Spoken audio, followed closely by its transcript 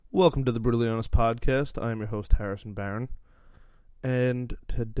Welcome to the Brutally Honest Podcast. I am your host, Harrison Barron. And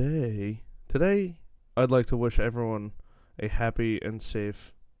today, I'd like to wish everyone a happy and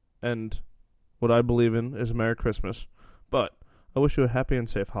safe, and what I believe in is a Merry Christmas. But I wish you a happy and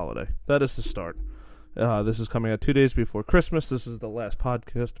safe holiday. That is the start. This is coming out 2 days before Christmas. This is the last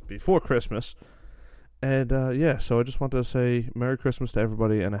podcast before Christmas. And so I just want to say Merry Christmas to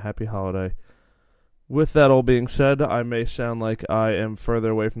everybody and a happy holiday. With that all being said, I may sound like I am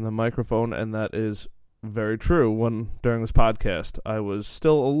further away from the microphone, and that is very true. During this podcast, I was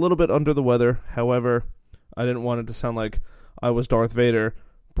still a little bit under the weather. However, I didn't want it to sound like I was Darth Vader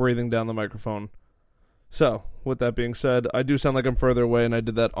breathing down the microphone. So, with that being said, I do sound like I'm further away, and I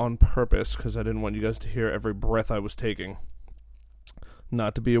did that on purpose because I didn't want you guys to hear every breath I was taking.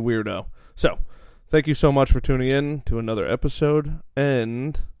 Not to be a weirdo. So, thank you so much for tuning in to another episode,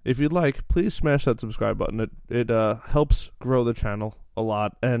 and if you'd like, please smash that subscribe button. It helps grow the channel a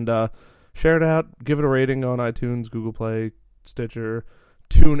lot, and share it out, give it a rating on iTunes, Google Play, Stitcher,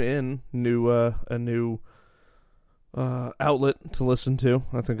 TuneIn, a new outlet to listen to,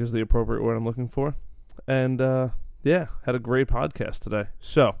 I think is the appropriate word I'm looking for, and had a great podcast today.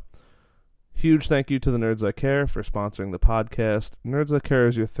 So, huge thank you to the Nerds That Care for sponsoring the podcast. Nerds That Care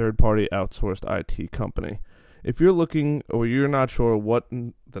is your third-party outsourced IT company. If you're looking or you're not sure what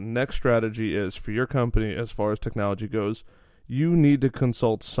the next strategy is for your company as far as technology goes, you need to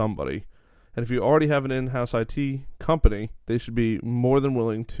consult somebody. And if you already have an in-house IT company, they should be more than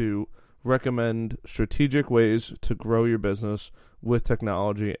willing to recommend strategic ways to grow your business with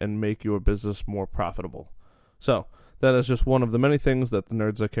technology and make your business more profitable. So, that is just one of the many things that the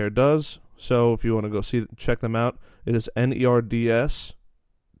Nerds That Care does. So, if you want to go check them out, it is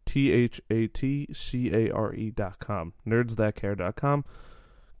NERDSTHATCARE.com. NerdsThatCare.com.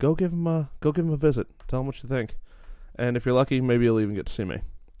 Go give them a visit. Tell them what you think. And if you're lucky, maybe you'll even get to see me.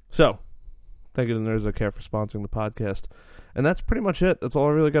 So, thank you to the Nerds That Care for sponsoring the podcast. And that's pretty much it. That's all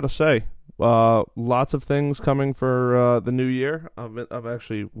I really got to say. Lots of things coming for the new year. I've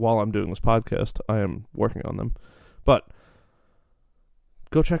actually, while I'm doing this podcast, I am working on them. But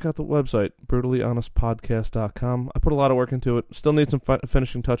go check out the website, brutallyhonestpodcast.com. I put a lot of work into it. Still need some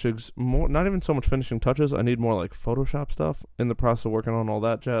finishing touches. Not even so much finishing touches. I need more like Photoshop stuff. In the process of working on all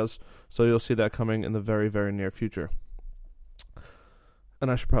that jazz. So you'll see that coming in the very, very near future. And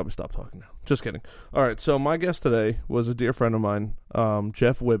I should probably stop talking now. Just kidding. All right, so my guest today was a dear friend of mine,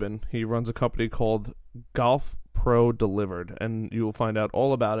 Jeff Wibben. He runs a company called Golf Pro Delivered, and you will find out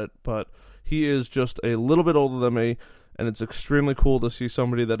all about it. But he is just a little bit older than me, and it's extremely cool to see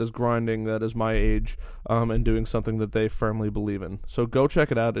somebody that is grinding, that is my age, and doing something that they firmly believe in. So go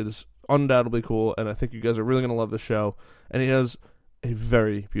check it out. It is undoubtedly cool, and I think you guys are really going to love the show. And he has a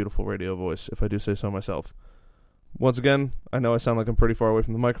very beautiful radio voice, if I do say so myself. Once again, I know I sound like I'm pretty far away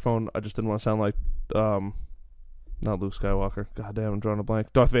from the microphone. I just didn't want to sound like, not Luke Skywalker. God damn, I'm drawing a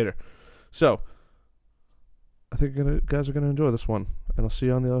blank. Darth Vader. So, I think you guys are going to enjoy this one, and I'll see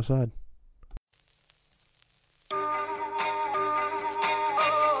you on the other side.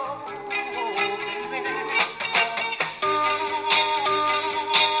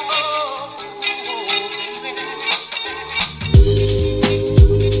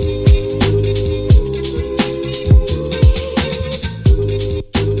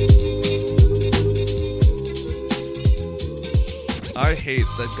 I hate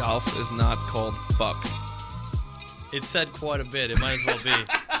that golf is not called fuck. It's said quite a bit. It might as well be.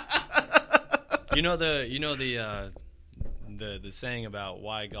 You know the saying about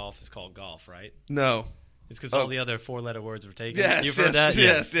why golf is called golf, right? No. It's because all the other four-letter words were taken. Yes, You've heard that?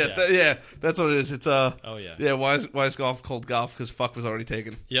 Yes. That's what it is. It's oh yeah. Yeah. Why is golf called golf? Because fuck was already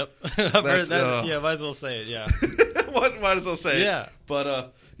taken. Yep. I've heard that. Yeah. Might as well say it. Yeah. Might as well say it. Yeah.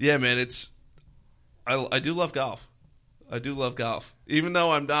 But yeah, man. I do love golf. I do love golf, even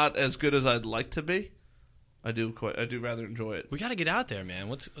though I'm not as good as I'd like to be. I do rather enjoy it. We got to get out there, man.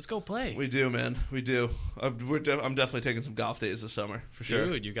 Let's go play. We do, man. We do. I'm definitely taking some golf days this summer for sure.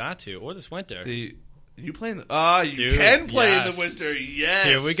 Dude, you got to, or this winter. You play in the you can play in the winter. Yes.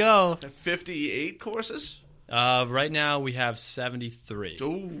 Here we go. 58 courses. Right now we have 73.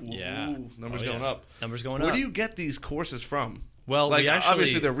 Ooh, yeah. Numbers going up. Numbers going up. Where do you get these courses from? Well, like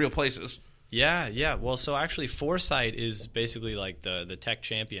obviously they're real places. Yeah. Well, so actually Foresight is basically like the tech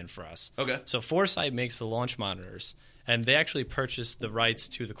champion for us. Okay. So Foresight makes the launch monitors, and they actually purchase the rights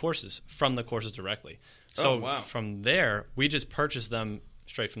to the courses from the courses directly. So from there, we just purchase them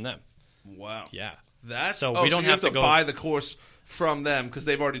straight from them. Wow. Yeah. So we don't have to buy the course from them because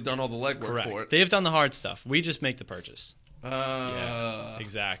they've already done all the legwork for it. They've done the hard stuff. We just make the purchase. Yeah,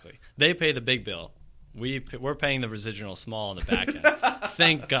 exactly. They pay the big bill. we're paying the residual small on the back end.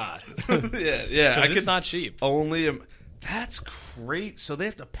 Thank God. yeah. It's not cheap. That's great. So they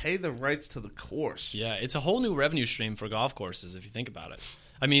have to pay the rights to the course. Yeah, it's a whole new revenue stream for golf courses if you think about it.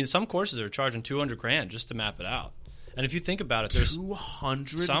 I mean, some courses are charging $200,000 just to map it out. And if you think about it, there's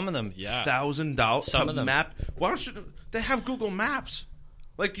 $200,000 some of them, $1,000 some of them map. Why don't you? They have Google Maps.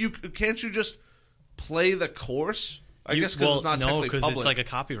 Like can't you just play the course? I guess because it's not technically public. No, because it's like a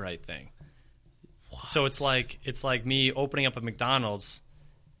copyright thing. What? So it's like me opening up a McDonald's.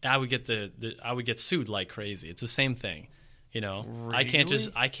 I would get sued like crazy. It's the same thing, you know.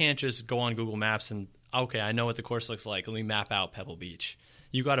 Really? I can't just go on Google Maps and I know what the course looks like. Let me map out Pebble Beach.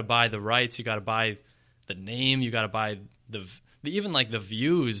 You got to buy the rights. You got to buy the name. You got to buy even like the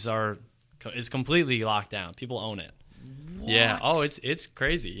views is completely locked down. People own it. What? Yeah. Oh, it's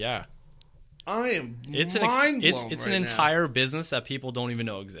crazy. Yeah. I am mind blown. It's an entire business that people don't even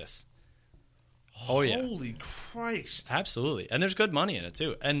know exists. Oh yeah. Holy Christ. Absolutely. And there's good money in it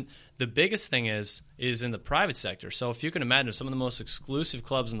too. And the biggest thing is in the private sector. So if you can imagine some of the most exclusive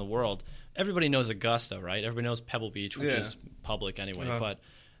clubs in the world, everybody knows Augusta, right? Everybody knows Pebble Beach, which is public anyway. But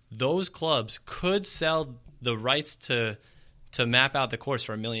those clubs could sell the rights to map out the course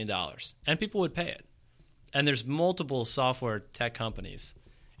for $1 million. And people would pay it. And there's multiple software tech companies.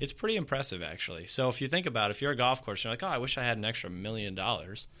 It's pretty impressive, actually. So if you think about it, if you're a golf course, you're like, I wish I had an extra $1 million.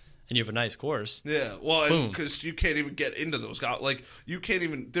 And you have a nice course. Yeah, well, because you can't even get into those golf. Like, you can't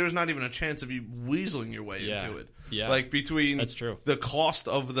even. There's not even a chance of you weaseling your way into it. Yeah, like between that's true. The cost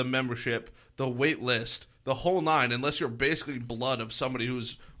of the membership, the wait list, the whole nine. Unless you're basically blood of somebody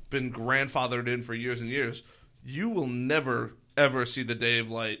who's been grandfathered in for years and years, you will never ever see the day of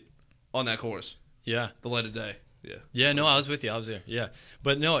light on that course. Yeah, the light of day. Yeah. Yeah. No, I was with you. I was there. Yeah,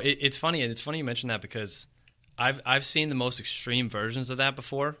 but no, it's funny, and it's funny you mentioned that because I've seen the most extreme versions of that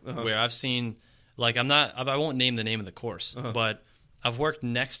before, where I've seen, like, I won't name the name of the course, but I've worked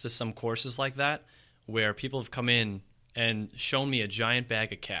next to some courses like that where people have come in and shown me a giant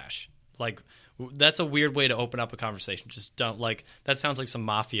bag of cash. Like, that's a weird way to open up a conversation. Just don't, like, that sounds like some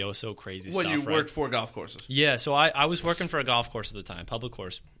mafioso crazy stuff. When you worked for golf courses? Yeah, so I was working for a golf course at the time, public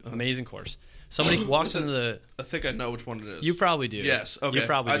course, amazing course. Somebody walks into the... I think I know which one it is. You probably do. Yes, okay. You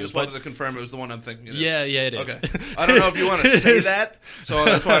probably do. I just wanted to confirm it was the one I'm thinking it is. Yeah, it is. Okay. I don't know if you want to say that, so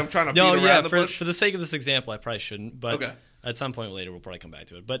that's why I'm trying to beat around the bush. For the sake of this example, I probably shouldn't, but at some point later we'll probably come back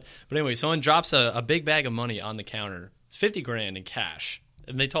to it. But anyway, someone drops a big bag of money on the counter, $50,000 in cash,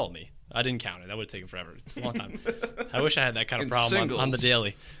 and they told me. I didn't count it. That would have taken forever. It's a long time. I wish I had that kind of problem on the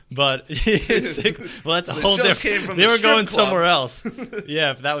daily. But well, that's a whole different. They were going somewhere else.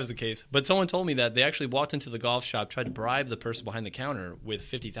 Yeah, if that was the case. But someone told me that they actually walked into the golf shop, tried to bribe the person behind the counter with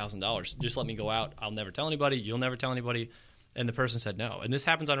 $50,000. Just let me go out. I'll never tell anybody. You'll never tell anybody. And the person said no. And this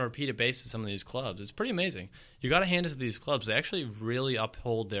happens on a repeated basis at some of these clubs. It's pretty amazing. You got to hand it to these clubs. They actually really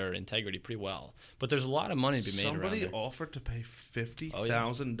uphold their integrity pretty well. But there's a lot of money to be made around there. Somebody offered to pay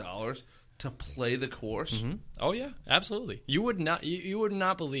 $50,000 to play the course? Mm-hmm. Oh, yeah, absolutely. You would not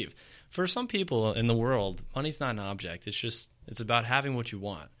believe. For some people in the world, money's not an object. It's about having what you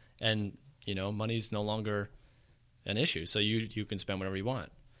want. And, you know, money's no longer an issue. So you can spend whatever you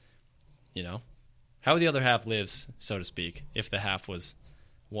want, you know. How the other half lives, so to speak, if the half was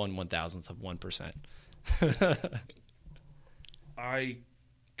 1/1000th of 1%. I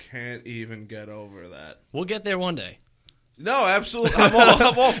can't even get over that. We'll get there one day. No, absolutely. I'm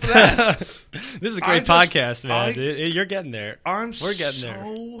all for that. This is a great podcast, man. You're getting there. We're getting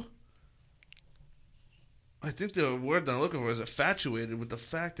there. I think the word that I'm looking for is infatuated with the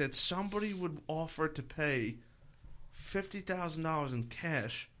fact that somebody would offer to pay $50,000 in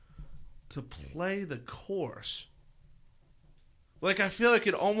cash to play the course. Like, I feel like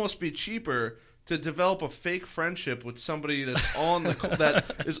it'd almost be cheaper to develop a fake friendship with somebody that's on the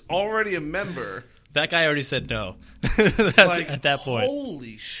that is already a member. That guy already said no. At that point.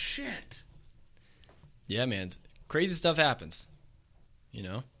 Holy shit. Yeah, man. Crazy stuff happens. You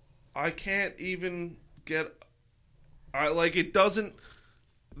know? I can't even get... it doesn't...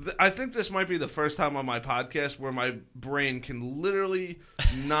 I think this might be the first time on my podcast where my brain can literally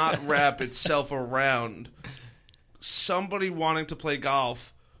not wrap itself around somebody wanting to play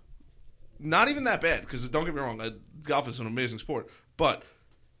golf. Not even that bad, because don't get me wrong, golf is an amazing sport, but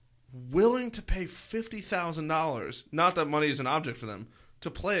willing to pay $50,000, not that money is an object for them, to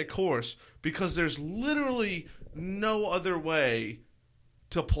play a course because there's literally no other way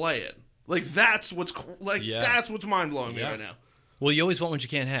to play it. Like, that's what's mind-blowing me right now. Well, you always want what you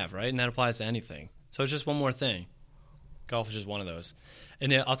can't have, right? And that applies to anything. So it's just one more thing. Golf is just one of those.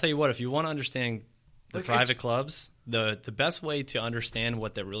 And I'll tell you what, if you want to understand the private clubs, the best way to understand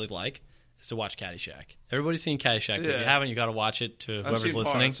what they're really like is to watch Caddyshack. Everybody's seen Caddyshack. But if you haven't, you got to watch it to whoever's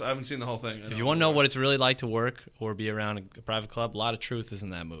listening. I haven't seen the whole thing. If you want to know what it's really like to work or be around a private club, a lot of truth is in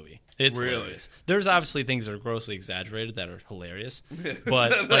that movie. It's really hilarious. There's obviously things that are grossly exaggerated that are hilarious,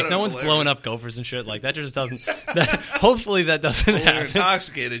 but like no one's blowing up gophers and shit. Like that just doesn't. Hopefully that doesn't happen. When you're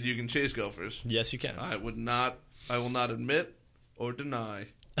intoxicated, you can chase gophers. Yes, you can. I will not admit or deny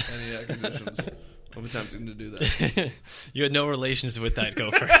any accusations of attempting to do that. You had no relations with that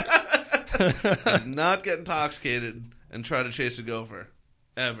gopher. I did not get intoxicated and try to chase a gopher.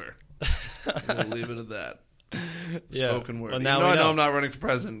 Ever. We'll leave it at that. Spoken word. Well, now I know I'm not running for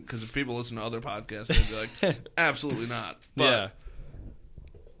president, because if people listen to other podcasts, they'd be like, absolutely not. But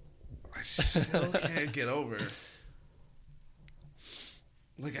I still can't get over.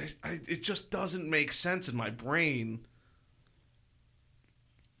 Like, it just doesn't make sense in my brain.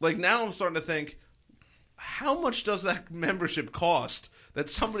 Like, now I'm starting to think, how much does that membership cost that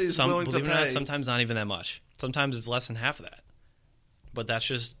somebody is willing to pay? Believe it or not, sometimes not even that much. Sometimes it's less than half of that. But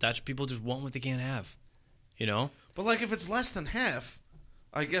that's people just want what they can't have, you know? But, like, if it's less than half,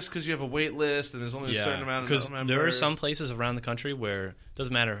 I guess because you have a wait list and there's only a certain amount of members. Because there are some places around the country where it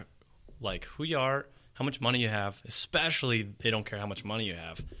doesn't matter, like, who you are, how much money you have, especially they don't care how much money you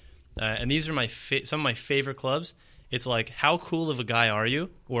have. And these are some of my favorite clubs. It's like, how cool of a guy are you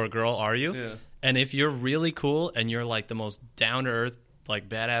or a girl are you? Yeah. And if you're really cool and you're like the most down-to-earth, like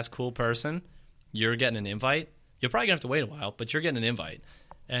badass cool person, you're getting an invite. You're probably going to have to wait a while, but you're getting an invite.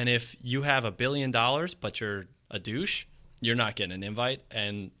 And if you have $1 billion but you're a douche, you're not getting an invite.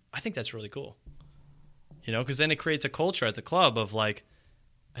 And I think that's really cool. You know, because then it creates a culture at the club of like,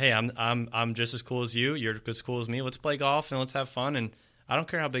 hey, I'm just as cool as you. You're as cool as me. Let's play golf and let's have fun. And I don't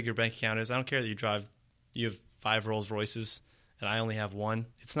care how big your bank account is. I don't care that you have 5 Rolls Royces and I only have 1.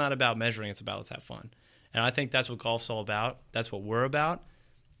 It's not about measuring. It's about let's have fun. And I think that's what golf's all about. That's what we're about.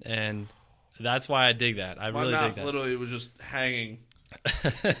 And that's why I dig that. I really dig that. My mouth literally was just hanging.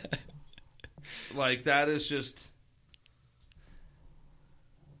 Like, that is just...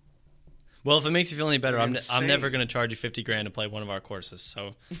 Well, if it makes you feel any better, I'm never going to charge you $50,000 to play one of our courses.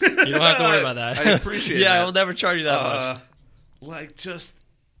 So you don't have to worry about that. I appreciate that. Yeah, I will never charge you that much. Like, just...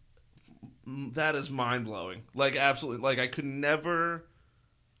 That is mind-blowing. Like, absolutely. Like, I could never...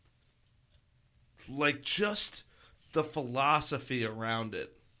 Like, just the philosophy around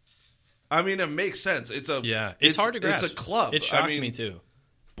it. I mean, it makes sense. It's hard to grasp. It's a club. It shocked me, too.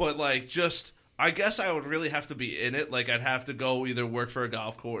 But, like, just... I guess I would really have to be in it. Like, I'd have to go either work for a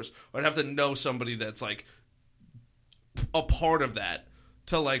golf course, or I'd have to know somebody that's, like, a part of that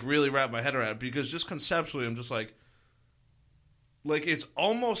to, like, really wrap my head around it. Because just conceptually, I'm just like, it's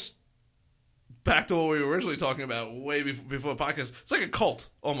almost... Back to what we were originally talking about way before the podcast. It's like a cult,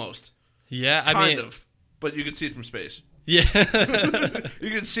 almost. Yeah, kind of. But you can see it from space. Yeah. You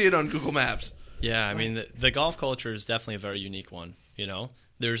can see it on Google Maps. Yeah, I mean, the golf culture is definitely a very unique one, you know?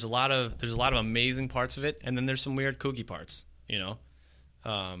 There's a lot of amazing parts of it, and then there's some weird kooky parts, you know?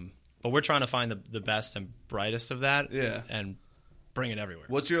 But we're trying to find the best and brightest of that and bring it everywhere.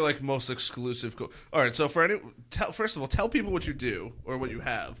 What's your, like, most exclusive... All right, so first of all, tell people what you do or what you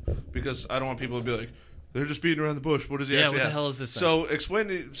have, because I don't want people to be like, they're just beating around the bush. What does he actually have? Yeah, what the hell is this thing? So explain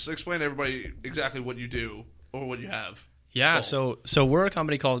to everybody exactly what you do or what you have. Yeah, so we're a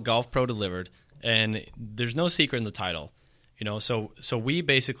company called Golf Pro Delivered, and there's no secret in the title. You know, so we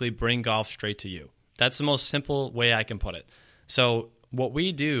basically bring golf straight to you. That's the most simple way I can put it. So what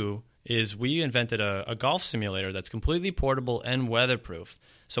we do is we invented a golf simulator that's completely portable and weatherproof.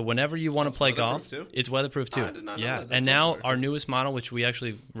 So whenever you want to play golf, it's weatherproof too. I did not know that. And now our newest model, which we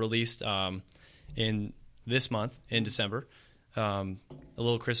actually released in this month in December, a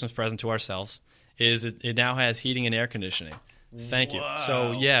little Christmas present to ourselves, is it now has heating and air conditioning. Thank you.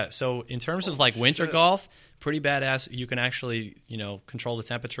 So in terms of like winter golf, pretty badass. You can actually, you know, control the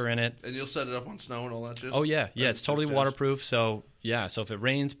temperature in it. And you'll set it up on snow and all that shit? Oh, yeah. Yeah, it's totally waterproof. So, yeah. So if it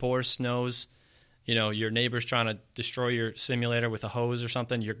rains, pours, snows, you know, your neighbor's trying to destroy your simulator with a hose or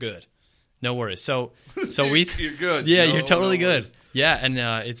something, you're good. No worries. So you're good. Yeah, you're totally good. Yeah, and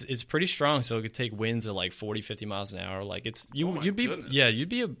it's pretty strong. So it could take winds at like 40, 50 miles an hour. Like you'd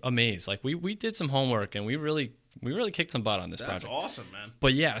be amazed. Like we did some homework and we really kicked some butt on this project. That's awesome, man.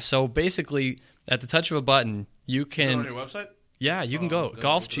 But yeah, so basically at the touch of a button, you can... Is it on your website? Yeah, you can go.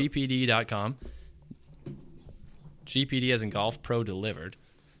 golfgpd.com. GPD as in Golf Pro Delivered.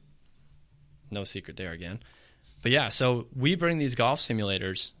 No secret there again. But yeah, so we bring these golf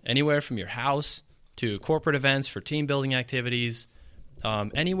simulators anywhere from your house to corporate events for team building activities,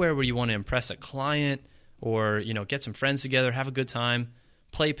 anywhere where you want to impress a client or, you know, get some friends together, have a good time,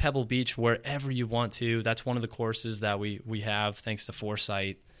 play Pebble Beach wherever you want to. That's one of the courses that we have thanks to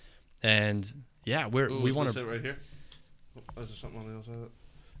Foresight. And yeah, we want to. Right here. Oh, is there something on the other side of it?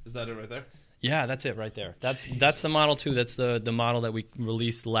 Is that it right there? Yeah, that's it right there. That's the Model 2. That's the model that we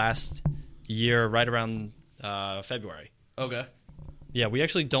released last year, right around February. Okay. Yeah, we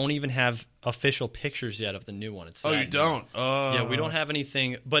actually don't even have official pictures yet of the new one. It's you don't? Yeah, we don't have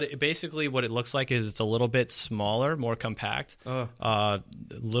anything. But basically what it looks like is it's a little bit smaller, more compact, a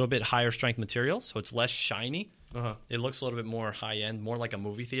little bit higher strength material, so it's less shiny. It looks a little bit more high-end, more like a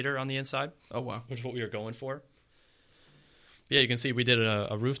movie theater on the inside. Oh, wow. Which is what we were going for. Yeah, you can see we did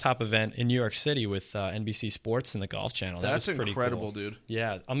a rooftop event in New York City with NBC Sports and the Golf Channel. That's that was pretty incredible, cool. Dude.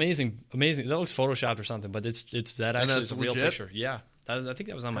 Yeah, amazing. That looks photoshopped or something, but it's that actually is a real legit? picture. Yeah, I think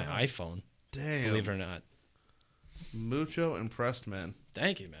that was on my iPhone. Damn. Believe it or not. Mucho impressed, man.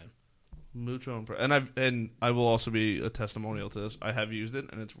 Thank you, man. Mucho impressed. And I will also be a testimonial to this. I have used it,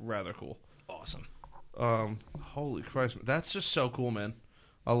 and it's rather cool. Awesome. Holy Christ. That's just so cool, man.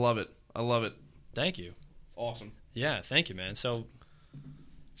 I love it. Thank you. Awesome. Yeah, thank you, man. So,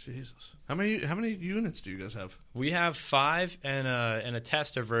 Jesus, how many units do you guys have? we have 5 and a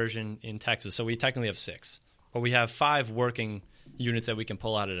tester version in Texas. So we technically have 6, but we have 5 working units that we can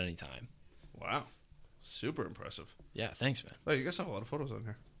pull out at any time. Wow, super impressive. Yeah, thanks, man. Oh, you guys have a lot of photos on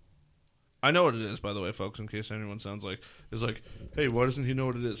here. I know what it is, by the way, folks. In case anyone is like, hey, why doesn't he know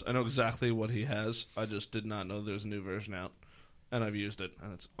what it is? I know exactly what he has. I just did not know there's a new version out, and I've used it,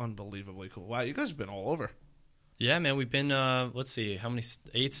 and it's unbelievably cool. Wow, you guys have been all over. Yeah, man, we've been, let's see, how many,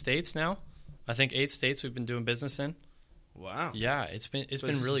 8 states now? I think 8 states we've been doing business in. Wow. Yeah, it's been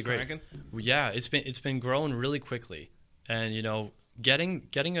really great. Cranking? Yeah, it's been growing really quickly. And,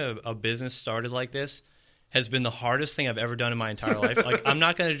 getting a business started like this has been the hardest thing I've ever done in my entire life. Like, I'm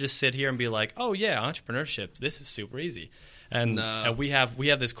not going to just sit here and be like, oh, yeah, entrepreneurship, this is super easy. And we have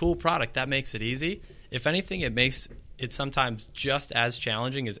this cool product that makes it easy. If anything, it makes it sometimes just as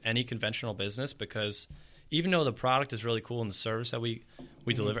challenging as any conventional business, because even though the product is really cool and the service that we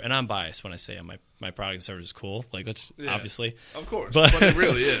deliver, and I'm biased when I say my product and service is cool, like obviously, of course, but it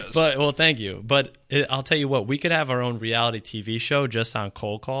really is. But well, thank you. But I'll tell you what, we could have our own reality TV show just on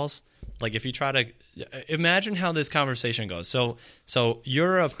cold calls. Like, if you try to imagine how this conversation goes. So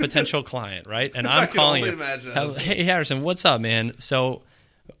you're a potential client, right? And I'm calling you. Hey, Harrison, what's up, man? So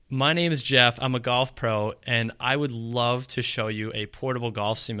my name is Jeff. I'm a golf pro, and I would love to show you a portable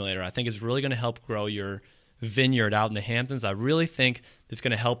golf simulator. I think it's really going to help grow your vineyard out in the Hamptons. I really think it's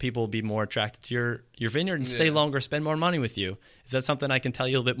going to help people be more attracted to your vineyard and stay longer, spend more money with you. Is that something I can tell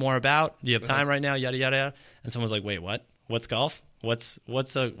you a little bit more about? Do you have time right now? Yada, yada, yada. And someone's like, wait, what? What's golf? What's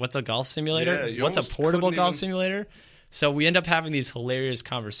a golf simulator? Yeah, what's a portable golf simulator? So we end up having these hilarious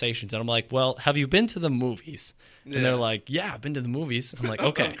conversations. And I'm like, well, have you been to the movies? And they're like, yeah, I've been to the movies. I'm like,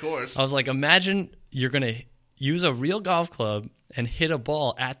 okay. Of course. I was like, imagine you're going to use a real golf club and hit a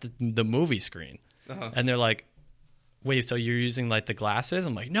ball at the movie screen. And they're like, wait, so you're using like the glasses?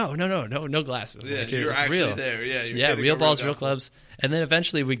 I'm like, no glasses. Yeah, like, you're actually real. there. Yeah, real balls, real clubs. And then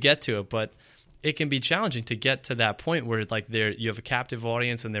eventually we get to it, but it can be challenging to get to that point where like you have a captive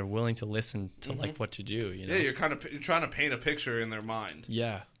audience and they're willing to listen to like what to do. You know? Yeah, you're trying to paint a picture in their mind.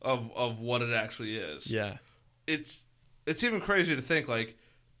 Yeah, of what it actually is. Yeah, it's even crazier to think like.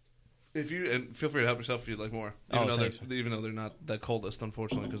 If you and feel free to help yourself if you'd like more, even though they're not that coldest,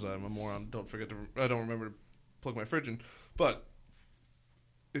 unfortunately, because I'm a moron. I don't remember to plug my fridge in. But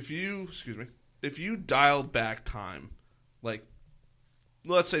if you dialed back time, like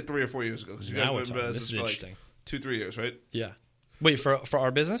let's say 3 or 4 years ago, because you guys have been in business for like 2-3 years, right? Yeah. Wait, for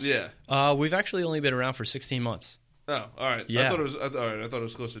our business? Yeah. We've actually only been around for 16 months. Oh, all right. Yeah. I thought it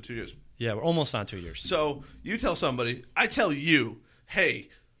was close to 2 years. Yeah, we're almost on 2 years. So you tell somebody, I tell you, hey,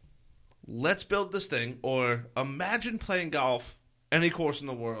 let's build this thing, or imagine playing golf any course in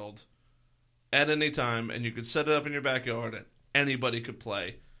the world at any time, and you could set it up in your backyard, and anybody could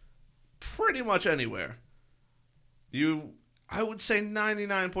play pretty much anywhere. I would say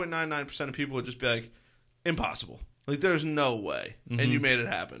 99.99% of people would just be like, impossible. Like, there's no way. Mm-hmm. And you made it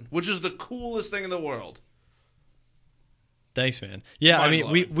happen, which is the coolest thing in the world. Thanks, man. Yeah, I mean,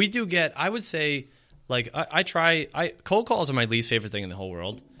 we do get, I would say, like, cold calls are my least favorite thing in the whole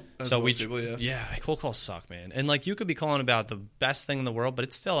world. Cold calls suck, man. And like, you could be calling about the best thing in the world, but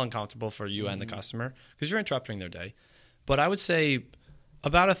it's still uncomfortable for you and the customer because you're interrupting their day. But I would say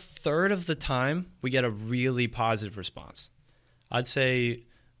about a third of the time we get a really positive response. I'd say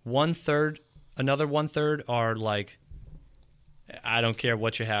another one third are like, I don't care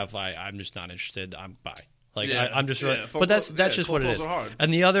what you have. I'm just not interested. Bye. Like, I'm just really, but that's just what it is.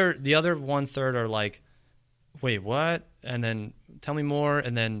 And the other one third are like, wait, what? And then tell me more.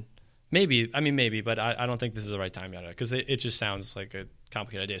 And then maybe, but I don't think this is the right time yet because it just sounds like a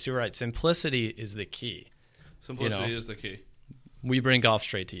complicated idea. So you're right. Simplicity is the key. Simplicity is the key. We bring golf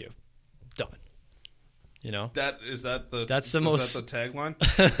straight to you. Done. That's the tagline.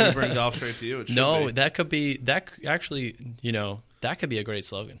 We bring golf straight to you. It should be. That could be that could be a great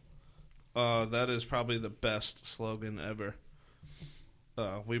slogan. That is probably the best slogan ever.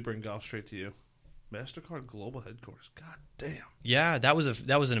 We bring golf straight to you. MasterCard Global Headquarters. God damn. Yeah, that was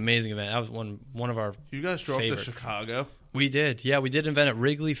an amazing event. That was one of our. You guys drove to Chicago? We did. Yeah, we did an event at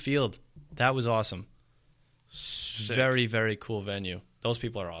Wrigley Field. That was awesome. Sick. Very, very cool venue. Those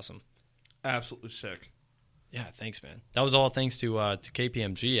people are awesome. Absolutely sick. Yeah, thanks, man. That was all thanks to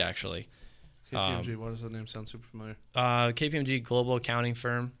KPMG, actually. KPMG, why does that name sound super familiar? KPMG, global accounting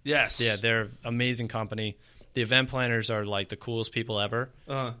firm. Yes. Yeah, they're an amazing company. The event planners are like the coolest people ever.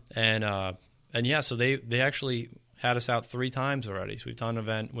 And yeah, so they actually had us out 3 times already. So we've done an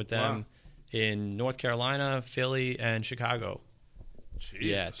event with them in North Carolina, Philly, and Chicago. Jeez.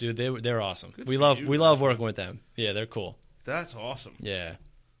 Yeah, dude, they're awesome. Good we for love you, we love working with them. Yeah, they're cool. That's awesome. Yeah.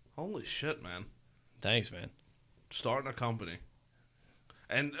 Holy shit, man. Thanks, man. Starting a company.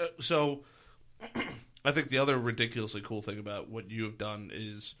 And so I think the other ridiculously cool thing about what you have done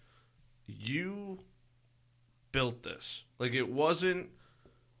is you built this. Like, it wasn't,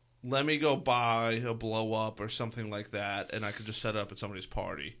 let me go buy a blow up or something like that and I could just set it up at somebody's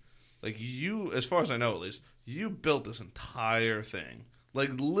party. Like, you, as far as I know at least, you built this entire thing. Like,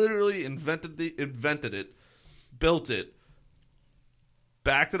 literally invented it, built it,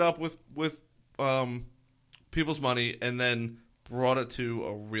 backed it up with people's money, and then brought it to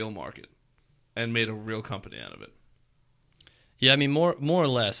a real market and made a real company out of it. Yeah, I mean, more or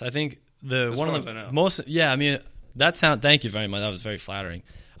less. I think as far as I know. most. Yeah, I mean, thank you very much. That was very flattering.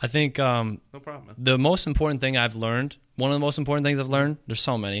 I think no problem, man. The most important thing I've learned, one of the most important things I've learned, there's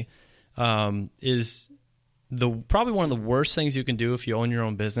so many, is probably one of the worst things you can do if you own your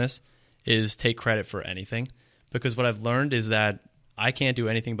own business is take credit for anything. Because what I've learned is that I can't do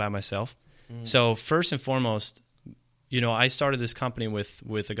anything by myself. So first and foremost, I started this company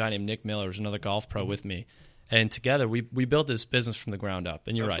with a guy named Nick Miller, who's another golf pro with me. And together we built this business from the ground up.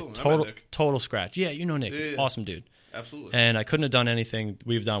 And you're Absolutely. right, total scratch. Yeah, you know Nick. He's an awesome dude. Absolutely. And I couldn't have done anything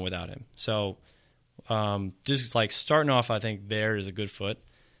we've done without him. So just like starting off, I think there is a good foot.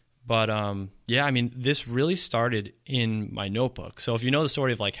 But yeah, I mean, this really started in my notebook. So if you know the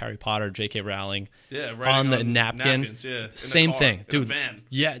story of like Harry Potter, J.K. Rowling, on the napkin, napkins, same thing, dude. In a van,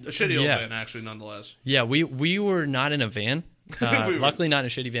 yeah, a shitty old van, actually, nonetheless. Yeah, we were not in a van. Luckily, not in a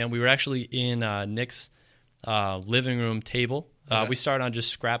shitty van. We were actually in Nick's living room table. We started on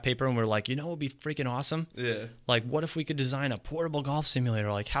just scrap paper, and we're like, what would be freaking awesome? Yeah. Like, what if we could design a portable golf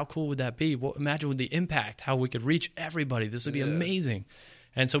simulator? Like, how cool would that be? Imagine with the impact, how we could reach everybody. This would be amazing.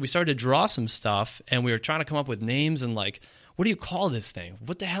 And so we started to draw some stuff, and we were trying to come up with names and like, what do you call this thing?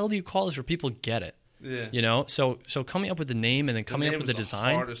 What the hell do you call this where people get it? Yeah. So coming up with the name and then coming up with the design.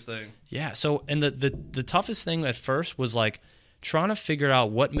 The hardest thing. Yeah. So and the toughest thing at first was like trying to figure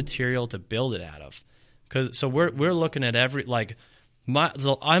out what material to build it out of. So we're looking at every like.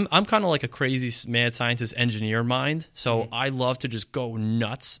 I'm kind of like a crazy mad scientist engineer mind, so I love to just go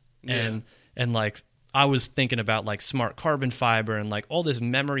nuts and like I was thinking about like smart carbon fiber and like all this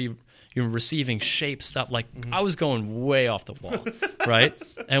memory receiving shape stuff. Like I was going way off the wall, right?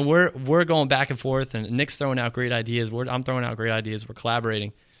 And we're going back and forth, and Nick's throwing out great ideas. I'm throwing out great ideas. We're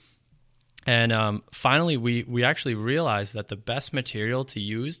collaborating, and finally we actually realized that the best material to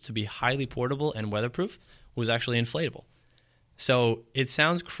use to be highly portable and weatherproof was actually inflatable. So it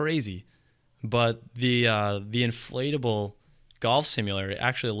sounds crazy, but the inflatable golf simulator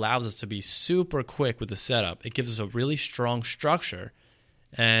actually allows us to be super quick with the setup. It gives us a really strong structure,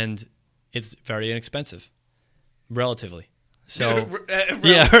 and it's very inexpensive, relatively. So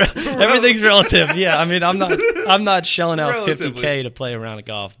everything's relative. Yeah, I mean, I'm not shelling out $50K to play around at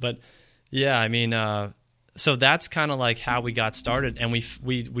golf, but yeah, I mean, so that's kind of like how we got started, and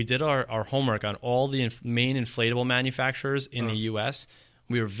we did our homework on all the main inflatable manufacturers in the U.S.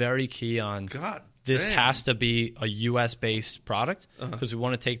 We were very key on this has to be a U.S.-based product because we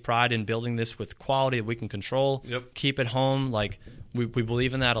want to take pride in building this with quality that we can control, keep it home. Like we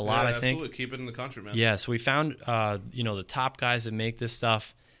believe in that a lot, I think. Absolutely. Keep it in the country, man. Yeah, so we found the top guys that make this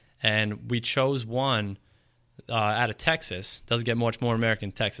stuff, and we chose one out of Texas. Doesn't get much more American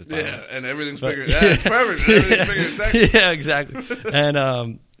than Texas, by the way. And everything's bigger. Yeah, it's perfect. Everything's bigger than Texas. Yeah, exactly.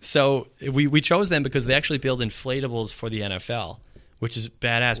 And so we chose them because they actually build inflatables for the NFL, which is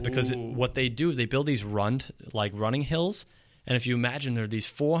badass because what they do, they build these running hills. And if you imagine, there are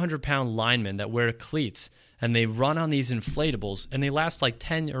these 400-pound linemen that wear cleats, and they run on these inflatables, and they last like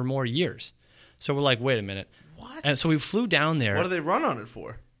 10 or more years. So we're like, wait a minute. What? And so we flew down there. What do they run on it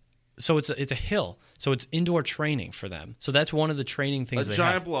for? So it's a hill. So it's indoor training for them. So that's one of the training things. A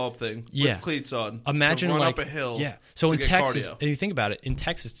giant blow up thing with cleats on. Imagine to run like up a hill. Yeah. So in get Texas, cardio. and you think about it, in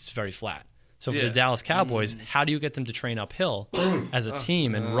Texas it's very flat. So for Yeah. the Dallas Cowboys, how do you get them to train uphill as a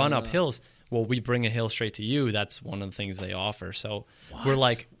team and run up hills? Well, we bring a hill straight to you. That's one of the things they offer. So we're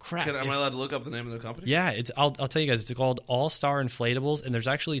like, crap. Am I allowed to look up the name of the company? Yeah, I'll tell you guys, it's called All Star Inflatables, and there's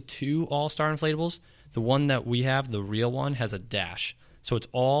actually 2 All Star Inflatables. The one that we have, the real one, has a dash. So it's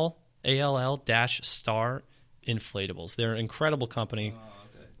all ALL-Star Inflatables. They're an incredible company.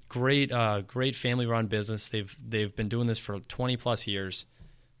 Great family run business. They've been doing this for 20 plus years.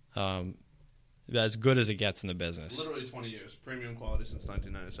 As good as it gets in the business. Literally 20 years. Premium quality since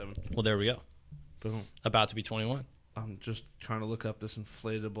 1997. Well, there we go. Boom. About to be 21. I'm just trying to look up this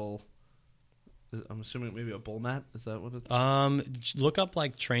inflatable. I'm assuming maybe a bull mat. Is that what it's? Look up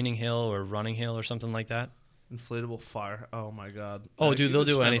like Training Hill or Running Hill or something like that. Inflatable fire. Oh my god. Oh, dude, they'll could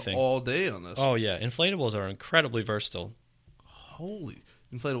do spend anything all day on this. Oh yeah, inflatables are incredibly versatile. Holy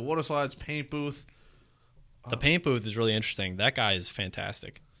inflatable water slides, paint booth. The paint booth is really interesting. That guy is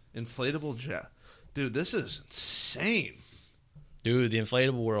fantastic. Inflatable jet. Dude, this is insane. Dude, the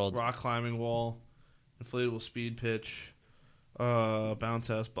inflatable world. Rock climbing wall, inflatable speed pitch, bounce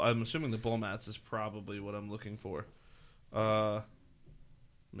house. I'm assuming the bull mats is probably what I'm looking for.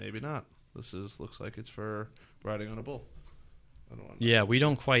 Maybe not. Looks like it's for riding on a bull. I don't want to Yeah, we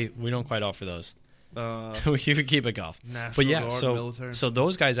don't quite offer those. We keep it golf. National But yeah, Guard, military. so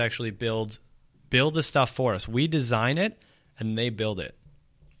those guys actually build the stuff for us. We design it and they build it.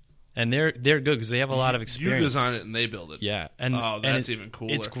 And they're good because they have a lot of experience. You design it and they build it. Yeah, that's even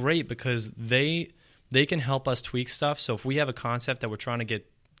cooler. It's great because they can help us tweak stuff. So if we have a concept that we're trying to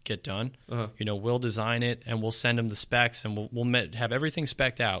get done, we'll design it and we'll send them the specs and we'll have everything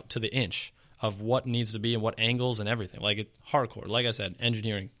spec'd out to the inch of what needs to be and what angles and everything. Like it's hardcore. Like I said,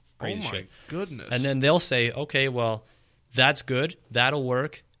 engineering, crazy shit. Oh my goodness! And then they'll say, okay, well, that's good. That'll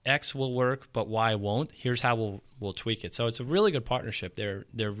work. X will work, but Y won't. Here's how we'll tweak it. So it's a really good partnership. They're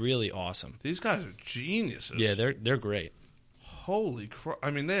really awesome. These guys are geniuses. Yeah, they're great. Holy crap! I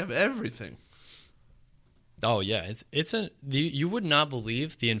mean, they have everything. Oh yeah, you would not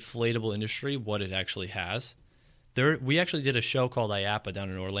believe the inflatable industry what it actually has. We actually did a show called IAPA down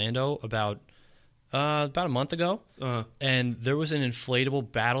in Orlando about a month ago, and there was an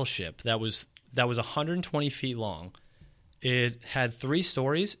inflatable battleship that was 120 feet long. It had 3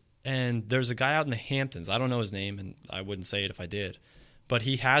 stories, and there's a guy out in the Hamptons. I don't know his name, and I wouldn't say it if I did, but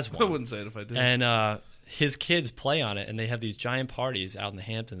he has one. I wouldn't say it if I did. And his kids play on it, and they have these giant parties out in the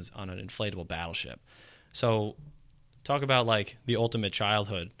Hamptons on an inflatable battleship. So, talk about like the ultimate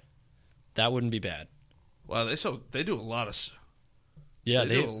childhood. That wouldn't be bad. Wow, they do a lot of. Yeah,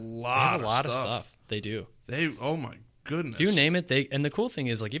 they do a lot of stuff. They do. Oh my goodness! You name it. And the cool thing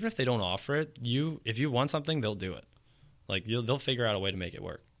is, like, even if they don't offer it, if you want something, they'll do it. Like they'll figure out a way to make it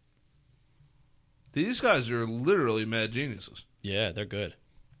work. These guys are literally mad geniuses. Yeah, they're good.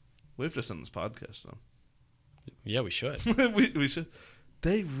 We have to send this podcast on. Yeah, we should. we should.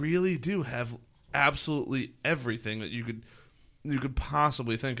 They really do have absolutely everything that you could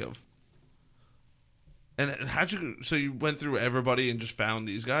possibly think of. And so you went through everybody and just found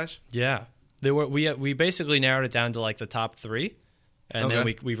these guys? Yeah, we basically narrowed it down to like the top 3, and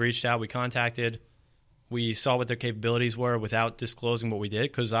then we reached out, we contacted. We saw what their capabilities were without disclosing what we did,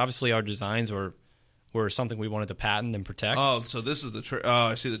 because obviously our designs were something we wanted to patent and protect. Oh, so this is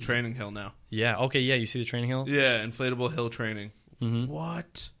I see the training hill now. Yeah, okay, yeah, you see the training hill? Yeah, inflatable hill training. Mm-hmm.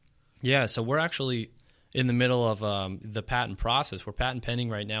 What? Yeah, so we're actually in the middle of the patent process. We're patent pending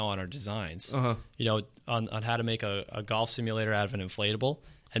right now on our designs. On how to make a golf simulator out of an inflatable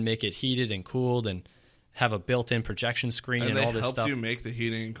and make it heated and cooled and have a built-in projection screen and all this stuff. And they helped you make the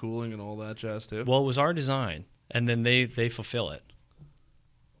heating and cooling and all that jazz too? Well, it was our design, and then they fulfill it.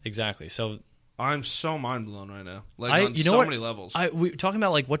 Exactly. So I'm so mind blown right now. Like on so many levels. We're talking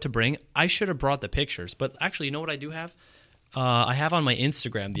about like what to bring. I should have brought the pictures, but actually, you know what I do have? I have on my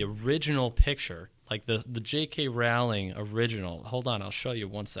Instagram the original picture, like the J.K. Rowling original. Hold on, I'll show you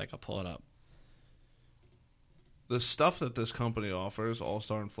one sec. I'll pull it up. The stuff that this company offers,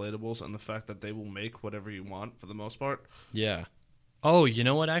 All-Star Inflatables, and the fact that they will make whatever you want for the most part. Yeah. Oh, you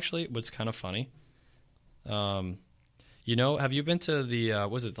know what, actually? What's kind of funny? Have you been to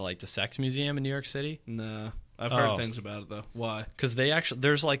the Sex Museum in New York City? Nah. I've heard things about it, though. Why? Because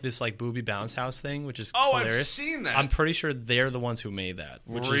there's like this like booby bounce house thing, which is hilarious. I've seen that. I'm pretty sure they're the ones who made that.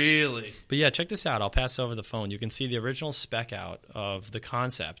 Really? But yeah, check this out. I'll pass over the phone. You can see the original spec out of the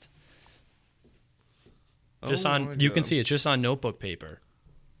concept. You can see it's just on notebook paper.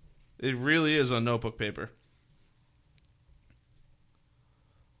 It really is on notebook paper.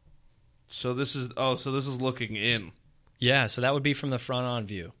 So this is looking in. Yeah, so that would be from the front on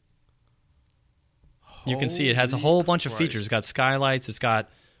view. You can see it has a whole bunch of features. It's got skylights. It's got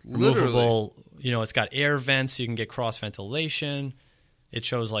removable, it's got air vents. So you can get cross ventilation. It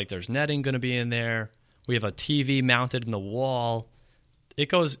shows like there's netting going to be in there. We have a TV mounted in the wall. It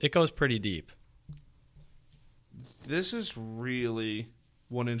goes pretty deep. This is really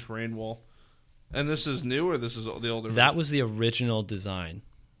 1-inch rain wall. And this is new, or this is the older version? That was the original design.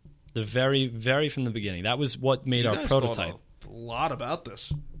 The very, very from the beginning. That was what made our prototype. A lot about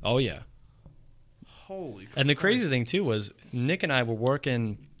this. Oh, yeah. Holy Christ. And the crazy thing, too, was Nick and I were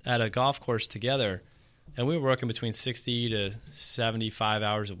working at a golf course together, and we were working between 60 to 75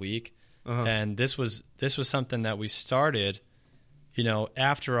 hours a week. Uh-huh. And this was something that we started,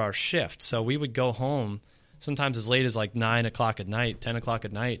 after our shift. So we would go home sometimes as late as like 9 o'clock at night, 10 o'clock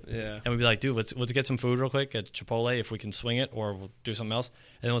at night. Yeah. And we'd be like, dude, let's get some food real quick at Chipotle if we can swing it, or we'll do something else.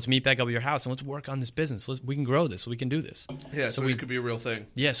 And then let's meet back up at your house and let's work on this business. We can grow this. We can do this. Yeah, so it could be a real thing.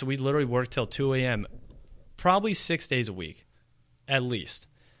 Yeah, so we literally worked till 2 a.m., probably 6 days a week, at least.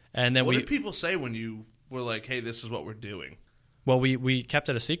 And then what did people say when you were like, hey, this is what we're doing? Well, we kept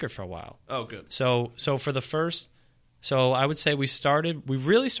it a secret for a while. Oh, good. So for the first, I would say we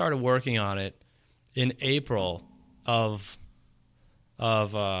really started working on it in April of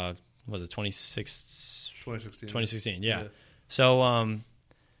was it 2016? 2016, yeah. So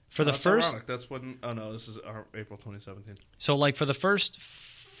for the first, ironic. That's when. Oh no, this is April 2017. So like for the first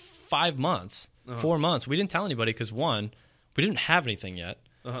 5 months, 4 months, we didn't tell anybody because one, we didn't have anything yet.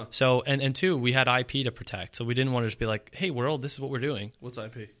 Uh-huh. So and two, we had IP to protect, so we didn't want to just be like, "Hey, world, this is what we're doing." What's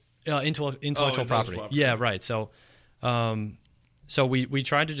IP? Intellectual property. Yeah, right. So, so we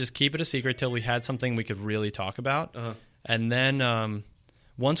tried to just keep it a secret till we had something we could really talk about, and then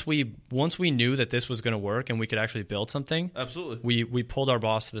once we knew that this was going to work and we could actually build something, absolutely, we pulled our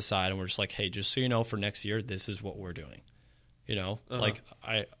boss to the side and we're just like, "Hey, just so you know, for next year, this is what we're doing." Like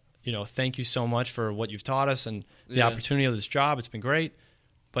thank you so much for what you've taught us and the opportunity of this job. It's been great.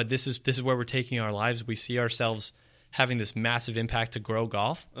 But this is where we're taking our lives. We see ourselves having this massive impact to grow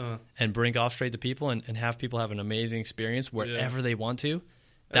golf and bring golf straight to people and have people have an amazing experience wherever they want to.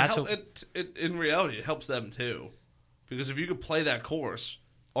 That's in reality, it helps them too. Because if you could play that course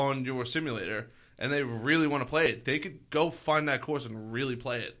on your simulator and they really want to play it, they could go find that course and really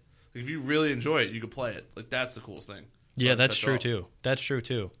play it. Like if you really enjoy it, you could play it. Like that's the coolest thing. Yeah, that's true too. That's true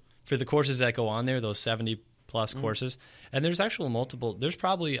too. For the courses that go on there, those 70 plus courses, and there's actual multiple. There's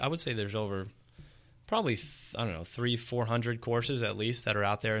probably, I would say, there's over probably 300-400 courses at least that are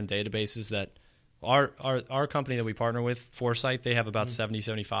out there in databases. That our company that we partner with, Foresight, they have about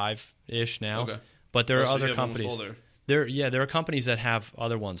 75 ish now. Okay. But there are other companies. There are companies that have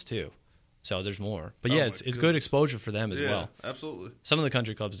other ones too. So there's more. But it's good exposure for them as well. Absolutely. Some of the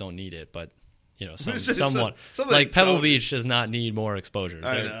country clubs don't need it, but somewhat. Like Pebble Beach does not need more exposure.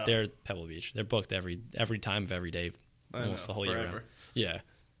 They're Pebble Beach. They're booked every time of every day, almost the whole year round. Yeah.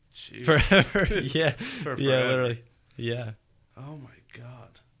 Jeez. Forever. Yeah. Forever. Yeah, literally. Yeah. Oh my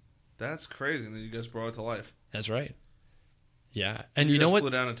God. That's crazy. And then you guys brought it to life. That's right. Yeah. And you know what? Flew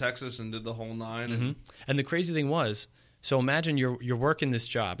down to Texas and did the whole 9. Mm-hmm. And the crazy thing was, so imagine you're working this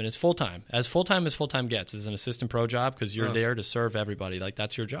job, and it's full-time as full-time gets as an assistant pro job, because you're there to serve everybody. Like,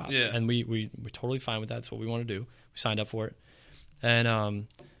 that's your job. Yeah. And we're totally fine with that. That's what we want to do. We signed up for it. And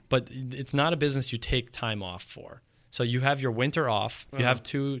but it's not a business you take time off for. So you have your winter off. You have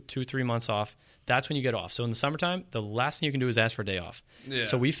 3 months off. That's when you get off. So in the summertime, the last thing you can do is ask for a day off. Yeah.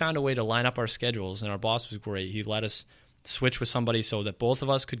 So we found a way to line up our schedules, and our boss was great. He let us switch with somebody so that both of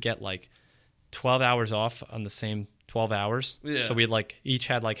us could get like 12 hours off on the same 12 hours. Yeah. So we had each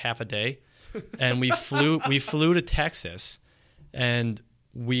had half a day, and we flew to Texas, and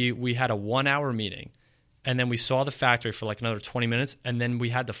we had a 1 hour meeting, and then we saw the factory for another 20 minutes, and then we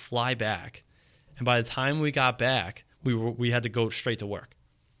had to fly back. And by the time we got back, we had to go straight to work.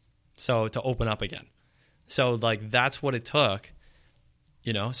 So to open up again. So that's what it took,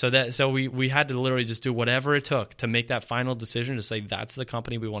 so we had to literally just do whatever it took to make that final decision to say that's the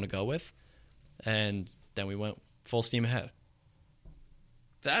company we want to go with. And then we went full steam ahead.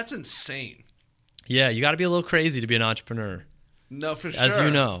 That's insane. Yeah, you got to be a little crazy to be an entrepreneur. No, for sure. As you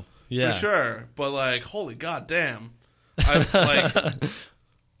know. Yeah. For sure. But holy goddamn. You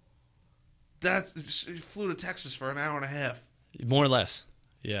flew to Texas for an hour and a half. More or less.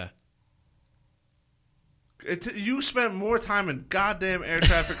 Yeah. You spent more time in goddamn air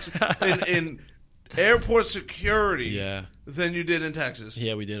traffic in airport security than you did in Texas.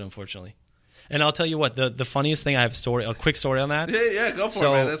 Yeah, we did, unfortunately. And I'll tell you what, the funniest thing, I have a quick story on that. Yeah, go for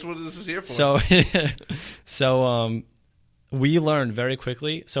it, man. That's what this is here for. So we learned very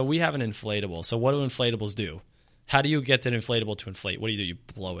quickly. So we have an inflatable. So what do inflatables do? How do you get an inflatable to inflate? What do? You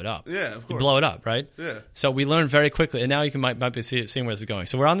blow it up. Yeah, of course. You blow it up, right? Yeah. So we learned very quickly, and now you might be seeing where this is going.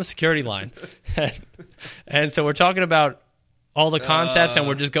 So we're on the security line, and so we're talking about all the concepts, and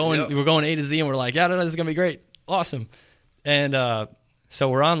we're just going. Yep. We're going A to Z, and we're like, yeah, no, this is gonna be great, awesome. And so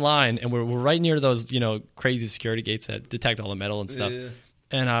we're online, and we're right near those crazy security gates that detect all the metal and stuff. Yeah.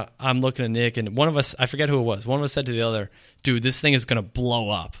 And I'm looking at Nick, and one of us, I forget who it was, one of us said to the other, dude, this thing is going to blow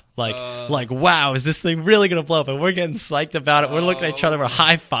up. Like, wow, is this thing really going to blow up? And we're getting psyched about it. We're looking at each other, we're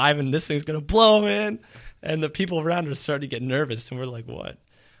high-fiving, this thing's going to blow, man. And the people around us started to get nervous, and we're like, what?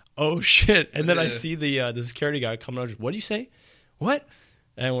 Oh, shit. And then I see the security guy coming over, what do you say? What?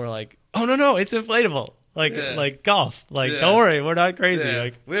 And we're like, oh, no, it's inflatable. Like golf. Don't worry, we're not crazy. Yeah.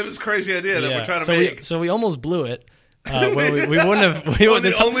 Like, we have this crazy idea that we're trying to make. So we almost blew it. Where we wouldn't have.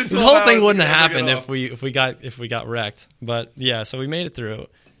 This whole thing wouldn't have happened if we got wrecked. But yeah, so we made it through.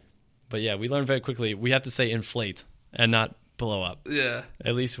 But yeah, we learned very quickly. We have to say inflate and not blow up. Yeah.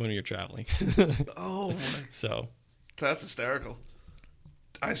 At least when you're traveling. Oh my. So. That's hysterical.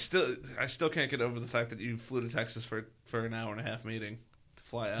 I still can't get over the fact that you flew to Texas for an hour and a half meeting to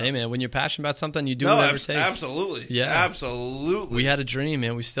fly out. Hey man, when you're passionate about something, you do whatever it takes. Absolutely. Yeah. Absolutely. We had a dream,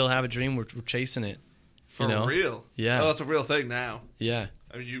 man. We still have a dream. We're chasing it. For real? Yeah. Oh, it's a real thing now. Yeah.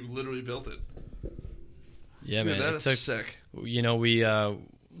 I mean, you literally built it. Yeah, Dude, man. that is sick.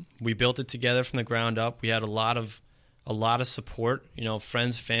 We built it together from the ground up. We had a lot of support.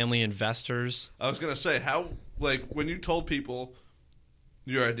 Friends, family, investors. I was gonna say when you told people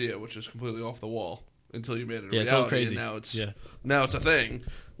your idea, which is completely off the wall, until you made it a reality. It's all crazy. And now it's a thing,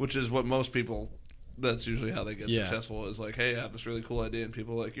 which is what most people. That's usually how they get successful. Is like, hey, I have this really cool idea, and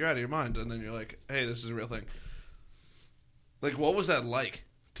people are like, you're out of your mind, and then you're like, hey, this is a real thing. Like, what was that like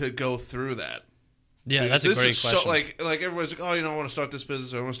to go through that? Yeah, that's a great question. So, like everybody's like, oh, I want to start this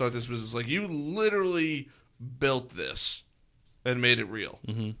business. Or I want to start this business. Like, you literally built this and made it real.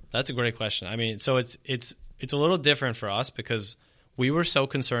 Mm-hmm. That's a great question. I mean, so it's a little different for us because we were so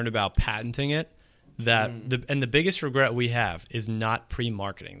concerned about patenting it that the biggest regret we have is not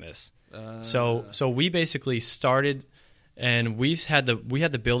pre-marketing this. So we basically started, and we had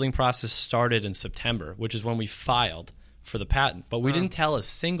the building process started in September, which is when we filed for the patent. But we didn't tell a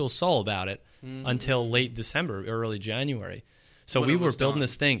single soul about it until late December, early January. So we were building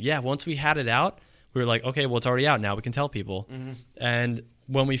this thing. Yeah, once we had it out, we were like, okay, well, it's already out now. We can tell people. Mm-hmm. And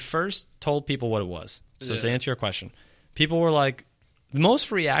when we first told people what it was, so to answer your question, people were like,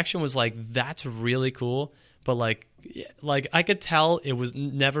 most reaction was like, that's really cool, but like I could tell it was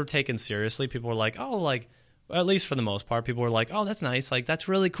never taken seriously. People were like, oh, like, at least for the most part, people were like, oh, that's nice. Like, that's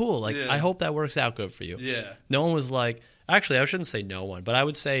really cool. Like, I hope that works out good for you. Yeah. No one was like, actually, I shouldn't say no one, but I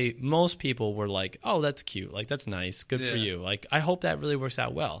would say most people were like, oh, that's cute. Like, that's nice. Good for you. Like, I hope that really works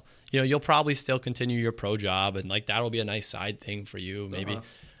out well. You'll probably still continue your pro job, and like, that'll be a nice side thing for you, maybe.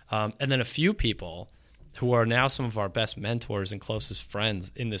 And then a few people who are now some of our best mentors and closest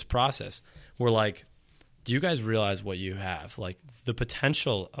friends in this process were like, do you guys realize what you have? Like, the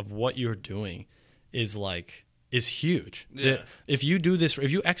potential of what you're doing is huge. Yeah. If you do this,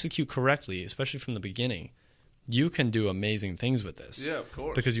 if you execute correctly, especially from the beginning, you can do amazing things with this. Yeah, of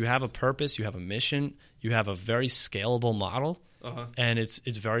course. Because you have a purpose, you have a mission, you have a very scalable model, and it's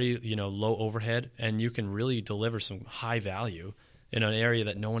very low overhead, and you can really deliver some high value in an area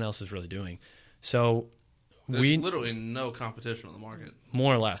that no one else is really doing. So there's literally no competition on the market.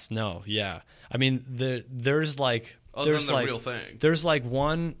 More or less, no. Yeah, I mean there's like. Other than the real thing. There's like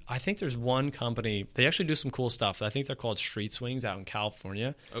one, I think there's one company, they actually do some cool stuff. I think they're called Street Swings out in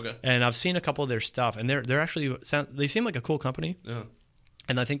California. Okay. And I've seen a couple of their stuff, and they're actually, they seem like a cool company. Yeah.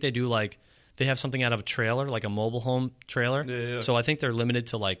 And I think they do they have something out of a trailer, like a mobile home trailer. Yeah. So I think they're limited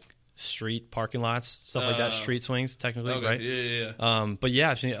to like street parking lots, stuff like that, Street Swings technically, right? Yeah. But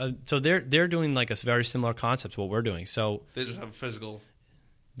yeah, so they're doing like a very similar concept to what we're doing. So they just have a physical...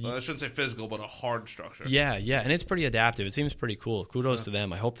 Well, I shouldn't say physical, but a hard structure. Yeah, and it's pretty adaptive. It seems pretty cool. Kudos to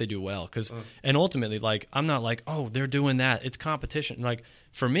them. I hope they do well. And ultimately, like, I'm not like, oh, they're doing that. It's competition. Like,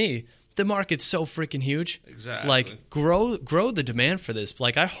 for me, the market's so freaking huge. Exactly. Like, grow the demand for this.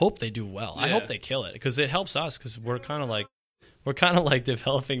 Like, I hope they do well. Yeah. I hope they kill it because it helps us because we're kind of like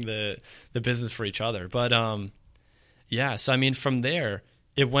developing the business for each other. But yeah. So I mean, from there,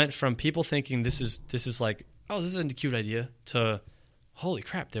 it went from people thinking this is like, oh, this is a cute idea to holy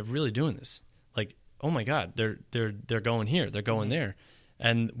crap, they're really doing this. Like, oh my God, they're going here, they're going there.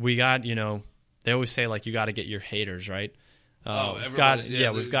 And we got, they always say like you got to get your haters, right? We've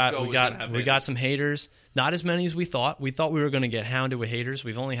got some haters. Not as many as we thought. We thought we were going to get hounded with haters.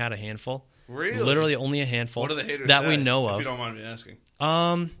 We've only had a handful. Really? Literally only a handful. What do the haters that say, we know if of. you don't mind me asking?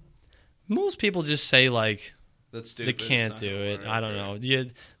 Most people just say like That's they stupid. can't do it. I don't know.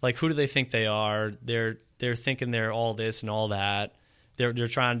 Like who do they think they are? They're thinking they're all this and all that. They're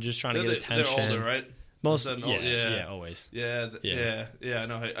trying to get attention. They're older, right? Most always. Yeah. I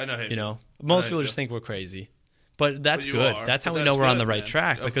know. How you know, most people just think we're crazy, but that's you good. are. That's how But we that's know we're on good, the right man.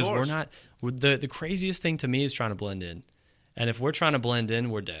 track Of because we're course. not. The craziest thing to me is trying to blend in, and if we're trying to blend in,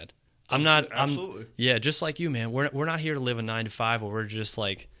 we're dead. I'm not. Absolutely. Just like you, man. We're not here to live a 9 to 5 where we're just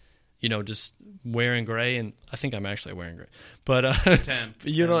like, just wearing gray. And I think I'm actually wearing gray, but Tan.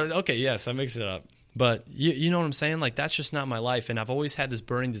 okay, yes, I mix it up. But you know what I'm saying? Like that's just not my life, and I've always had this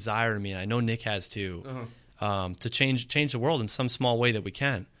burning desire in me, and I know Nick has too, to change the world in some small way that we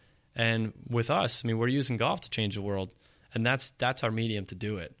can. And with us, I mean, we're using golf to change the world, and that's our medium to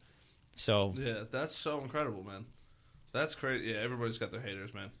do it. So yeah, that's so incredible, man. That's crazy. Yeah, everybody's got their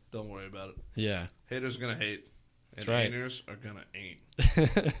haters, man. Don't worry about it. Yeah, haters are gonna hate, and that's right. haters are gonna ain't.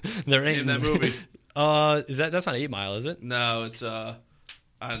 There ain't in that movie. That's not 8 Mile, is it? No, it's I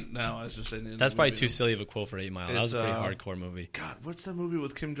was just saying. That's probably too silly of a quote for 8 Mile. That was It's, a pretty hardcore movie. God, what's that movie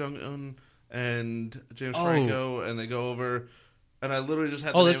with Kim Jong Un and James Franco, and they go over, and I literally just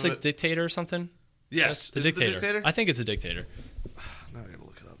had. That's like Dictator or something. Yes, The Dictator. I think it's a Dictator. Now I gotta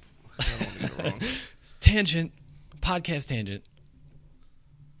look it up. I don't want to get it wrong. Tangent, podcast tangent.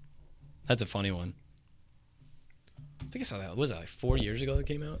 That's a funny one. I think I saw that. What was that like 4 years ago that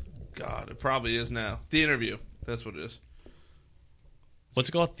came out? God, it probably is now. The Interview. That's what it is. What's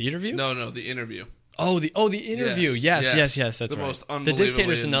it called? Theater View? No, The Interview. Oh, the Interview. Yes. That's the right. Most The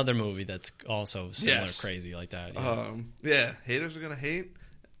Dictator's another movie that's also similar, Yes. crazy like that. Haters are gonna hate.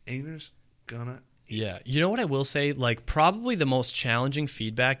 Haters gonna. Yeah. You know what I will say? Like, probably the most challenging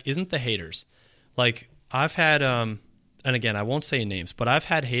feedback isn't the haters. Like, I've had, and again, I won't say names, but I've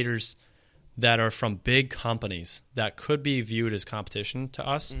had haters that are from big companies that could be viewed as competition to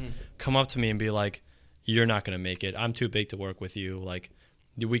us come up to me and be like, "You're not going to make it. I'm too big to work with you. Like,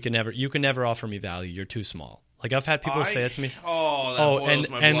 you can never offer me value. You're too small." Like, I've had people say that to me. Boils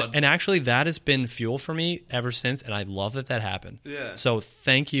my blood. And actually, that has been fuel for me ever since, and I love that happened. Yeah. So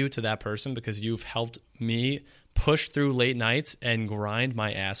thank you to that person because you've helped me push through late nights and grind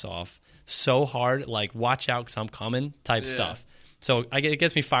my ass off so hard, like watch out because I'm coming type stuff. So it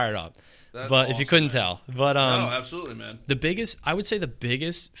gets me fired up. That's but awesome, if you couldn't tell. But no, absolutely, man. I would say the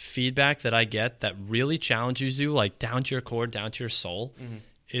biggest feedback that I get that really challenges you, like down to your core, down to your soul,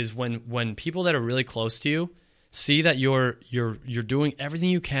 is when people that are really close to you see that you're doing everything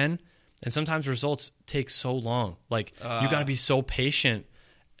you can, and sometimes results take so long. Like you got to be so patient.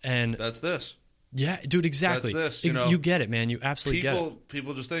 And that's this. Yeah, dude, exactly. That's this. You get it, man. You absolutely get it.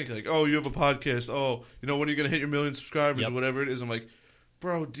 People just think like, oh, you have a podcast. Oh, when are you going to hit your 1 million subscribers or whatever it is? I'm like,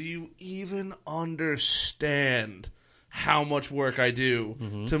 bro, do you even understand how much work I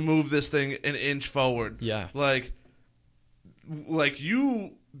do to move this thing an inch forward? Yeah. Like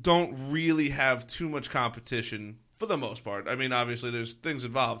you don't really have too much competition for the most part. I mean, obviously there's things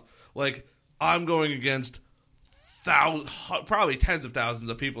involved. Like I'm going against probably tens of thousands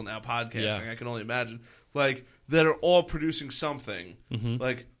of people now podcasting. Yeah. I can only imagine. Like that are all producing something.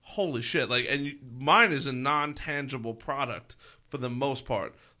 Like holy shit. Like mine is a non-tangible product for the most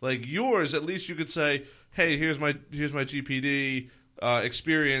part. Like yours, at least you could say, "Hey, here's my GPD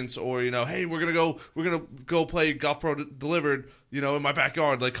experience," or "Hey, we're gonna go play Golf Pro Delivered," in my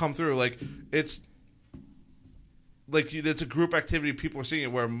backyard. Like, come through. Like, it's a group activity. People are seeing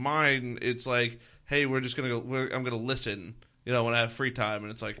it. Where mine, it's like, "Hey, we're just gonna go. I'm gonna listen." When I have free time,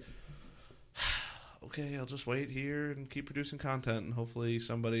 and it's like, okay, I'll just wait here and keep producing content, and hopefully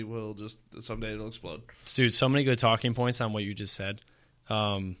somebody will someday it'll explode. Dude, so many good talking points on what you just said.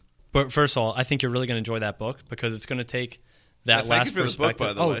 But first of all, I think you're really going to enjoy that book because it's going to take that last thank you for perspective.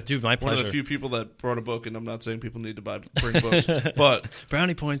 This book, by the way. Dude, my pleasure. One of the few people that brought a book, and I'm not saying people need to bring books, but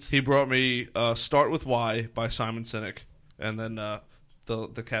brownie points. He brought me "Start with Why" by Simon Sinek, and then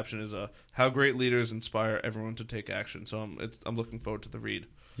the caption is "How great leaders inspire everyone to take action." So I'm looking forward to the read.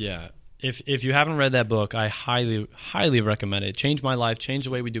 Yeah. If you haven't read that book, I highly, highly recommend it. Changed my life, changed the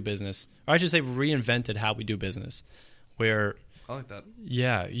way we do business. Or I should say reinvented how we do business. Where I like that.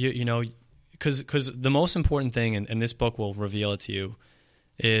 Yeah, because the most important thing, and this book will reveal it to you,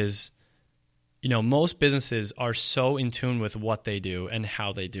 is, most businesses are so in tune with what they do and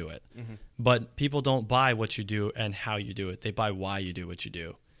how they do it. But people don't buy what you do and how you do it. They buy why you do what you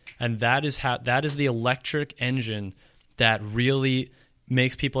do. And that is the electric engine that really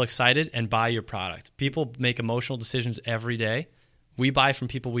makes people excited and buy your product. People make emotional decisions every day. We buy from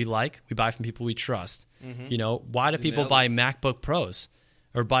people we like. We buy from people we trust. Why do people buy MacBook Pros?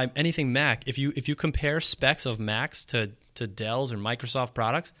 or buy anything Mac, if you compare specs of Macs to Dell's or Microsoft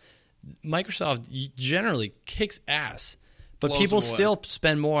products, Microsoft generally kicks ass. But people still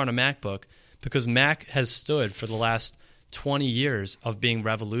spend more on a MacBook because Mac has stood for the last 20 years of being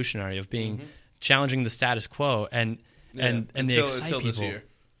revolutionary, of being challenging the status quo, and they excite people. This year.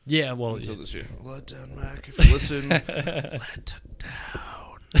 Yeah, well, until this year. Let down, Mac. If you listen, let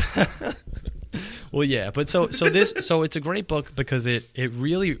down. Well, yeah, but so it's a great book because it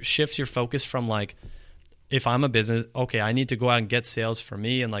really shifts your focus from like, if I'm a business, okay, I need to go out and get sales for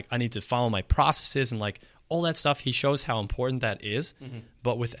me, and like I need to follow my processes and like all that stuff. He shows how important that is,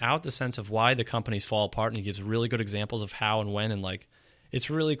 but without the sense of why the companies fall apart, and he gives really good examples of how and when, and like it's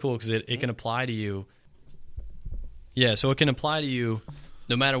really cool because it can apply to you. Yeah, so it can apply to you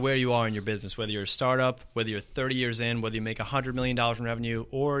no matter where you are in your business, whether you're a startup, whether you're 30 years in, whether you make $100 million in revenue,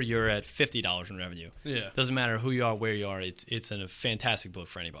 or you're at $50 in revenue. Yeah, doesn't matter who you are, where you are. It's a fantastic book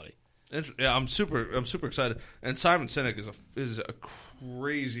for anybody. Yeah, I'm super excited. And Simon Sinek is a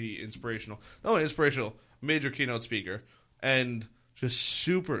crazy inspirational, not only inspirational, major keynote speaker, and just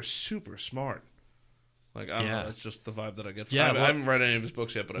super smart. Like I don't know, that's just the vibe that I get from him. I haven't read any of his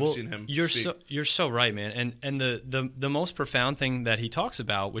books yet, but I've seen him speak. You're so right, man. And the most profound thing that he talks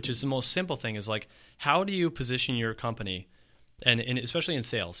about, which is the most simple thing, is like, how do you position your company, and especially in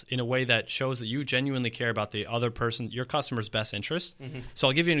sales, in a way that shows that you genuinely care about the other person, your customer's best interest. So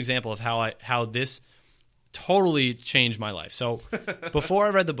I'll give you an example of how this totally changed my life. So before I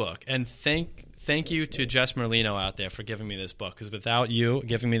read the book, and thank you to Jess Merlino out there for giving me this book, because without you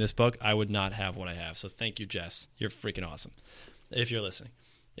giving me this book, I would not have what I have. So thank you, Jess. You're freaking awesome. If you're listening.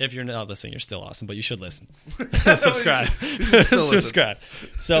 If you're not listening, you're still awesome, but you should listen. Subscribe. Subscribe.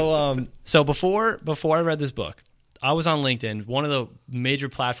 So before I read this book, I was on LinkedIn, one of the major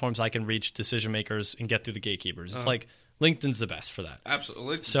platforms I can reach decision makers and get through the gatekeepers. It's like LinkedIn's the best for that.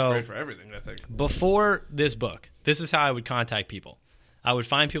 Absolutely. LinkedIn's great for everything, I think. Before this book, this is how I would contact people. I would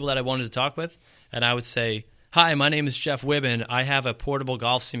find people that I wanted to talk with, and I would say, "Hi, my name is Jeff Wibben. I have a portable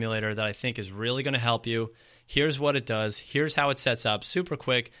golf simulator that I think is really going to help you. Here's what it does. Here's how it sets up. Super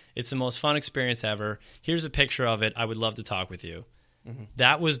quick. It's the most fun experience ever. Here's a picture of it. I would love to talk with you."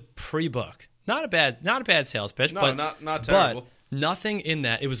 That was pre-book. Not a bad sales pitch, but not terrible. But nothing in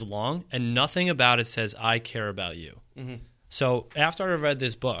that. It was long, and nothing about it says I care about you. So after I read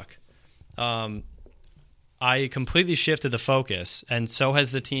this book, I completely shifted the focus, and so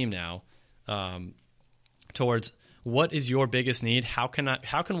has the team now, towards what is your biggest need? How can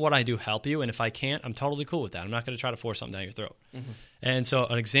what I do help you? And if I can't, I'm totally cool with that. I'm not going to try to force something down your throat. And so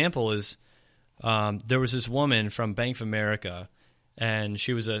an example is there was this woman from Bank of America, and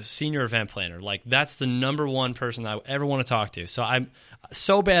she was a senior event planner. Like, that's the number one person I ever want to talk to. So I'm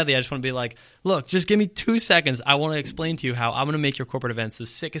so badly, I just want to be like, look, just give me 2 seconds. I want to explain to you how I'm going to make your corporate events the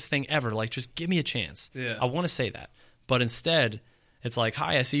sickest thing ever. Like, just give me a chance. Yeah. I want to say that. But instead, it's like,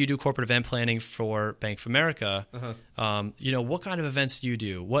 hi, I see you do corporate event planning for Bank of America. What kind of events do you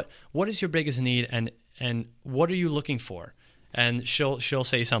do? What is your biggest need, and what are you looking for? And she'll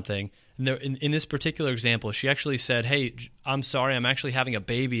say something. In this particular example, she actually said, "Hey, I'm sorry, I'm actually having a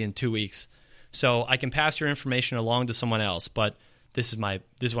baby in 2 weeks, so I can pass your information along to someone else, but this is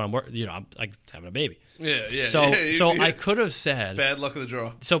what I'm working. I'm like having a baby." Yeah. So I could have said, bad luck of the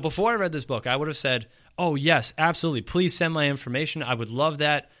draw. So before I read this book, I would have said, "Oh yes, absolutely. Please send my information. I would love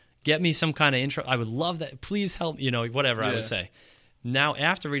that. Get me some kind of intro. I would love that. Please help. Whatever I would say." Now,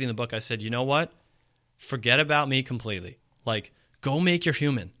 after reading the book, I said, "You know what? Forget about me completely. Like, go make your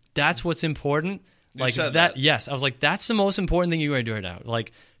human. That's what's important." Like that. Yes, I was like, that's the most important thing you're going to do right now.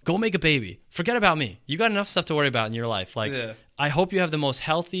 Like, go make a baby. Forget about me. You got enough stuff to worry about in your life. Like, I hope you have the most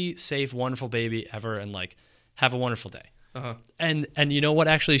healthy, safe, wonderful baby ever, and like, have a wonderful day. And you know what?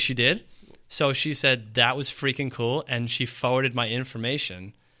 Actually, she did. So she said that was freaking cool, and she forwarded my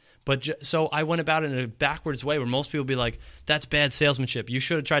information. But so I went about it in a backwards way, where most people be like, "That's bad salesmanship. You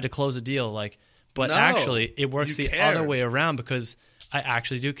should have tried to close a deal." Like, but no, actually, it works the other way around, because I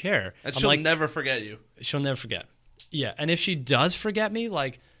actually do care. And she'll never forget you. She'll never forget. Yeah, and if she does forget me,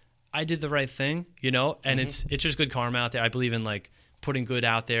 like, I did the right thing, and it's just good karma out there. I believe in, like, putting good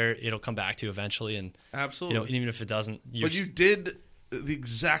out there. It'll come back to you eventually, and absolutely, even if it doesn't. But you did the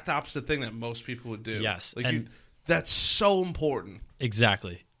exact opposite thing that most people would do. Yes, like, that's so important.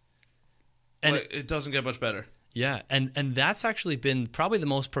 Exactly. And it doesn't get much better. Yeah, and that's actually been probably the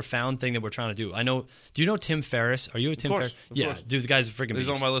most profound thing that we're trying to do. Do you know Tim Ferriss? Are you a Tim Ferriss? Yeah, dude, the guy's a freaking beast. He's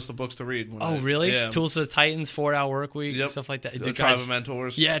on my list of books to read. Really? Yeah. Tools of the Titans, 4-Hour Work Week, stuff like that. The Tribe of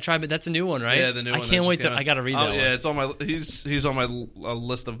Mentors. Yeah, that's a new one, right? Yeah, the new one. I can't wait I got to read that one. Yeah, it's on my. He's on my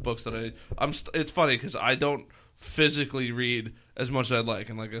list of books that I'm. It's funny because I don't physically read as much as I'd like.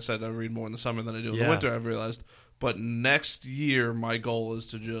 And like I said, I read more in the summer than I do in the winter, I've realized. But next year, my goal is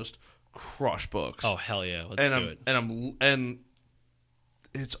to just crush books. Oh, hell yeah. Let's do it. And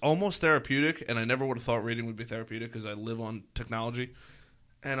it's almost therapeutic, and I never would have thought reading would be therapeutic because I live on technology.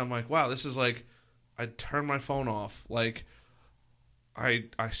 And I'm like, wow, this is like, I turn my phone off. Like, I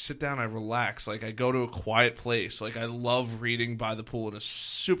sit down, I relax. Like, I go to a quiet place. Like, I love reading by the pool, and as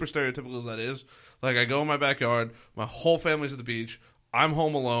super stereotypical as that is, like, I go in my backyard, my whole family's at the beach, I'm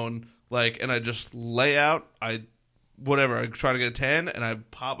home alone, like, and I just lay out, I try to get a tan, and I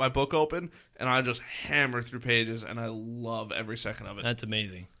pop my book open, and I just hammer through pages, and I love every second of it. That's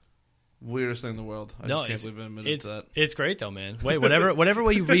amazing. Weirdest thing in the world. I just can't believe I admitted to that. It's great though, man. Wait, whatever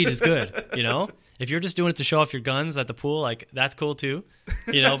way you read is good. You know, if you're just doing it to show off your guns at the pool, like that's cool too.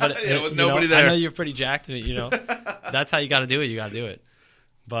 You know, but yeah, with nobody there. I know you're pretty jacked. You know, that's how you got to do it. You got to do it.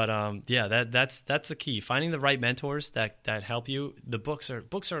 But yeah, that's the key. Finding the right mentors that help you. The books are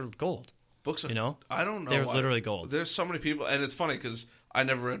gold. Books are, you know, I don't know. They're literally gold. There's so many people, and it's funny because I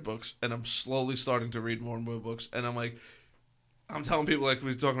never read books, and I'm slowly starting to read more and more books, and I'm like. I'm telling people, like,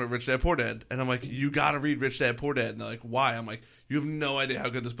 we're talking about Rich Dad, Poor Dad, and I'm like, you got to read Rich Dad, Poor Dad. And they're like, why? I'm like, you have no idea how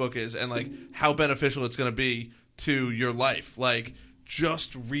good this book is and, like, how beneficial it's going to be to your life. Like,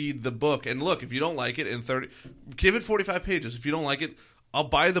 just read the book. And look, if you don't like it give it 45 pages. If you don't like it, I'll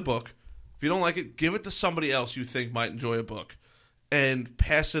buy the book. If you don't like it, give it to somebody else you think might enjoy a book and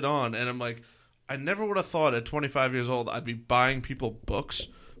pass it on. And I'm like, I never would have thought at 25 years old I'd be buying people books,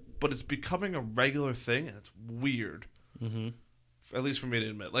 but it's becoming a regular thing, and it's weird. Mm-hmm. At least for me to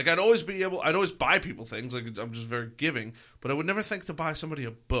admit. Like, I'd always buy people things. Like, I'm just very giving. But I would never think to buy somebody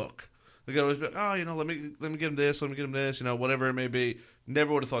a book. Like, I'd always be like, oh, you know, let me get him this, you know, whatever it may be.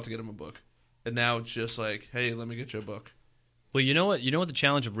 Never would have thought to get him a book. And now it's just like, hey, let me get you a book. Well, you know what the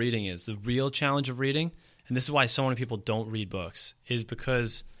challenge of reading is? The real challenge of reading, and this is why so many people don't read books, is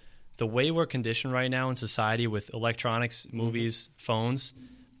because the way we're conditioned right now in society with electronics, movies, phones,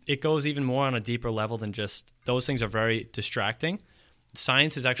 it goes even more on a deeper level than just those things are very distracting.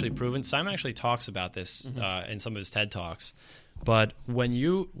 Science has actually proven. Simon actually talks about this in some of his TED Talks. But when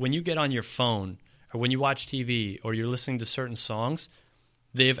you get on your phone or when you watch TV or you're listening to certain songs,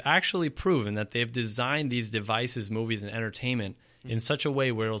 they've actually proven that they've designed these devices, movies, and entertainment in such a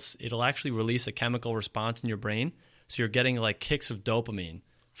way where it'll actually release a chemical response in your brain. So you're getting like kicks of dopamine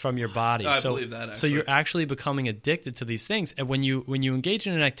from your body. I believe that, actually. So you're actually becoming addicted to these things. And when you engage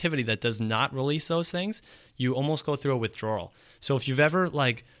in an activity that does not release those things, you almost go through a withdrawal. So if you've ever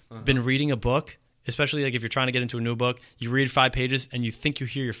been reading a book, especially like if you're trying to get into a new book, you read 5 pages and you think you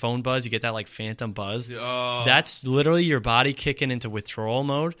hear your phone buzz, you get that like phantom buzz. Oh. That's literally your body kicking into withdrawal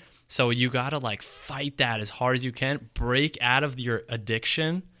mode. So you got to like fight that as hard as you can, break out of your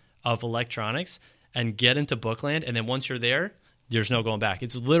addiction of electronics and get into Bookland. And then once you're there, there's no going back.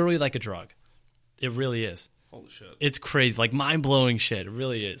 It's literally like a drug. It really is. Holy shit. It's crazy. Like mind-blowing shit. It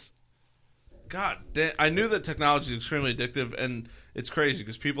really is. God damn. I knew that technology is extremely addictive, and it's crazy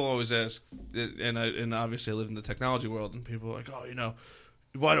because people always ask, and obviously I live in the technology world, and people are like, oh, you know,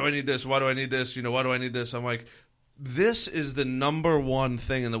 why do I need this? Why do I need this? You know, why do I need this? I'm like, this is the number one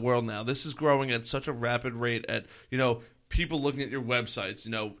thing in the world now. This is growing at such a rapid rate at, you know, people looking at your websites,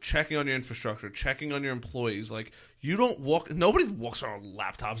 you know, checking on your infrastructure, checking on your employees. Like, nobody walks around with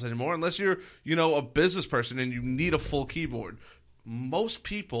laptops anymore unless you're, you know, a business person and you need a full keyboard. Most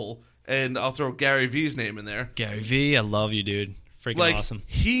people, and I'll throw Gary V's name in there. Gary V, I love you, dude. Freaking awesome.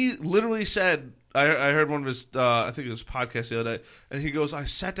 He literally said, I heard one of his, I think it was podcasts the other day, and he goes, I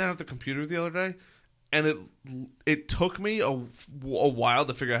sat down at the computer the other day, and it took me a while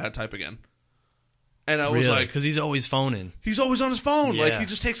to figure out how to type again. And I was like... Because he's always phoning. He's always on his phone. Yeah. Like, he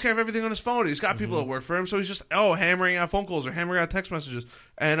just takes care of everything on his phone. He's got people that work for him, so he's just, hammering out phone calls or hammering out text messages.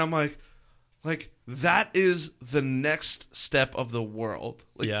 And I'm like, that is the next step of the world.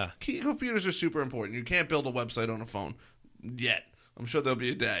 Like, yeah. Computers are super important. You can't build a website on a phone yet. I'm sure there'll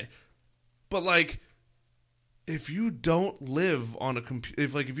be a day. But, like, if you don't live on a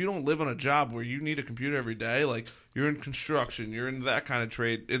if you don't live on a job where you need a computer every day, like, you're in construction, you're in that kind of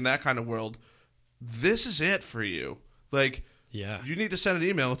trade, in that kind of world, this is it for you. Like, yeah, you need to send an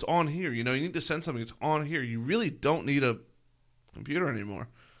email, it's on here. You know, you need to send something, it's on here. You really don't need a computer anymore,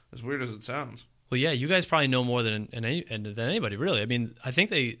 as weird as it sounds. Well, yeah, you guys probably know more than anybody, really. I mean,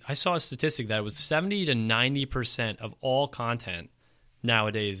 I saw a statistic that it was 70 to 90% of all content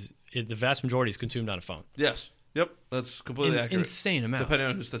nowadays, the vast majority is consumed on a phone. Yes. Yep. That's completely accurate. Insane amount. Depending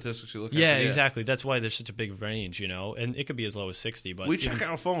on whose statistics you look at. Yeah, exactly. That's why there's such a big range, you know, and it could be as low as 60. But we check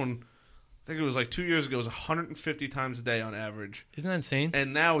our phone think it was like 2 years ago, it was 150 times a day on average. Isn't that insane?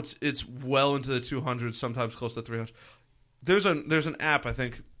 And now it's well into the 200s, sometimes close to 300. There's an app, I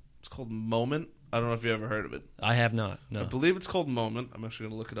think it's called Moment. I don't know if you ever heard of it. I have not. No. I believe it's called Moment. I'm actually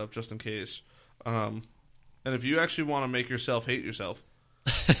going to look it up just in case. And if you actually want to make yourself hate yourself,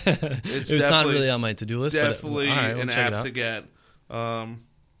 it's not really on my to-do list. Definitely but, an app to get.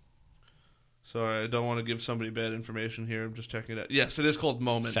 Sorry, I don't want to give somebody bad information here. I'm just checking it out. Yes, it is called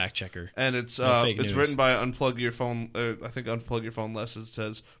Moment. Fact checker. And it's fake news. written by Unplug Your Phone. I think Unplug Your Phone Less, it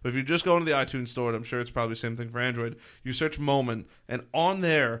says. But if you just go into the iTunes store, and I'm sure it's probably the same thing for Android, you search Moment, and on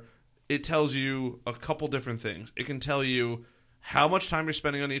there, it tells you a couple different things. It can tell you how much time you're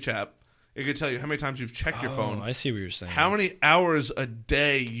spending on each app. It can tell you how many times you've checked your phone. I see what you're saying. How many hours a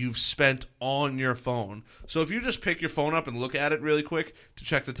day you've spent on your phone. So if you just pick your phone up and look at it really quick to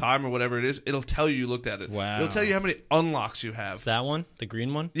check the time or whatever it is, it'll tell you looked at it. Wow. It'll tell you how many unlocks you have. It's that one? The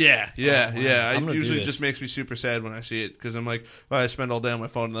green one? Yeah. It usually just makes me super sad when I see it because I'm like, well, I spend all day on my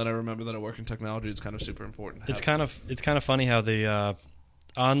phone and then I remember that I work in technology. It's kind of super important. It's kind of funny how the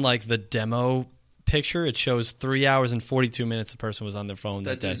on like the demo picture, it shows 3 hours and 42 minutes the person was on their phone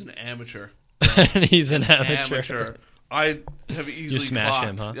that day. That dude's an amateur. He's an amateur. I have easily you smash clocked.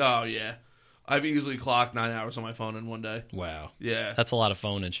 him, huh? Oh, yeah. I've easily clocked 9 hours on my phone in one day. Wow. Yeah. That's a lot of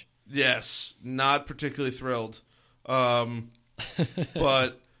phoneage. Yes. Not particularly thrilled. But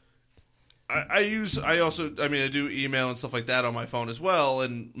I do email and stuff like that on my phone as well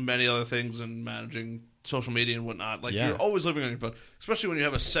and many other things and managing social media and whatnot. Like, you're always living on your phone, especially when you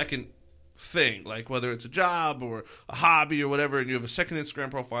have a second thing, like whether it's a job or a hobby or whatever, and you have a second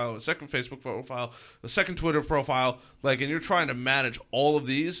Instagram profile, a second Facebook profile, a second Twitter profile, like, and you're trying to manage all of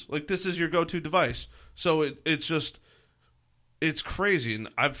these, like, this is your go-to device. So it's crazy, and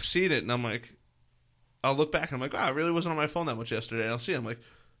I've seen it, and I'm like, I'll look back and I'm like, wow, I really wasn't on my phone that much yesterday, and I'll see it, I'm like,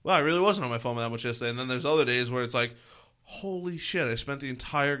 wow, I really wasn't on my phone that much yesterday, and then there's other days where it's like, holy shit, I spent the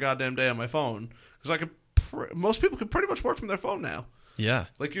entire goddamn day on my phone, because most people can pretty much work from their phone now. Yeah.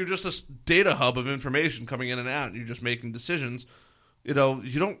 Like, you're just this data hub of information coming in and out, and you're just making decisions. You know,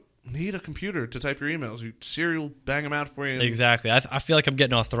 you don't need a computer to type your emails. Siri will bang them out for you. Exactly. I feel like I'm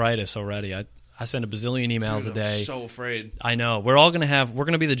getting arthritis already. I send a bazillion emails a day. I'm so afraid. I know. We're going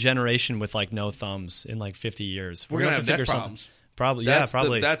to be the generation with, like, no thumbs in, like, 50 years. We're going to have neck problems. Probably.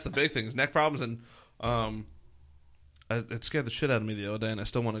 That's the big thing, is neck problems. And it scared the shit out of me the other day, and I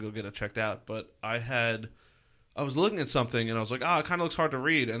still want to go get it checked out. But I was looking at something, and I was like, it kind of looks hard to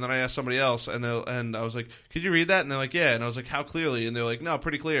read. And then I asked somebody else, and I was like, could you read that? And they're like, yeah. And I was like, how clearly? And they're like, no,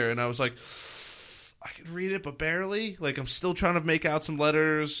 pretty clear. And I was like, I could read it, but barely. Like, I'm still trying to make out some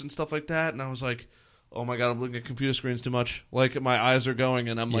letters and stuff like that. And I was like, oh, my God, I'm looking at computer screens too much. Like, my eyes are going,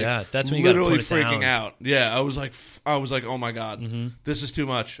 and I'm like, that's when you literally gotta put it freaking down. out. Yeah, I was like, oh, my God, this is too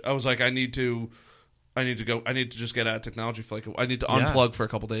much. I was like, I need to go. I need to just get out of technology for I need to unplug for a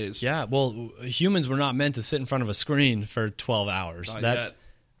couple days. Yeah, well, humans were not meant to sit in front of a screen for 12 hours. We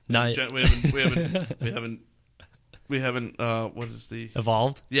haven't. What is the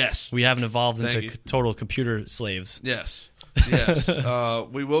evolved? Yes, we haven't evolved into total computer slaves. Yes.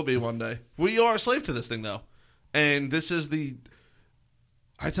 We will be one day. We are a slave to this thing, though, and this is the.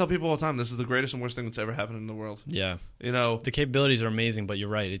 I tell people all the time, this is the greatest and worst thing that's ever happened in the world. Yeah. You know, the capabilities are amazing, but you're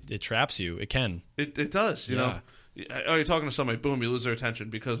right. It traps you. It can. It does, you know. Oh, you're talking to somebody, boom, you lose their attention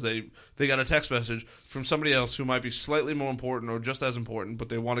because they got a text message from somebody else who might be slightly more important or just as important, but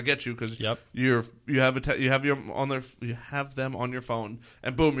they want to get you because you have them on your phone,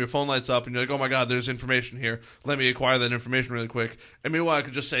 and boom, your phone lights up, and you're like, oh my God, there's information here. Let me acquire that information really quick. And meanwhile, I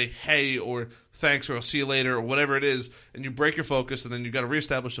could just say hey or thanks or I'll see you later or whatever it is, and you break your focus, and then you got to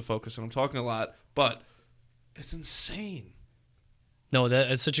reestablish the focus. And I'm talking a lot, but it's insane. No,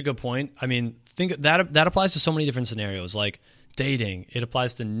 that's such a good point. I mean, think that applies to so many different scenarios, like dating. It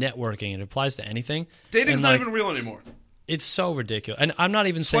applies to networking. It applies to anything. Dating's not even real anymore. It's so ridiculous. And I'm not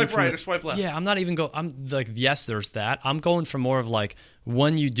even saying swipe right or swipe left. Yeah, I'm not even I'm like, yes, there's that. I'm going for more of like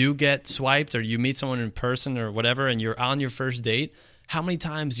when you do get swiped or you meet someone in person or whatever, and you're on your first date. How many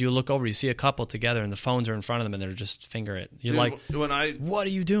times do you look over, you see a couple together, and the phones are in front of them, and they're just finger it. You're like, what are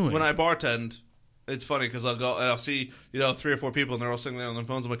you doing? When I bartend. It's funny because I'll go and I'll see 3 or 4 people and they're all sitting there on their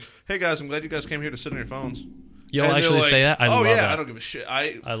phones. I'm like, hey guys, I'm glad you guys came here to sit on your phones. You'll actually say that? I love that. I don't give a shit.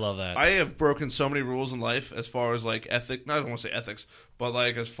 I love that. I have broken so many rules in life as far as like ethic. I don't want to say ethics, but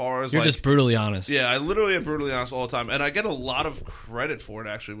like as far as you're just brutally honest. Yeah, I literally am brutally honest all the time, and I get a lot of credit for it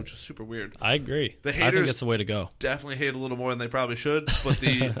actually, which is super weird. I agree. The haters I think that's the way to go. Definitely hate a little more than they probably should, but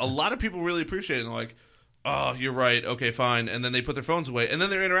a lot of people really appreciate it. And they're like, oh, you're right. Okay, fine. And then they put their phones away, and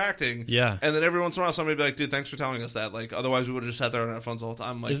then they're interacting. Yeah. And then every once in a while, somebody will be like, dude, thanks for telling us that. Like, otherwise, we would have just sat there on our phones the whole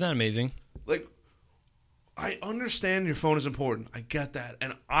time. Like, isn't that amazing? like, I understand your phone is important. I get that.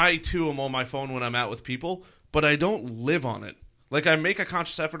 And I, too, am on my phone when I'm out with people, but I don't live on it. Like, I make a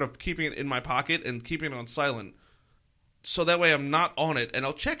conscious effort of keeping it in my pocket and keeping it on silent. So that way I'm not on it, and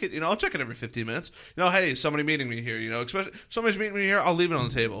I'll check it. I'll check it every 15 minutes. Hey, somebody meeting me here. Especially if somebody's meeting me here, I'll leave it on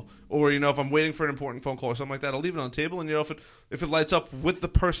the table. Or if I'm waiting for an important phone call or something like that, I'll leave it on the table. And if it lights up with the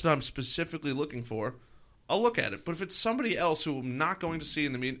person I'm specifically looking for, I'll look at it. But if it's somebody else who I'm not going to see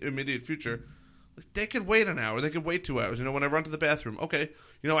in the immediate future, they could wait an hour. They could wait 2 hours. When I run to the bathroom, okay.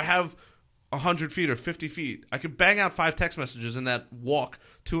 I have 100 feet or 50 feet. I could bang out 5 text messages in that walk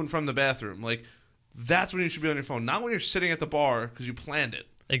to and from the bathroom. Like, that's when you should be on your phone, not when you're sitting at the bar because you planned it.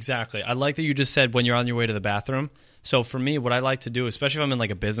 Exactly. I like that you just said when you're on your way to the bathroom. So for me, what I like to do, especially if I'm in like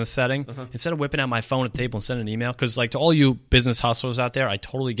a business setting, instead of whipping out my phone at the table and sending an email, because like to all you business hustlers out there, I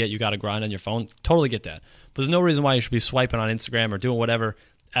totally get you got to grind on your phone. Totally get that. But there's no reason why you should be swiping on Instagram or doing whatever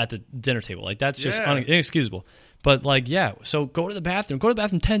at the dinner table. Like that's just inexcusable. But like, yeah, so go to the bathroom. Go to the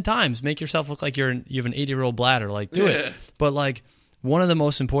bathroom 10 times. Make yourself look like you have an 80-year-old bladder. Like do it. But like, one of the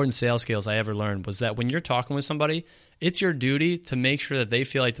most important sales skills I ever learned was that when you're talking with somebody, it's your duty to make sure that they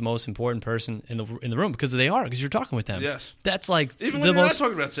feel like the most important person in the room because they are, because you're talking with them. Yes. That's like even when you're not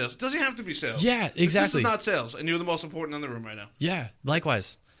talking about sales. It doesn't have to be sales. Yeah, exactly. This is not sales, and you're the most important in the room right now. Yeah,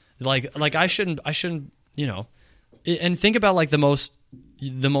 likewise. Like I shouldn't, and think about like the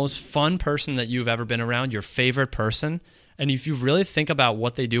most fun person that you've ever been around, your favorite person, and if you really think about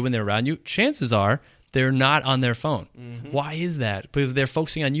what they do when they're around you, chances are they're not on their phone. Mm-hmm. Why is that? Because they're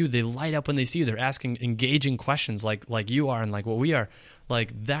focusing on you. They light up when they see you. They're asking engaging questions like you are and like what we are.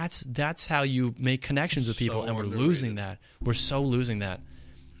 Like that's how you make connections with people, and we're losing that. We're so losing that.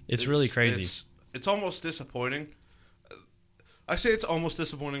 It's really crazy. It's almost disappointing. I say it's almost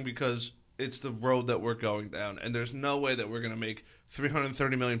disappointing because it's the road that we're going down, and there's no way that we're going to make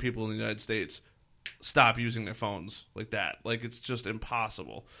 330 million people in the United States stop using their phones like that. Like, it's just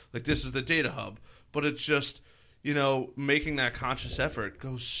impossible. Like, this is the data hub. But it's just, making that conscious effort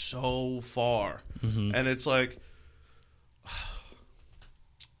goes so far. Mm-hmm. And it's like,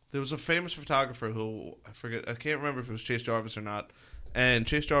 there was a famous photographer who, I can't remember if it was Chase Jarvis or not. And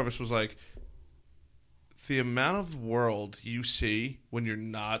Chase Jarvis was like, the amount of world you see when you're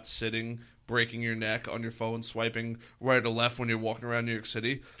not sitting, breaking your neck on your phone, swiping right or left when you're walking around New York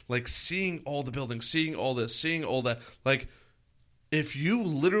City, like seeing all the buildings, seeing all this, seeing all that, like, if you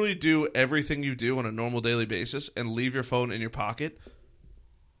literally do everything you do on a normal daily basis and leave your phone in your pocket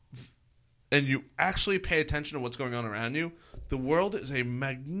and you actually pay attention to what's going on around you, the world is a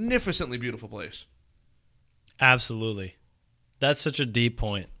magnificently beautiful place. Absolutely. That's such a deep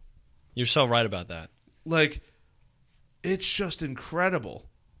point. You're so right about that. Like, it's just incredible.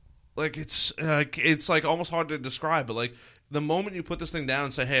 Like, it's like almost hard to describe, but like the moment you put this thing down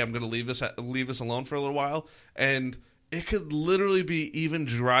and say, hey, I'm going to leave this alone for a little while, and it could literally be even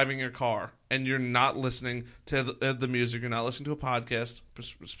driving your car, and you're not listening to the music. You're not listening to a podcast,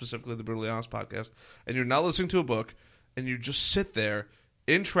 specifically the Brutally Honest podcast, and you're not listening to a book, and you just sit there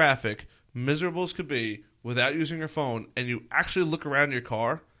in traffic, miserable as could be, without using your phone, and you actually look around your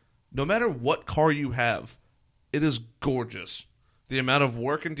car. No matter what car you have, it is gorgeous. The amount of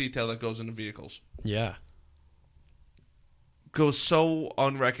work and detail that goes into vehicles. Yeah. Goes so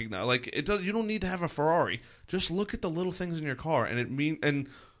unrecognized. Like, it does. You don't need to have a Ferrari. Just look at the little things in your car, and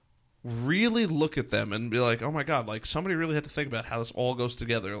really look at them and be like, oh my god, like somebody really had to think about how this all goes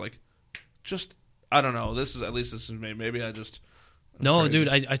together. Like, just I don't know. This is me. Maybe I just no, crazy. Dude.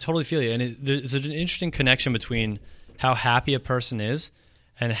 I totally feel you, and there's an interesting connection between how happy a person is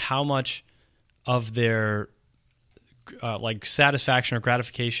and how much of their like satisfaction or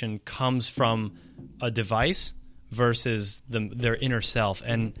gratification comes from a device versus their inner self,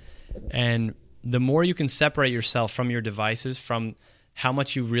 and the more you can separate yourself from your devices, from how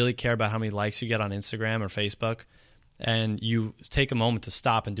much you really care about how many likes you get on Instagram or Facebook, and you take a moment to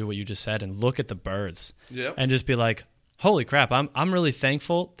stop and do what you just said and look at the birds, and just be like, holy crap, I'm really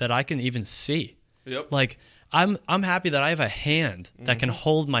thankful that I can even see. Yep. Like I'm happy that I have a hand that can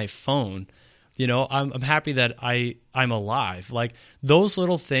hold my phone. I'm happy that I'm alive. Like, those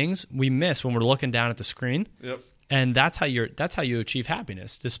little things we miss when we're looking down at the screen. Yep. And that's how you achieve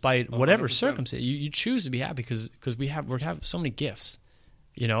happiness, despite whatever 100%. Circumstance. You choose to be happy because we have so many gifts,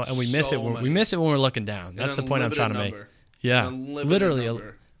 and we miss it. We miss it when we're looking down. That's the point I'm trying to make. Yeah,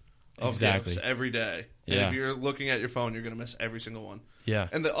 literally, exactly, every day. And if you're looking at your phone, you're going to miss every single one. Yeah.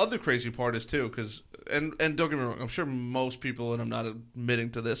 And the other crazy part is too, because and don't get me wrong, I'm sure most people, and I'm not admitting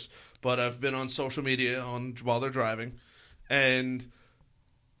to this, but I've been on social media while they're driving, and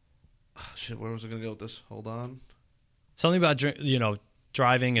where was I going to go with this? Hold on. Something about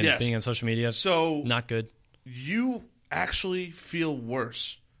driving and being on social media. So not good. You actually feel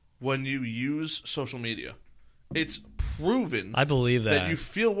worse when you use social media. It's proven. I believe that you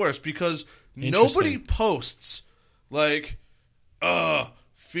feel worse because nobody posts like,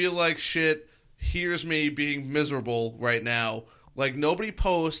 feel like shit. Here's me being miserable right now. Like, nobody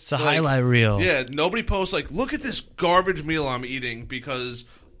posts. It's a highlight reel. Yeah, nobody posts like, look at this garbage meal I'm eating because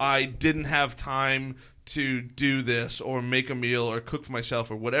I didn't have time to do this or make a meal or cook for myself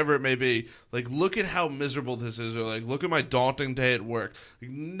or whatever it may be. Like, look at how miserable this is, or like, look at my daunting day at work.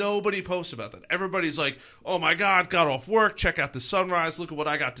 Like, nobody posts about that. Everybody's like, oh my God, got off work, check out the sunrise, look at what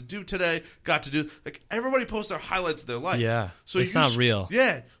I got to do today, like, everybody posts their highlights of their life. Yeah, so it's not real.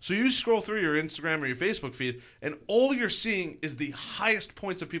 Yeah, so you scroll through your Instagram or your Facebook feed, and all you're seeing is the highest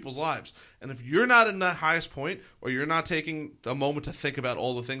points of people's lives. And if you're not in that highest point, or you're not taking a moment to think about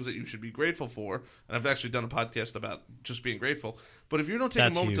all the things that you should be grateful for, and I've actually done a podcast about just being grateful, but if you don't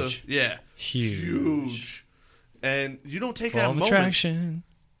take a moment to, huge, and you don't take that moment, attraction,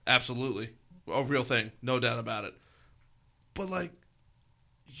 absolutely, a real thing, no doubt about it. But like,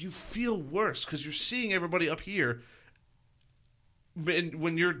 you feel worse because you're seeing everybody up here, and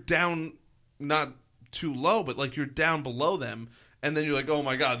when you're down, not too low, but like you're down below them. And then you're like, oh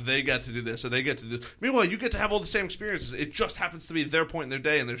my God, they get to do this, or they get to do this. Meanwhile, you get to have all the same experiences. It just happens to be their point in their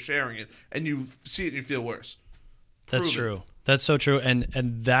day, and they're sharing it, and you see it and you feel worse. That's true. That's so true. And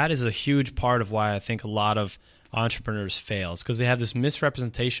that is a huge part of why I think a lot of entrepreneurs fail, because they have this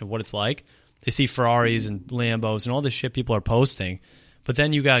misrepresentation of what it's like. They see Ferraris and Lambos and all this shit people are posting. But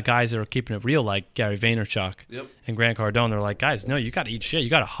then you got guys that are keeping it real, like Gary Vaynerchuk and Grant Cardone. They're like, guys, no, you got to eat shit. You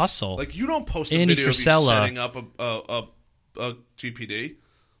got to hustle. Like, you don't post a video of you setting up a GPD.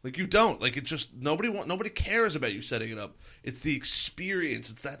 Like, you don't. Like, it just nobody cares about you setting it up. It's the experience.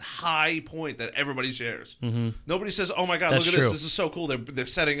 It's that high point that everybody shares. Mm-hmm. Nobody says, "Oh my God, look at this! This is so cool." They're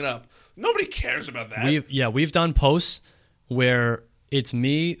setting it up. Nobody cares about that. We've done posts where it's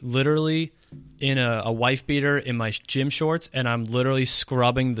me literally in a wife beater in my gym shorts, and I'm literally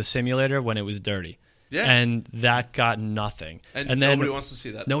scrubbing the simulator when it was dirty. Yeah. And that got nothing. And then nobody wants to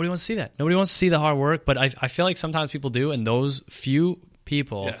see that. Nobody wants to see that. Nobody wants to see the hard work, but I feel like sometimes people do, and those few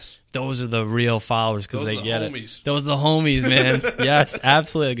people, those are the real followers because they get it. Those are the homies, man. Yes,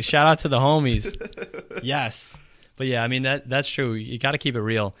 absolutely. Shout out to the homies. Yes. But yeah, I mean, that's true. You got to keep it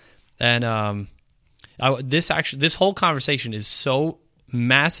real. And this whole conversation is so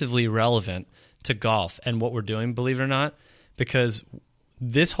massively relevant to golf and what we're doing, believe it or not, because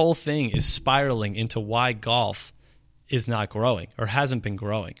this whole thing is spiraling into why golf is not growing or hasn't been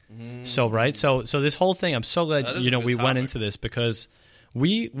growing. So this whole thing, I'm so glad we went into this because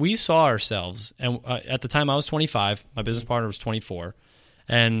we saw ourselves, and at the time I was 25, my business partner was 24,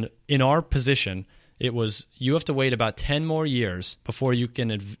 and in our position, it was you have to wait about 10 more years before you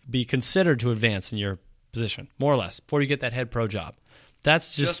can be considered to advance in your position, more or less, before you get that head pro job.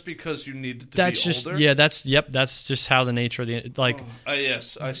 That's just because you needed to be older? Yeah, that's just how the nature of the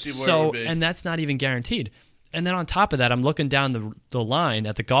yes, I see where it would be. And that's not even guaranteed. And then on top of that, I'm looking down the line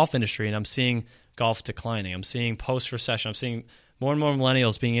at the golf industry, and I'm seeing golf declining. I'm seeing post-recession. I'm seeing more and more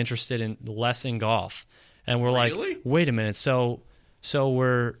millennials being interested in less in golf. And we're like, wait a minute. So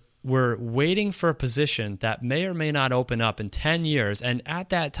we're waiting for a position that may or may not open up in 10 years. And at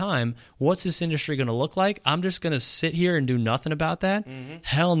that time, what's this industry going to look like? I'm just going to sit here and do nothing about that? Mm-hmm.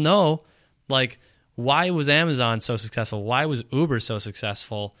 Hell no. Like, why was Amazon so successful? Why was Uber so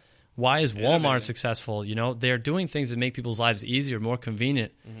successful? Why is Walmart successful? They're doing things that make people's lives easier, more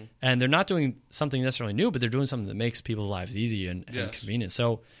convenient. Mm-hmm. And they're not doing something necessarily new, but they're doing something that makes people's lives easy and convenient.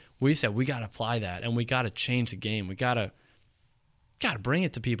 So we said, we got to apply that, and we got to change the game. We got to bring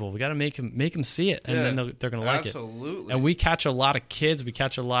it to people. We got to make them see it, and then they're going to like it. Absolutely. And we catch a lot of kids. We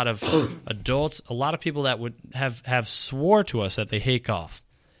catch a lot of adults. A lot of people that would have swore to us that they hate golf,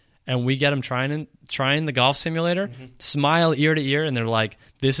 and we get them trying the golf simulator, smile ear to ear, and they're like,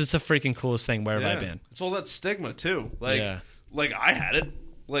 "This is the freaking coolest thing. Where have I been?" It's all that stigma too. Like I had it.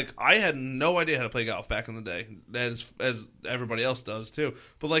 Like, I had no idea how to play golf back in the day, as everybody else does too.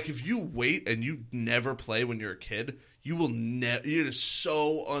 But like, if you wait and you never play when you're a kid, you will never. It is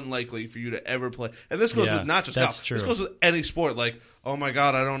so unlikely for you to ever play. And this goes with not just golf. True. This goes with any sport. Like, oh my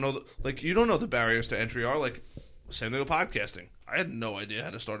God, I don't know. You don't know the barriers to entry are. Like, same thing with podcasting. I had no idea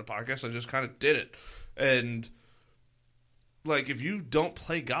how to start a podcast. I just kind of did it. And like, if you don't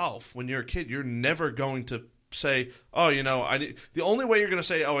play golf when you're a kid, you're never going to say, oh, the only way you're going to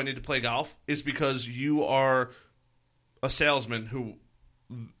say, oh, I need to play golf is because you are a salesman who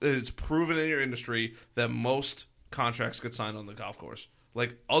it's proven in your industry that most contracts get signed on the golf course.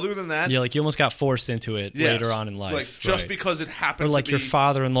 Like, other than that, Yeah, like you almost got forced into it later on in life. Like, just because it happened or like to your be...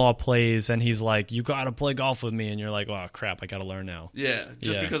 father-in-law plays and he's like, you got to play golf with me. And you're like, oh, crap, I got to learn now. Yeah,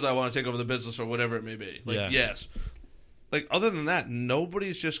 just because I want to take over the business or whatever it may be. Like, yes. Like, other than that,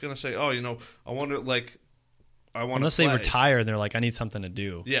 nobody's just going to say, oh, you know, I want to, like, I want Unless to they retire and they're like, I need something to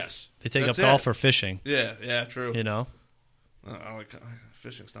do. Yes. They take up golf or fishing. Yeah, true. You know?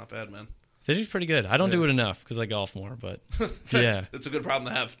 Fishing's not bad, man. Fishing's pretty good. I don't do it enough because I golf more, but it's a good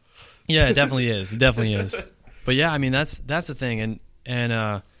problem to have. Yeah, it definitely is. It definitely is. But yeah, I mean that's the thing,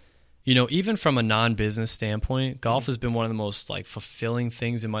 and you know, even from a non-business standpoint, golf has been one of the most like fulfilling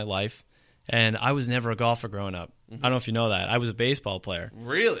things in my life. And I was never a golfer growing up. I don't know if you know that. I was a baseball player.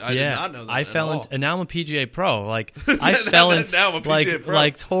 Really? I did not know that. I fell into, and now I'm a PGA pro. Like I fell into now I'm a PGA pro.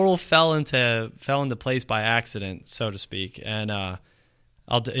 like total fell into place by accident, so to speak. And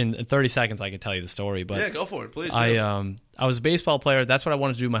in 30 seconds I can tell you the story, but yeah, go for it, please. I was a baseball player. That's what I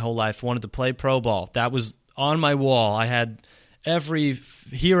wanted to do my whole life. I wanted to play pro ball. That was on my wall. I had every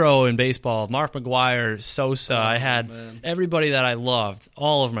hero in baseball, Mark McGwire, Sosa. I had everybody that I loved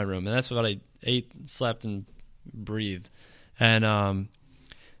all over my room, and that's what I ate, slept, and breathed. And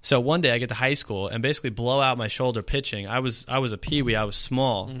so one day I get to high school and basically blow out my shoulder pitching. I was a peewee. I was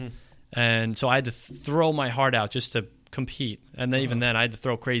small, and so I had to throw my heart out just to compete. And then even then, I had to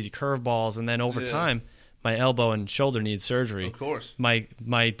throw crazy curveballs. And then over time, my elbow and shoulder needed surgery. Of course,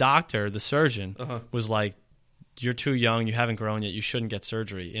 my doctor, the surgeon, was like, "You're too young. You haven't grown yet. You shouldn't get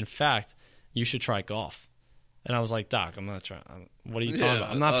surgery. In fact, you should try golf." And I was like, "Doc, I'm not trying. What are you talking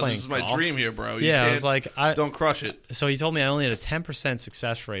about? I'm not playing golf. This is my dream here, bro." I was like, don't crush it. So he told me I only had a 10%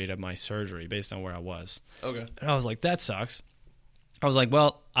 success rate of my surgery based on where I was. Okay. And I was like, that sucks. I was like,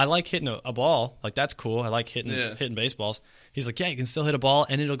 well, I like hitting a ball. Like, that's cool. I like hitting baseballs. He's like, yeah, you can still hit a ball,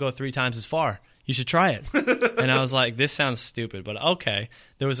 and it'll go 3 times as far. You should try it. And I was like, this sounds stupid, but okay.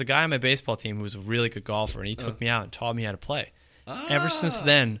 There was a guy on my baseball team who was a really good golfer, and he took me out and taught me how to play. Ever since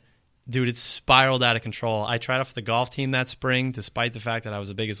then, dude, it's spiraled out of control. I tried out for the golf team that spring, despite the fact that I was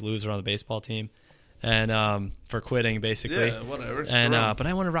the biggest loser on the baseball team, and for quitting, basically. Yeah, whatever. And but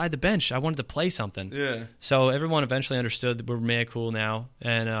I wanted to ride the bench. I wanted to play something. Yeah. So everyone eventually understood that we're mega cool now.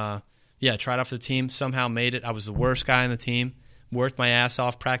 And, tried out for the team. Somehow made it. I was the worst guy on the team. Worked my ass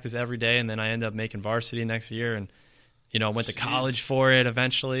off, practiced every day, and then I ended up making varsity next year. And, went to college for it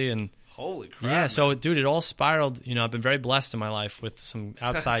eventually. And holy crap. Yeah, so, dude, it all spiraled. I've been very blessed in my life with some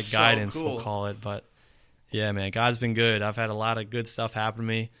outside guidance, we'll call it. But, yeah, man, God's been good. I've had a lot of good stuff happen to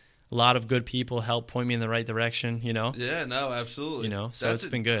me. A lot of good people help point me in the right direction, Yeah, no, absolutely. So it's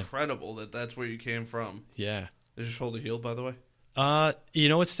been good. Incredible that's where you came from. Yeah. Is your shoulder healed, by the way?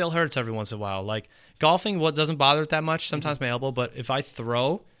 It still hurts every once in a while. Like, golfing, doesn't bother it that much. Sometimes my elbow, but if I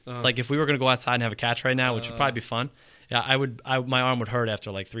throw, like if we were going to go outside and have a catch right now, which would probably be fun, yeah, my arm would hurt after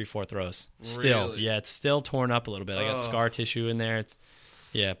like 3-4 throws. Still, really? Yeah, it's still torn up a little bit. I got scar tissue in there.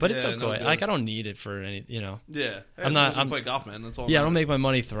 But it's okay. No, I don't need it for any, Yeah. Hey, I'm play golf, man. That's all. Yeah, I don't make my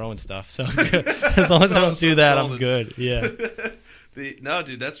money throwing stuff, so I'm good. As long as I don't do that, I'm good. Yeah. No,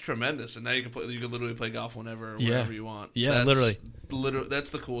 dude, that's tremendous. And now you can literally play golf whenever, whenever you want. Yeah, literally.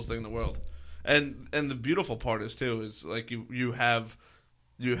 That's the coolest thing in the world. And the beautiful part is too is like you have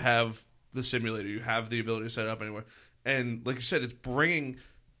the simulator, you have the ability to set it up anywhere, and like you said, it's bringing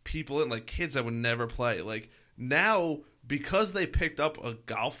people in, like kids that would never play. Like now, because they picked up a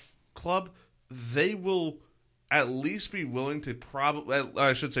golf club, they will at least be willing to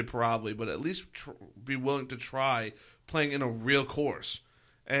I should say probably, but at least be willing to try playing in a real course.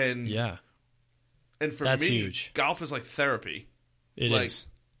 And yeah, and for that's me, huge. Golf is like therapy. It is.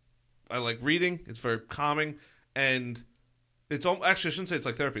 I like reading. It's very calming, and it's actually, I shouldn't say it's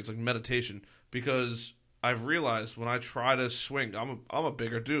like therapy. It's like meditation, because I've realized when I try to swing, I'm a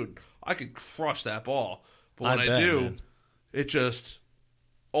bigger dude. I could crush that ball, but when I do, man, it just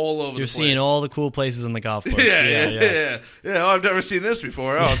all over. You're the place. Seeing all the cool places on the golf course. Yeah. Oh, I've never seen this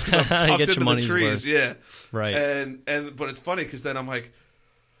before. Oh, it's because I'm tucked into the trees. Worth. Yeah, right. But it's funny because then I'm like,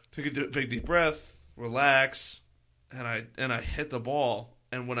 take a big deep breath, relax, and I hit the ball.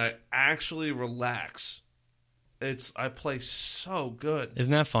 And when I actually relax, I play so good.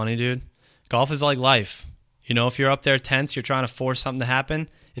 Isn't that funny, dude? Golf is like life. If you're up there tense, you're trying to force something to happen,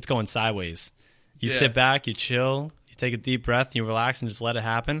 it's going sideways. You sit back, you chill, you take a deep breath, you relax, and just let it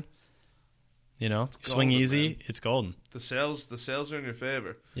happen. You swing easy, man. It's golden. The sails are in your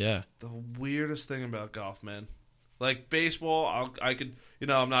favor. Yeah. The weirdest thing about golf, man. Like baseball, I'm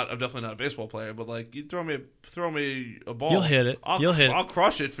definitely not a baseball player, but like you throw me a ball, you'll hit it. I'll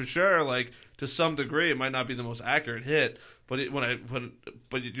crush it for sure. Like to some degree, it might not be the most accurate hit, but when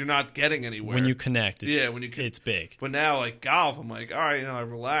but you're not getting anywhere. When you connect, it's big. But now, like golf, I'm like, all right, I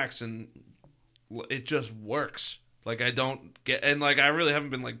relax, and it just works. Like I don't get, and like I really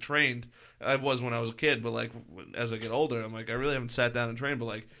haven't been like trained. I was when I was a kid, but like as I get older, I'm like I really haven't sat down and trained. But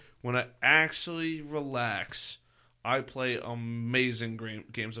like when I actually relax, I play amazing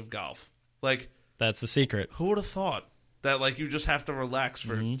games of golf. Like that's the secret. Who would have thought that like you just have to relax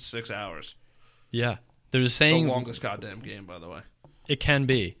for 6 hours? Yeah, there's saying the longest goddamn game, by the way. It can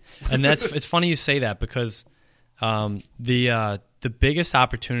be, and that's it's funny you say that because the biggest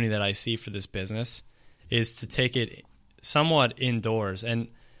opportunity that I see for this business is to take it somewhat indoors,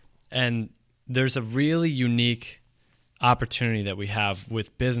 and there's a really unique opportunity that we have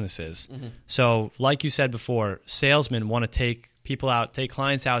with businesses. So, like you said before, salesmen want to take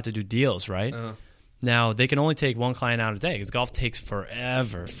clients out to do deals, right? Now, they can only take one client out a day because golf takes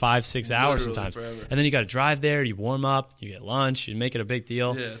forever, 5-6 hours sometimes. Forever. And then you got to drive there, you warm up, you get lunch, you make it a big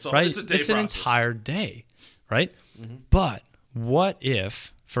deal. Yeah, right? It's a day process. An entire day, right? But what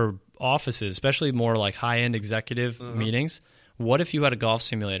if, for offices, especially more like high-end executive meetings, what if you had a golf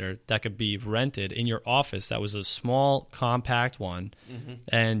simulator that could be rented in your office that was a small, compact one,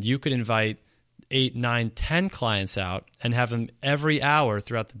 and you could invite 8, 9, 10 clients out and have them every hour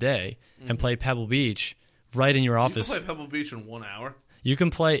throughout the day and play Pebble Beach right in your office. You can play Pebble Beach in 1 hour? You can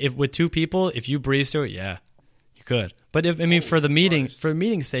play with 2 people. If you breeze through it, yeah, you could. But for the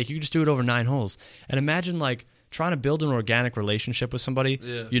meeting's sake, you could just do it over 9 holes. And imagine like trying to build an organic relationship with somebody.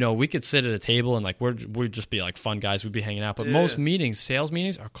 Yeah. We could sit at a table and like we'd just be like fun guys. We'd be hanging out. But most meetings, sales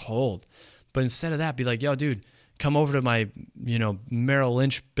meetings, are cold. But instead of that, be like, yo, dude, come over to my Merrill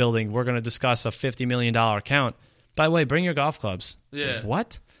Lynch building. We're going to discuss a $50 million account. By the way, bring your golf clubs. Yeah.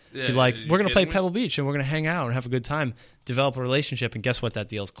 What? Yeah, like, we're going to play Pebble Beach and we're going to hang out and have a good time, develop a relationship, and guess what? That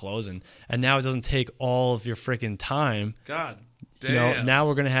deal's closing. And now it doesn't take all of your freaking time. God damn. Now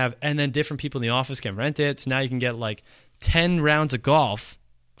we're going to have, and then different people in the office can rent it. So now you can get like 10 rounds of golf,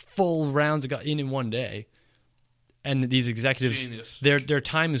 full rounds of golf in one day. And these executives, Genius. their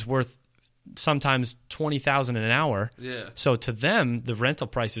time is worth sometimes $20,000 an hour. Yeah. So to them, the rental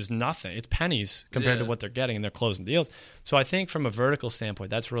price is nothing. It's pennies compared to what they're getting, and they're closing deals. So I think from a vertical standpoint,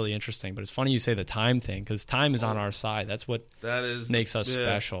 that's really interesting. But it's funny you say the time thing because time is on our side. That's what makes us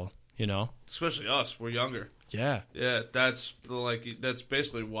special. Especially us. We're younger. Yeah. Yeah. That's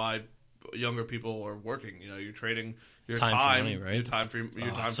basically why younger people are working. You're trading your time for money, right? Your time for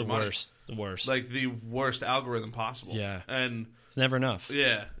money. The worst. Like the worst algorithm possible. Yeah. And it's never enough.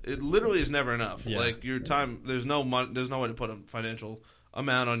 Yeah, it literally is never enough. Yeah. Like your time, there's no way to put a financial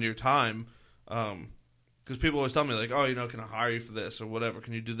amount on your time, because people always tell me like, oh, can I hire you for this or whatever?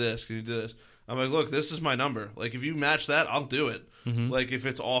 Can you do this? Can you do this? I'm like, look, this is my number. Like, if you match that, I'll do it. Like, if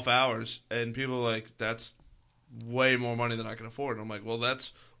it's off hours, and people are like, that's way more money than I can afford. And I'm like, well,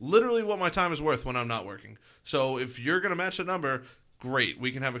 that's literally what my time is worth when I'm not working. So if you're gonna match that number, great,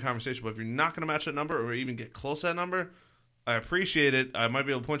 we can have a conversation. But if you're not gonna match that number or even get close to that number, I appreciate it. I might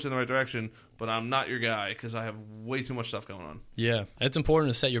be able to point you in the right direction, but I'm not your guy because I have way too much stuff going on. Yeah, it's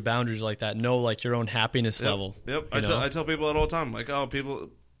important to set your boundaries like that. Know like your own happiness level. Yep. I tell people that all the time. Like, oh, people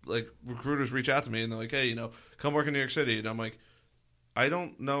like recruiters reach out to me and they're like, hey, come work in New York City, and I'm like, I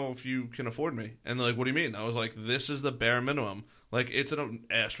don't know if you can afford me. And they're like, what do you mean? I was like, this is the bare minimum. Like, it's an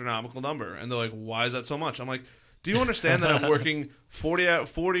astronomical number. And they're like, why is that so much? I'm like, do you understand that I'm working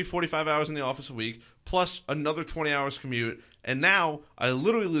 45 hours in the office a week, plus another 20 hours commute, and now I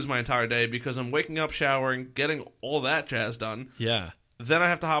literally lose my entire day because I'm waking up, showering, getting all that jazz done. Yeah. Then I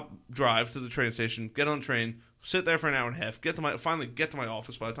have to drive to the train station, get on the train, sit there for an hour and a half, finally get to my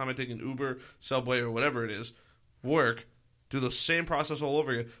office. By the time I take an Uber, Subway, or whatever it is, work, do the same process all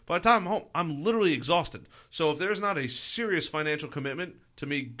over again. By the time I'm home, I'm literally exhausted. So if there's not a serious financial commitment to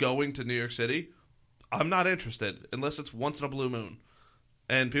me going to New York City, I'm not interested unless it's once in a blue moon.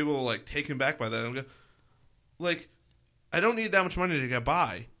 And people are like taken back by that. I'm like, I don't need that much money to get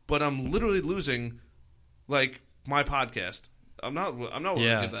by, but I'm literally losing like my podcast. I'm not willing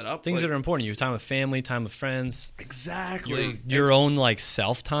to give that up. Things that are important. You have time with family, time with friends. Exactly. Your own like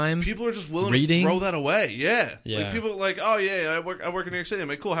self time. People are just willing to throw that away. Yeah. Like people are like, oh yeah, I work in New York City. I'm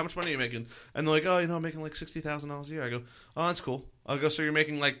like, cool. How much money are you making? And they're like, oh, I'm making like $60,000 a year. I go, oh, that's cool. I'll go. So you're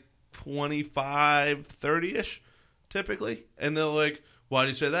making like 25, 30-ish typically? And they're like, why do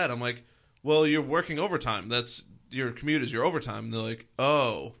you say that? I'm like, well, you're working overtime. That's your commute is your overtime. And they're like,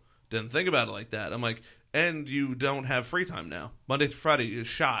 oh, didn't think about it like that. I'm like, and you don't have free time now. Monday through Friday is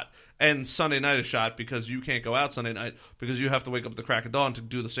shot, and Sunday night is shot because you can't go out Sunday night because you have to wake up at the crack of dawn to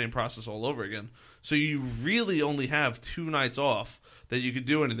do the same process all over again. So you really only have 2 nights off that you could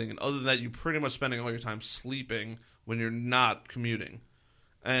do anything, and other than that, you're pretty much spending all your time sleeping when you're not commuting.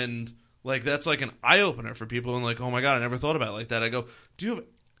 And like that's like an eye opener for people, and like, oh my god, I never thought about it like that. I go, do you have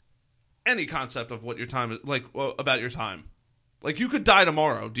any concept of what your time is like about your time? Like you could die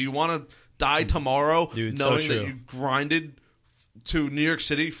tomorrow. Do you want to die tomorrow, Dude, knowing so that you grinded to New York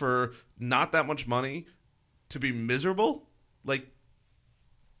City for not that much money to be miserable? Like,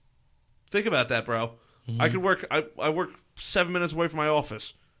 think about that, bro. I could work. I work 7 minutes away from my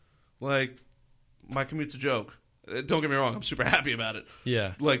office. Like, my commute's a joke. Don't get me wrong. I'm super happy about it.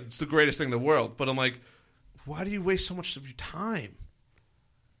 Yeah. Like, it's the greatest thing in the world. But I'm like, why do you waste so much of your time?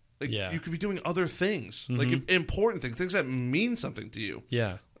 Like, you could be doing other things. Like, important things that mean something to you.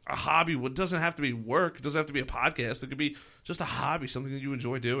 Yeah. A hobby doesn't have to be work. It doesn't have to be a podcast. It could be just a hobby, something that you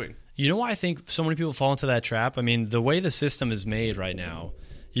enjoy doing. You know why I think so many people fall into that trap? I mean, the way the system is made right now,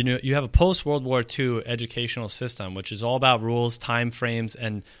 you know, you have a post-World War II educational system, which is all about rules, time frames,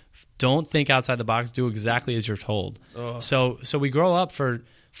 and don't think outside the box. Do exactly as you're told. So we grow up for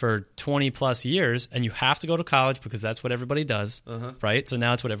 20 plus years, and you have to go to college because that's what everybody does, right? So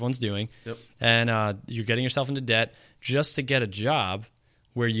now it's what everyone's doing. Yep. And you're getting yourself into debt just to get a job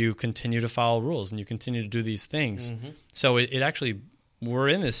where you continue to follow rules and you continue to do these things. So it actually, we're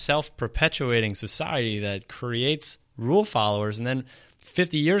in this self-perpetuating society that creates rule followers, and then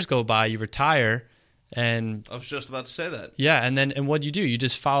 50 years go by, you retire, and I was just about to say that. Yeah, and what do? You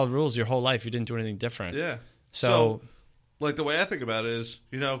just followed rules your whole life. You didn't do anything different. Yeah. So like the way I think about it is,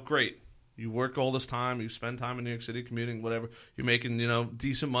 you know, great. You work all this time, you spend time in New York City commuting, whatever. You're making, you know,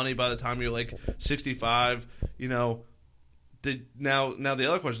 decent money by the time you're like 65, you know. Now the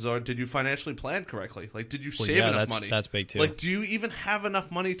other questions are, did you financially plan correctly? Like, did you save enough money? That's big too. Like, do you even have enough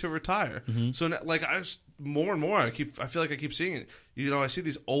money to retire? So, like, more and more, I feel like I keep seeing it. You know, I see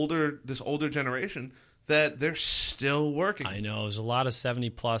this older generation that they're still working. I know there's a lot of 70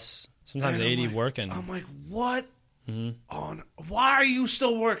 plus, sometimes 80 working. I'm like, what? Why are you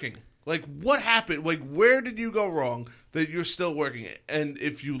still working? Like, what happened? Like, where did you go wrong that you're still working? And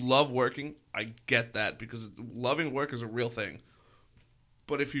if you love working, I get that, because loving work is a real thing.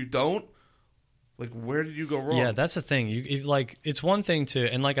 But if you don't, like, where did you go wrong? Yeah, that's the thing. You like, it's one thing to,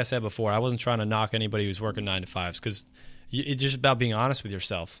 and like I said before, I wasn't trying to knock anybody who's working 9 to 5s, because it's just about being honest with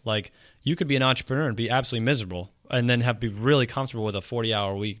yourself. Like, you could be an entrepreneur and be absolutely miserable, and then be really comfortable with a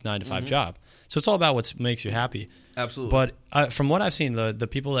 40-hour week, 9 to 5 job. So it's all about what makes you happy. Absolutely. But from what I've seen, the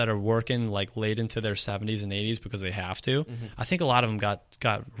people that are working like late into their 70s and 80s because they have to, I think a lot of them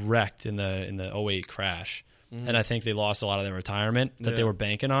got wrecked in the 08 crash, and I think they lost a lot of their retirement that they were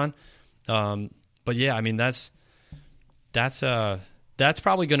banking on. But yeah, I mean that's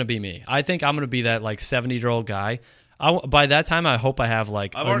probably going to be me. I think I'm going to be that like 70-year-old guy. By that time, I hope I have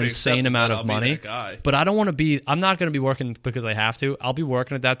like an insane amount of money. But I don't want to be. I'm not going to be working because I have to. I'll be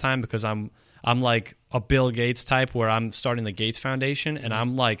working at that time because I'm like a Bill Gates type, where I'm starting the Gates Foundation, and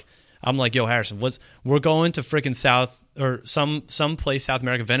I'm like, yo, Harrison, we're going to freaking South or some place, South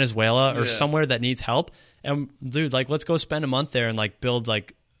America, Venezuela, or somewhere that needs help. And dude, like, let's go spend a month there and like build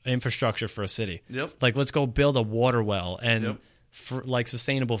like infrastructure for a city. Yep. Like, let's go build a water well and for like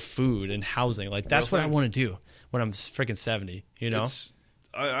sustainable food and housing. Like, that's what I want to do when I'm freaking 70. You know,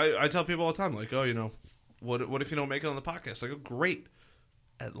 I tell people all the time, like, oh, you know, what if you don't make it on the podcast? I go, great.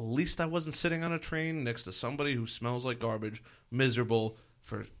 At least I wasn't sitting on a train next to somebody who smells like garbage, miserable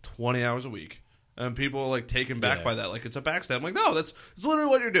for 20 hours a week. And people are like taken back by that. Like, it's a backstab. I'm like, no, it's literally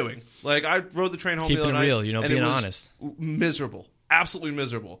what you're doing. Like, I rode the train home the other night. Keeping it real, you know, and being it was honest. Miserable. Absolutely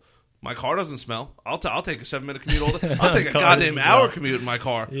miserable. My car doesn't smell. I'll take a 7-minute commute all day. I'll take a goddamn hour commute in my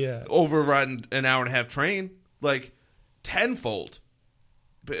car. Yeah. Over riding an hour and a half train. Like, tenfold.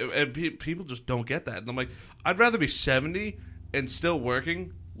 And people just don't get that. And I'm like, I'd rather be 70 and still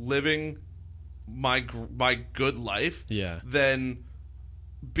working, living my good life, than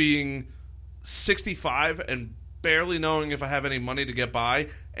being 65 and barely knowing if I have any money to get by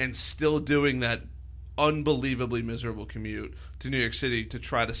and still doing that unbelievably miserable commute to New York City to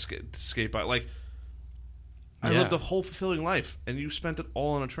try to skate by. Like, I lived a whole fulfilling life, and you spent it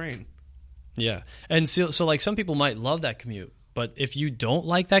all on a train. Yeah, and so like some people might love that commute, but if you don't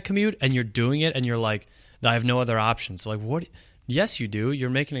like that commute and you're doing it and you're like, I have no other options. So like, what? Yes, you do.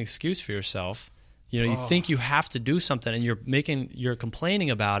 You're making an excuse for yourself. You know, you think you have to do something, and you're complaining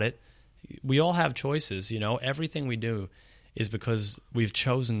about it. We all have choices. You know, everything we do is because we've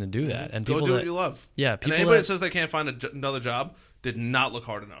chosen to do that. And go do what you love. Yeah, and anybody that says they can't find another job did not look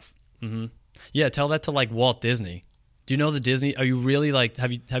hard enough. Mm-hmm. Yeah, tell that to like Walt Disney. Do you know the Disney? Are you really like?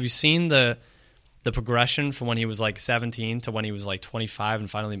 Have you seen the progression from when he was like 17 to when he was like 25 and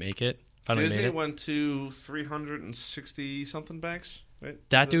finally make it? Disney went to 360 something banks. Right?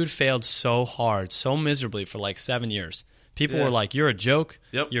 That dude failed so hard, so miserably for like 7 years. People were like, "You're a joke.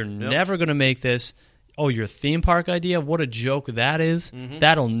 Yep. You're never going to make this. Oh, your theme park idea? What a joke that is. Mm-hmm.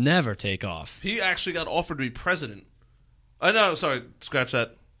 That'll never take off." He actually got offered to be president. No, sorry, scratch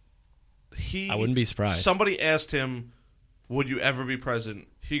that. I wouldn't be surprised. Somebody asked him, "Would you ever be president?"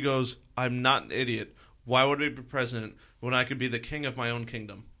 He goes, "I'm not an idiot. Why would I be president when I could be the king of my own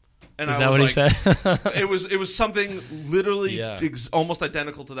kingdom?" And is that what he said? it was something literally almost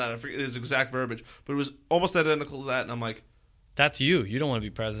identical to that. I forget his exact verbiage, but it was almost identical to that. And I'm like, that's you. You don't want to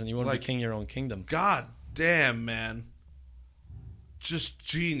be president. You want to be king of your own kingdom. God damn, man. Just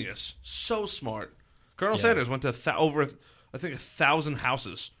genius. So smart. Colonel Sanders went to over, I think, 1,000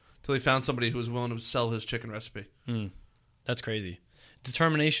 houses till he found somebody who was willing to sell his chicken recipe. That's crazy.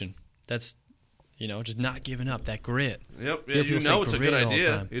 Determination. That's, just not giving up. That grit. Yep. Yeah, it's a good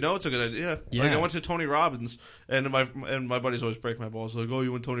idea. You know it's a good idea. Yeah. Like I went to Tony Robbins, and my buddies always break my balls. Like, "Oh,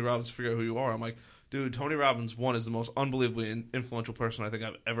 you went to Tony Robbins to figure out who you are." I'm like, dude, Tony Robbins, one, is the most unbelievably influential person I think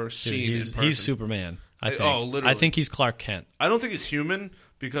I've ever seen. He's Superman. I think. Oh, literally. I think he's Clark Kent. I don't think he's human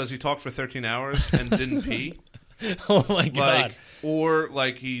because he talked for 13 hours and didn't pee. Oh my god! Or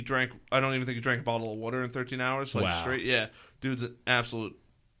he drank. I don't even think he drank a bottle of water in 13 hours. Wow. Straight. Yeah, dude's an absolute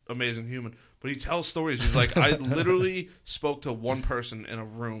amazing human. But he tells stories. He's like, I literally spoke to one person in a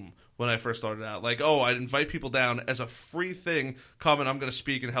room when I first started out. Like, oh, I'd invite people down as a free thing. Come and I'm going to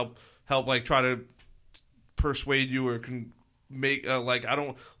speak and help try to persuade you or can make I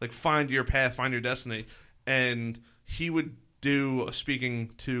don't find your path, find your destiny. And he would do a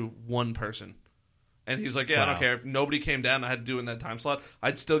speaking to one person. And he's like, I don't care. If nobody came down, I had to do it in that time slot.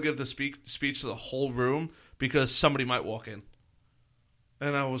 I'd still give the speech to the whole room because somebody might walk in.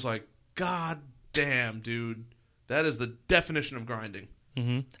 And I was like, God damn, dude. That is the definition of grinding.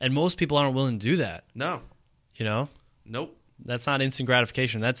 Mm-hmm. And most people aren't willing to do that. No. Nope. That's not instant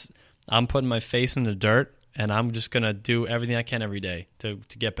gratification. I'm putting my face in the dirt, and I'm just going to do everything I can every day to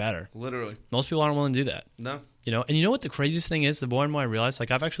get better. Literally. Most people aren't willing to do that. No. And you know what the craziest thing is? The more and more I realize,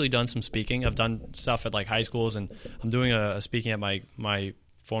 I've actually done some speaking. I've done stuff at high schools, and I'm doing a speaking at my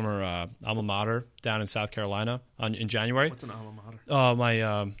former alma mater down in South Carolina in January. What's an alma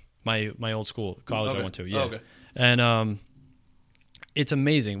mater? My old school, college I went to. Yeah. Okay. And it's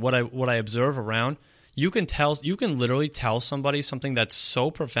amazing what I observe around. You can literally tell somebody something that's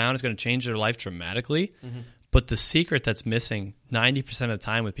so profound is going to change their life dramatically. Mm-hmm. But the secret that's missing 90% of the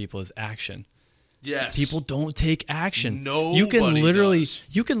time with people is action. Yes. People don't take action. Nobody you can literally does.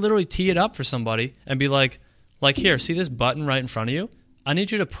 You can literally tee it up for somebody and be like here, see this button right in front of you? I need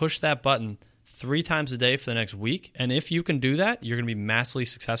you to push that button 3 times a day for the next week, and if you can do that, you're going to be massively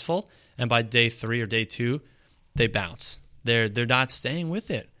successful. And by day 3 or day 2, they bounce. They're not staying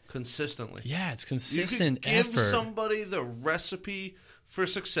with it consistently. Yeah, it's consistent effort. You can give effort. somebody the recipe for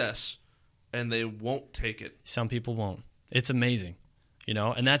success, and they won't take it. Some people won't. It's amazing.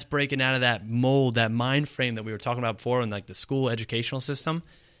 And that's breaking out of that mold, that mind frame that we were talking about before in the school educational system,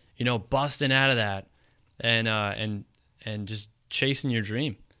 busting out of that and just chasing your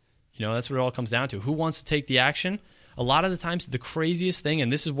dream. That's what it all comes down to. Who wants to take the action? A lot of the times the craziest thing,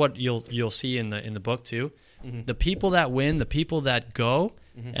 and this is what you'll see in the book too, mm-hmm. the people that win, the people that go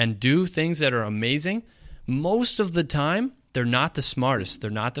mm-hmm. and do things that are amazing, most of the time they're not the smartest,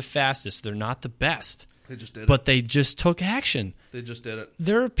 they're not the fastest, they're not the best. They just did it. But they just took action. They just did it.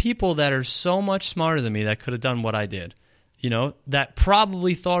 There are people that are so much smarter than me that could have done what I did. That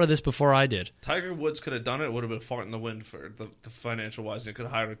probably thought of this before I did. Tiger Woods could have done it. It would have been a fart in the wind for the financial wise. They could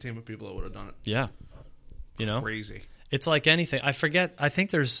have hired a team of people that would have done it. Yeah. Crazy. It's like anything. I forget. I think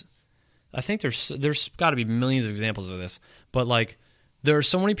there's got to be millions of examples of this. But there are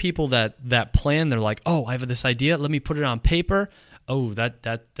so many people that plan. They're like, oh, I have this idea. Let me put it on paper. Oh,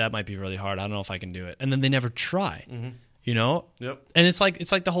 that might be really hard. I don't know if I can do it. And then they never try. Mm-hmm. Yep. And it's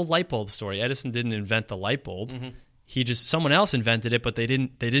like the whole light bulb story. Edison didn't invent the light bulb. Mm-hmm. Someone else invented it, but they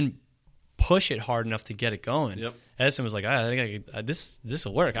didn't push it hard enough to get it going. Yep. Edison was like, I think this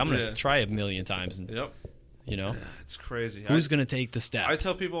will work. I'm going to try a million times. And, yep. It's crazy. Who's going to take the step? I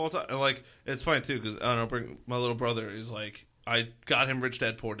tell people all the time. It's funny too because I don't know. My little brother is I got him Rich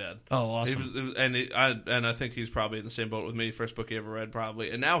Dad Poor Dad. Oh, awesome! I think he's probably in the same boat with me. First book he ever read, probably.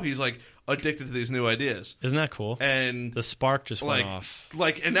 And now he's addicted to these new ideas. Isn't that cool? And the spark just went off.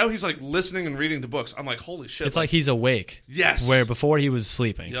 And now he's listening and reading to books. I'm like, holy shit! It's like he's awake. Yes. Where before he was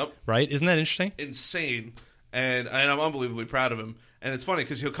sleeping. Yep. Right? Isn't that interesting? Insane. And I'm unbelievably proud of him. And it's funny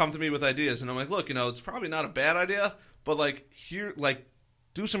because he'll come to me with ideas, and I'm like, look, it's probably not a bad idea, but here,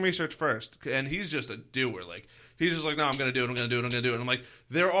 do some research first. And he's just a doer. Like, he's just like, no, I'm going to do it, I'm going to do it, I'm going to do it. And I'm like,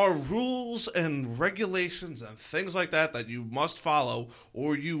 there are rules and regulations and things like that you must follow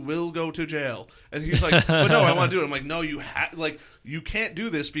or you will go to jail. And he's like, but no, I want to do it. I'm like, no, you can't do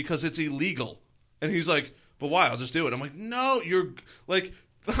this because it's illegal. And he's like, but why? I'll just do it. I'm like, no, you're like,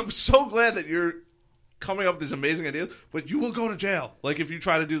 I'm so glad that you're coming up with these amazing ideas, but you will go to jail. Like, if you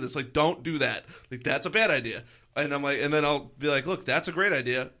try to do this, like, don't do that. Like, that's a bad idea. And I'm like, and then I'll be like, look, that's a great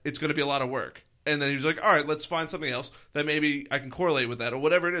idea. It's going to be a lot of work. And then he was like, all right, let's find something else that maybe I can correlate with that or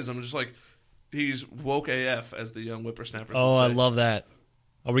whatever it is. I'm just like, he's woke AF, as the young whippersnappers Oh, would say. I love that.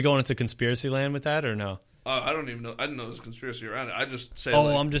 Are we going into conspiracy land with that or no? I don't even know. I didn't know there was a conspiracy around it. I just say,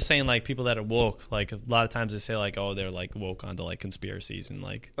 I'm just saying, like, people that are woke, like, a lot of times they say, like, oh, they're, like, woke onto, like, conspiracies and,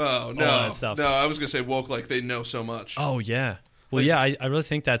 like, oh, no. all that stuff. No, I was going to say woke like they know so much. Oh, yeah. Well, yeah, I really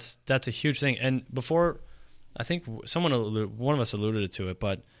think that's a huge thing. And before, I think one of us alluded to it,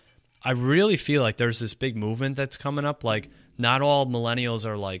 but I really feel like there's this big movement that's coming up. Like, not all millennials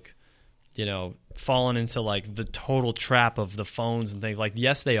are, like, you know, falling into, like, the total trap of the phones and things. Like,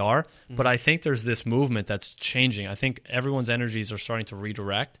 yes, they are, but I think there's this movement that's changing. I think everyone's energies are starting to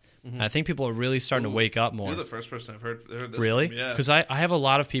redirect. I think people are really starting to wake up more. You're the first person I've heard this really? from. Yeah. Because I have a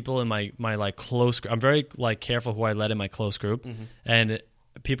lot of people in my like, close group. I'm very, like, careful who I let in my close group. And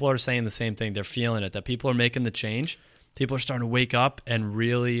people are saying the same thing. They're feeling it, that people are making the change. People are starting to wake up and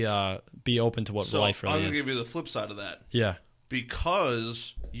really be open to what life really is. I'm going to give you the flip side of that. Yeah.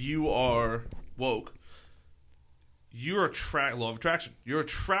 Because you are woke, you're law of attraction. You're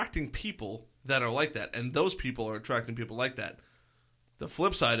attracting people that are like that, and those people are attracting people like that. The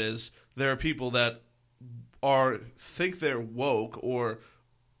flip side is there are people that think they're woke, or,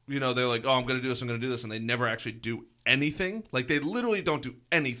 you know, they're like, oh, I'm going to do this, I'm going to do this, and they never actually do anything. Like, they literally don't do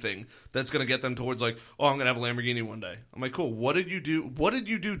anything that's going to get them towards, like, oh, I'm going to have a Lamborghini one day. I'm like, cool. What did you do? What did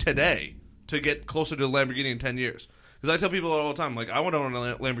you do today to get closer to a Lamborghini in 10 years? Because I tell people all the time, like, I want to own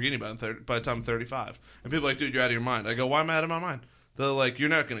a Lamborghini by the time I'm 35. And people are like, dude, you're out of your mind. I go, why am I out of my mind? They're like, you're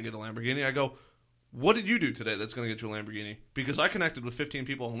not going to get a Lamborghini. I go, what did you do today that's going to get you a Lamborghini? Because I connected with 15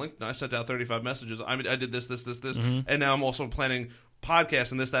 people on LinkedIn. I sent out 35 messages. I did this. And now I'm also planning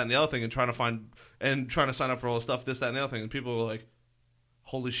podcasts and this, that, and the other thing, and trying to sign up for all the stuff, this, that, and the other thing. And people are like,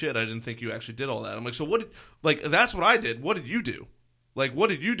 holy shit, I didn't think you actually did all that. I'm like, so that's what I did. What did you do? Like, what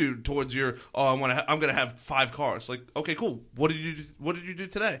did you do towards your? Oh, I'm gonna have 5 cars. Like, okay, cool. What did you do? What did you do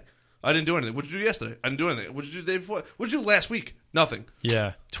today? I didn't do anything. What did you do yesterday? I didn't do anything. What did you do the day before? What did you do last week? Nothing.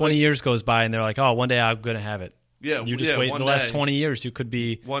 Yeah. 20 years goes by and they're like, oh, one day I'm gonna have it. Yeah. You just wait. The last 20 years, you could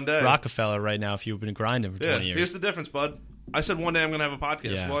be one day Rockefeller right now if you've been grinding for 20 years. Here's the difference, bud. I said one day I'm gonna have a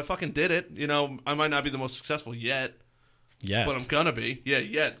podcast. Yeah. Well, I fucking did it. You know, I might not be the most successful yet. Yet. But I'm gonna be. Yeah.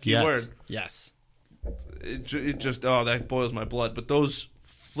 Yet. Keyword. Yes. It just that boils my blood. But those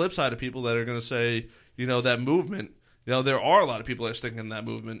flip side of people that are going to say, you know, that movement, you know, there are a lot of people that are sticking in that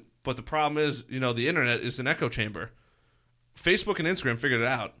movement, but the problem is, you know, the internet is an echo chamber. Facebook and Instagram figured it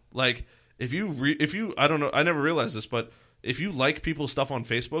out. Like, if you I don't know, I never realized this, but if you like people's stuff on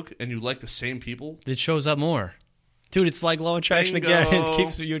Facebook and you like the same people, it shows up more. Dude, it's like law of attraction again. It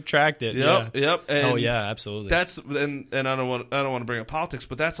keeps you attracted. Yep. And oh yeah, absolutely. That's and I don't want to bring up politics,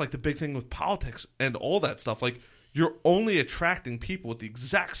 but that's like the big thing with politics and all that stuff. Like, you're only attracting people with the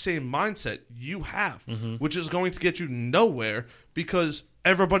exact same mindset you have, which is going to get you nowhere because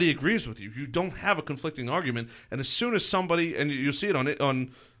everybody agrees with you. You don't have a conflicting argument, and as soon as somebody, and you see it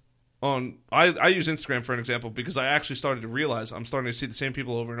I use Instagram for an example because I actually started to realize I'm starting to see the same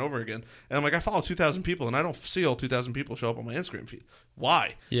people over and over again, and I'm like, I follow 2,000 people, and I don't see all 2,000 people show up on my Instagram feed.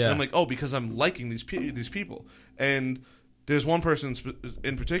 Why? Yeah. And I'm like, oh, because I'm liking these people, and there's one person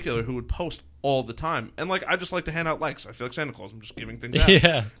in particular who would post all the time. And, like, I just like to hand out likes. I feel like Santa Claus. I'm just giving things out.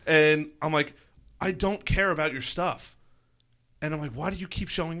 Yeah. And I'm like, I don't care about your stuff. And I'm like, why do you keep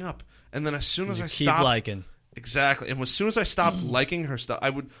showing up? And then as soon as I keep stopped... liking. Exactly. And as soon as I stopped liking her stuff, I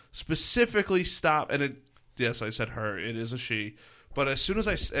would specifically stop. And yes, I said her. It is a she. But as soon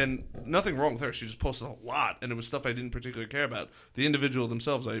as and nothing wrong with her. She just posted a lot. And it was stuff I didn't particularly care about. The individual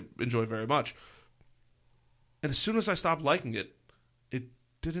themselves I enjoy very much. And as soon as I stopped liking it, it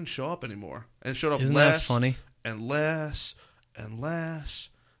didn't show up anymore. And it showed up Isn't less that funny? and less and less.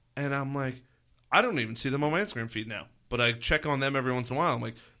 And I'm like, I don't even see them on my Instagram feed now. But I check on them every once in a while. I'm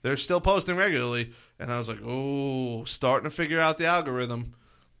like, they're still posting regularly. And I was like, oh, starting to figure out the algorithm.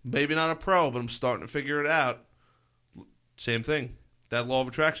 Maybe not a pro, but I'm starting to figure it out. Same thing. That law of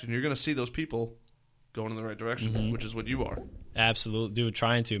attraction. You're going to see those people going in the right direction, which is what you are. Absolutely. Dude,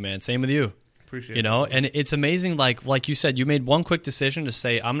 trying to, man. Same with you. Appreciate you know, and it's amazing, like you said, you made one quick decision to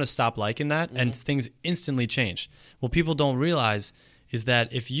say, I'm going to stop liking that, and things instantly changed. What people don't realize is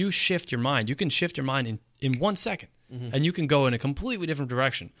that if you shift your mind, you can shift your mind in 1 second, and you can go in a completely different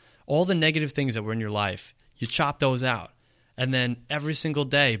direction. All the negative things that were in your life, you chop those out. And then every single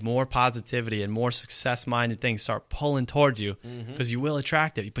day, more positivity and more success-minded things start pulling towards you because you will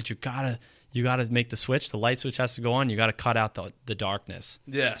attract it. But you gotta make the switch. The light switch has to go on. You got to cut out the darkness.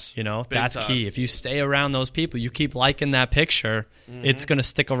 Yes. That's time. Key. If you stay around those people, you keep liking that picture, it's going to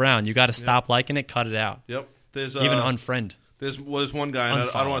stick around. You got to stop liking it, cut it out. Yep. There's even unfriend. There's one guy, and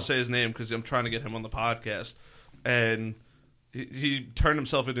I don't want to say his name because I'm trying to get him on the podcast, and he turned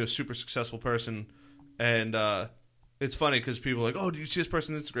himself into a super successful person, and it's funny because people are like, oh, do you see this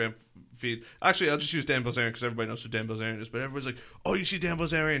person's Instagram feed? Actually, I'll just use Dan Bilzerian because everybody knows who Dan Bilzerian is, but everybody's like, oh, you see Dan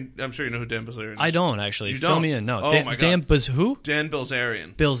Bilzerian? I'm sure you know who Dan Bilzerian is. I don't, actually. You Fill don't? me in. No. Oh, my God. Dan who? Dan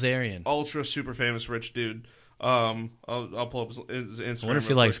Bilzerian. Bilzerian. Ultra super famous rich dude. I'll pull up his Instagram. I wonder if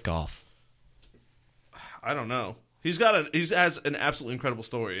he likes golf. I don't know. He has an absolutely incredible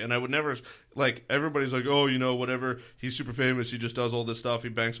story, and I would never, like, everybody's like, oh, whatever, he's super famous, he just does all this stuff, he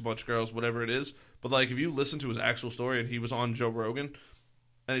banks a bunch of girls, whatever it is. But, like, if you listen to his actual story, and he was on Joe Rogan,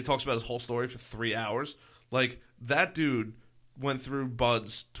 and he talks about his whole story for 3 hours, like, that dude went through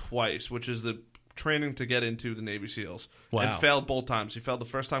BUD/S twice, which is the training to get into the Navy SEALs. Wow. And failed both times. He failed the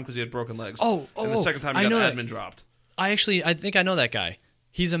first time because he had broken legs. And the second time he got admin dropped. I think I know that guy.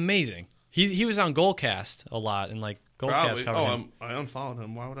 He's amazing. He was on Goalcast a lot, and like Goalcast covered him. I unfollowed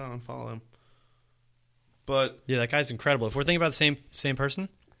him. Why would I unfollow him? But yeah, that guy's incredible. If we're thinking about the same person,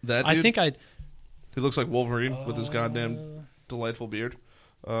 that dude, I think he looks like Wolverine with his goddamn delightful beard.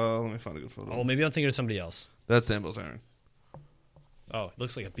 Let me find a good photo. Oh, maybe I'm thinking of somebody else. That's Dan Bilzerian. Oh, it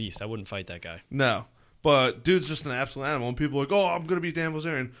looks like a beast. I wouldn't fight that guy. No, but dude's just an absolute animal. And people are like, oh, I'm gonna be Dan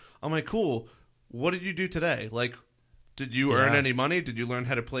Bilzerian. I'm like, cool. What did you do today? Like, did you earn any money? Did you learn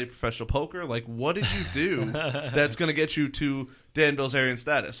how to play professional poker? Like, what did you do that's going to get you to Dan Bilzerian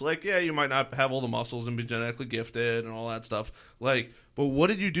status? Like, yeah, you might not have all the muscles and be genetically gifted and all that stuff. Like, but what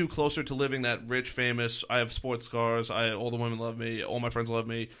did you do closer to living that rich, famous, I have sports cars, all the women love me, all my friends love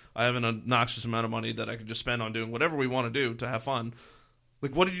me, I have an obnoxious amount of money that I could just spend on doing whatever we want to do to have fun.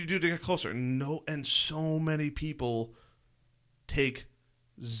 Like, what did you do to get closer? No, and so many people take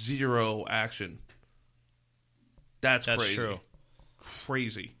zero action. That's crazy. True.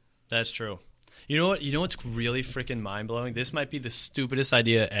 Crazy. That's true. You know what? You know what's really freaking mind blowing? This might be the stupidest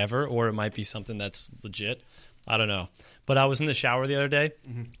idea ever, or it might be something that's legit. I don't know. But I was in the shower the other day,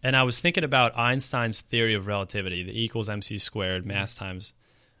 and I was thinking about Einstein's theory of relativity, the E equals mc squared, mass times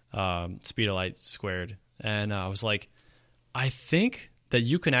speed of light squared. And I was like, I think that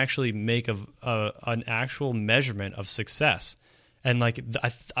you can actually make an actual measurement of success. And like,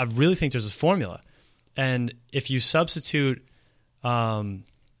 I really think there's a formula. And if you substitute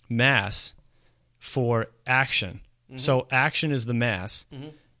mass for action, so action is the mass,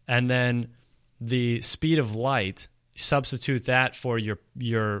 and then the speed of light, substitute that for your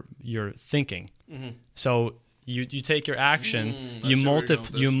thinking. So you take your action, you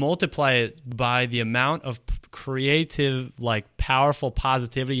multiply it by the amount of creative, like powerful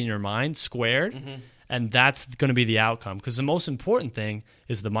positivity in your mind squared. And that's going to be the outcome, because the most important thing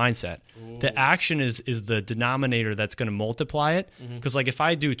is the mindset. Ooh. The action is the denominator that's going to multiply it. Because like if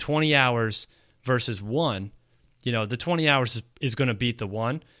I do 20 hours versus 1, the 20 hours is going to beat the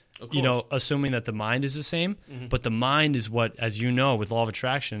 1. Assuming that the mind is the same. But the mind is what, as you know, with law of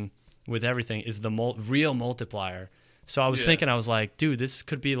attraction, with everything, is the real multiplier. So I was thinking, I was like, dude, this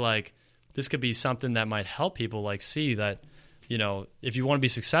could be something that might help people like see that, if you want to be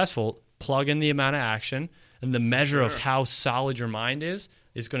successful, plug in the amount of action, and the measure of how solid your mind is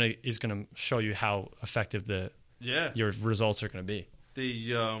going to show you how effective your results are going to be.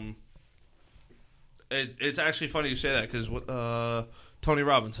 It's actually funny you say that, because Tony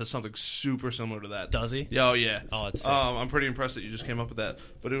Robbins has something super similar to that. Does he? Oh yeah. Oh, it's sick. I'm pretty impressed that you just came up with that.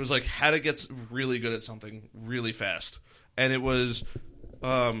 But it was like how to get really good at something really fast, and it was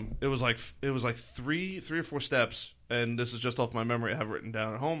like three or four steps, and this is just off my memory. I have it written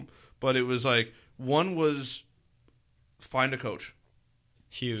down at home. But it was like, one was find a coach.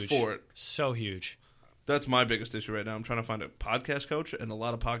 Huge. For it. So huge. That's my biggest issue right now. I'm trying to find a podcast coach, and a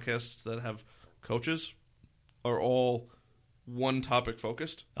lot of podcasts that have coaches are all one topic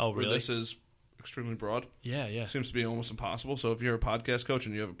focused. Oh, really? Where this is extremely broad. Yeah. Seems to be almost impossible. So if you're a podcast coach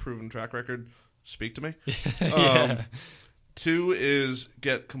and you have a proven track record, speak to me. 2 is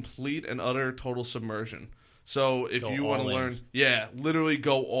get complete and utter total submersion. So if you want to learn, literally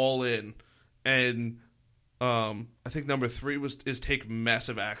go all in. And I think number 3 is take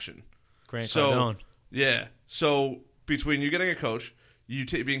massive action. Grant Cardone. Yeah. So between you getting a coach,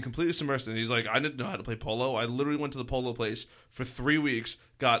 being completely submersed in it. He's like, I didn't know how to play polo. I literally went to the polo place for 3 weeks,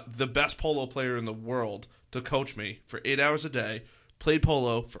 got the best polo player in the world to coach me for 8 hours a day, played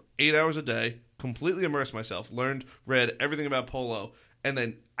polo for 8 hours a day, completely immersed myself, read everything about polo, and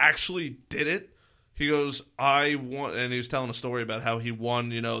then actually did it. He goes, I won, and he was telling a story about how he won,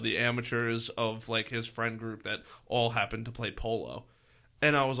 the amateurs of like his friend group that all happened to play polo.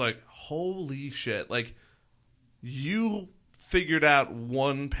 And I was like, holy shit. Like, you figured out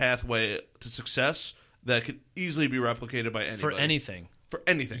one pathway to success that could easily be replicated by anybody. For anything. For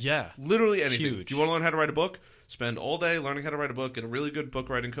anything. Yeah. Literally anything. Huge. You want to learn how to write a book? Spend all day learning how to write a book, get a really good book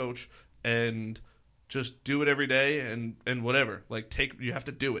writing coach, and just do it every day and whatever. Like, you have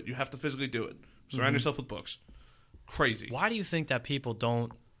to do it. You have to physically do it. Surround yourself with books. Crazy. Why do you think that people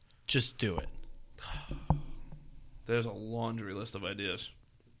don't just do it? There's a laundry list of ideas.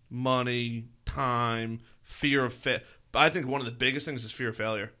 Money, time, fear of I think one of the biggest things is fear of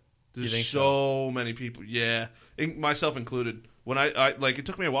failure. There's so many people. Yeah. Myself included. When I like, it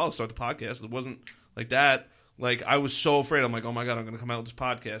took me a while to start the podcast. It wasn't like that. Like, I was so afraid. I'm like, oh my God, I'm going to come out with this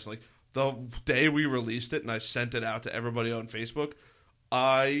podcast. Like, the day we released it and I sent it out to everybody on Facebook,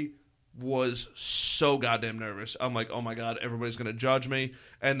 I was so goddamn nervous. I'm like, oh my God, everybody's going to judge me.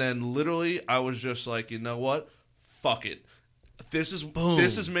 And then literally I was just like, you know what? Fuck it. This is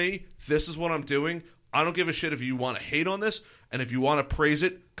me. This is what I'm doing. I don't give a shit if you want to hate on this, and if you want to praise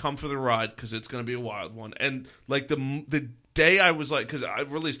it, come for the ride, because it's going to be a wild one. And like the day I was like, because I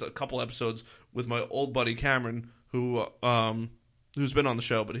released a couple episodes with my old buddy Cameron, who's been on the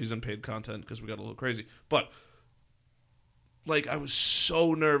show, but he's in paid content because we got a little crazy. But like, I was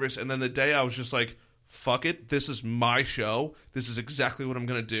so nervous, and then the day I was just like, fuck it, this is my show. This is exactly what I'm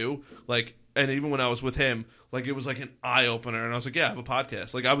going to do. Like, and even when I was with him, like, it was like an eye-opener, and I was like, yeah, I have a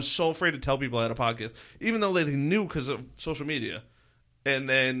podcast. Like, I was so afraid to tell people I had a podcast, even though they knew because of social media. And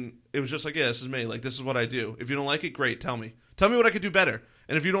then it was just like, yeah, this is me. Like, this is what I do. If you don't like it, great, tell me. Tell me what I could do better.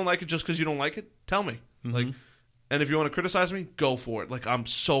 And if you don't like it just because you don't like it, tell me. Mm-hmm. Like, and if you want to criticize me, go for it. Like, I'm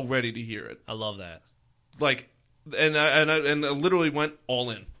so ready to hear it. I love that. Like, and I literally went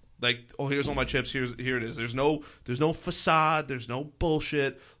all in. Like, oh, here's all my chips. Here it is. There's no facade. There's no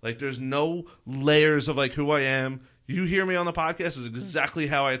bullshit. Like, there's no layers of like who I am. You hear me on the podcast is exactly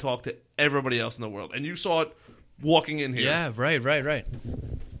how I talk to everybody else in the world, and you saw it walking in here. Yeah, right.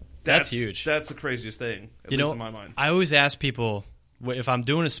 That's huge. That's the craziest thing, at least in my mind. I always ask people if I'm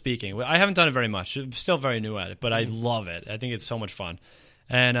doing a speaking. I haven't done it very much. I'm still very new at it, but I love it. I think it's so much fun.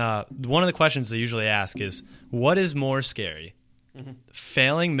 And one of the questions they usually ask is, what is more scary? Mm-hmm.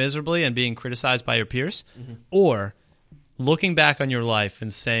 Failing miserably and being criticized by your peers, or looking back on your life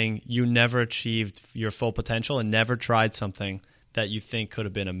and saying you never achieved your full potential and never tried something that you think could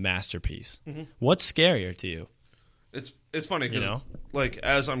have been a masterpiece? What's scarier to you? It's funny because like,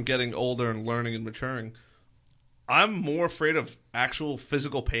 as I'm getting older and learning and maturing, I'm more afraid of actual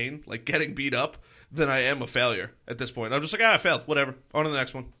physical pain, like getting beat up, than I am a failure at this point. I'm just like, I failed. Whatever. On to the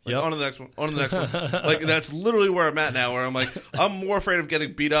next one. Like, on to the next one. On to the next one. Like, that's literally where I'm at now, where I'm like, I'm more afraid of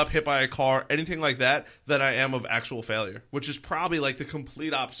getting beat up, hit by a car, anything like that, than I am of actual failure, which is probably like the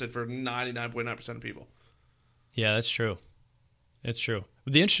complete opposite for 99.9% of people. Yeah, that's true. It's true.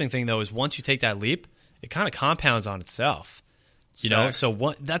 The interesting thing, though, is once you take that leap, it kind of compounds on itself. You know,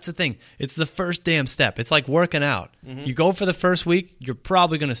 so that's the thing. It's the first damn step. It's like working out. You go for the first week, you're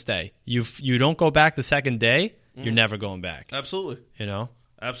probably going to stay. You don't go back the second day, you're never going back. Absolutely. You know?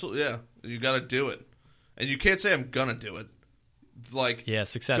 Absolutely, yeah. You got to do it. And you can't say I'm going to do it. Like, yeah,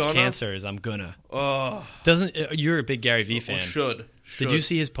 success cancer is I'm gonna. Oh. You're a big Gary Vee fan. Should. Did you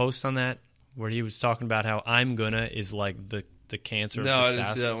see his post on that where he was talking about how I'm gonna is like the cancer of success? No, I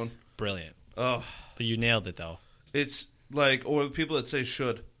didn't see that one. Brilliant. Oh. But you nailed it, though. It's like, or the people that say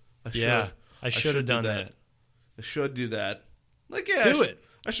should. I should have done that. I should do that. Like, yeah, do it.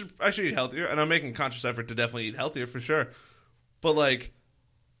 I should eat healthier, and I'm making a conscious effort to definitely eat healthier for sure. But like,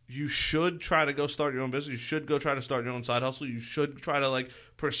 you should try to go start your own business. You should go try to start your own side hustle. You should try to like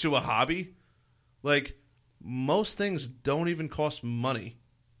pursue a hobby. Like, most things don't even cost money,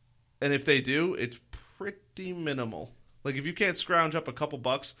 and if they do, it's pretty minimal. Like, if you can't scrounge up a couple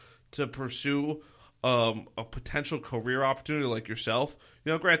bucks to pursue a potential career opportunity like yourself,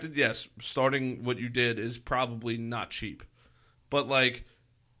 granted, yes, starting what you did is probably not cheap, but like,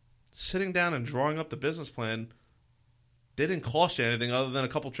 sitting down and drawing up the business plan didn't cost you anything other than a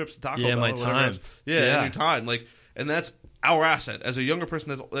couple trips to Taco Bell. Yeah, my time. And your time. Like, and that's our asset. As a younger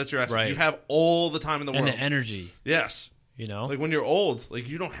person, that's your asset. Right. You have all the time in the world. And the energy. Yes. Like, when you're old, like,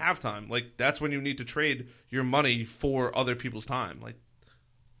 you don't have time. Like, that's when you need to trade your money for other people's time. Like,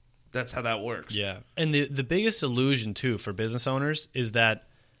 that's how that works. Yeah. And the biggest illusion, too, for business owners is that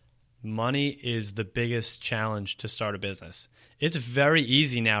money is the biggest challenge to start a business. It's very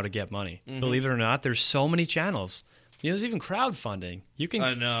easy now to get money. Mm-hmm. Believe it or not, there's so many channels. There's even crowdfunding.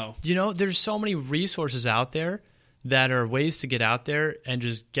 I know. There's so many resources out there that are ways to get out there and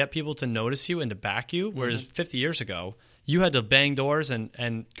just get people to notice you and to back you, whereas 50 years ago, you had to bang doors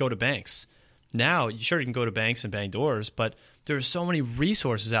and go to banks. Now, sure, you can go to banks and bang doors, but there's so many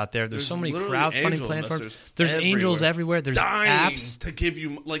resources out there. There's so many crowdfunding platforms. There's angels everywhere. There's apps to give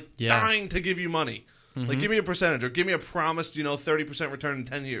you dying to give you money. Mm-hmm. Like, give me a percentage or give me a promised 30% return in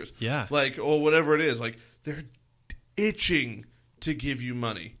 10 years. Yeah, or whatever it is. Like, they're itching to give you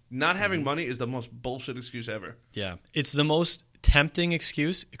money. Not having money is the most bullshit excuse ever. Yeah, it's the most tempting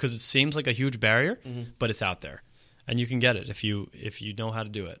excuse because it seems like a huge barrier, but it's out there. And you can get it if you know how to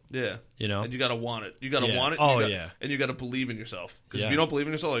do it. Yeah. And you got to want it. You got to want it. And you got to believe in yourself. Because if you don't believe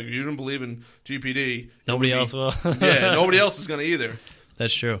in yourself, like you don't believe in GPD. Nobody else will. Nobody else is going to either.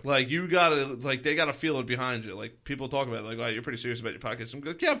 That's true. Like, you got to, they got to feel it behind you. Like, people talk about it, like, wow, you're pretty serious about your podcast. I'm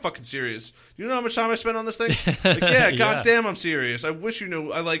like, yeah, I'm fucking serious. You know how much time I spent on this thing? Like, yeah, goddamn, I'm serious. I wish you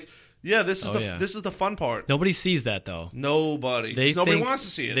knew. This is the fun part. Nobody sees that, though. Nobody. Nobody wants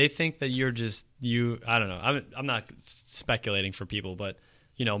to see it. They think that you're just I don't know. I'm not speculating for people, but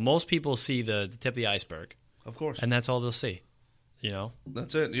most people see the tip of the iceberg. Of course. And that's all they'll see.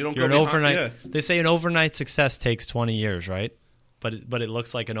 That's it. You don't you're go an overnight. Yeah. They say an overnight success takes 20 years, right? But it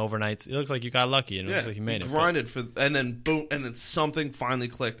looks like an overnight. It looks like you got lucky, and it looks like you made it. Grinded and then boom, and then something finally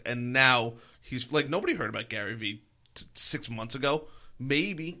clicked, and now he's like, nobody heard about Gary Vee 6 months ago.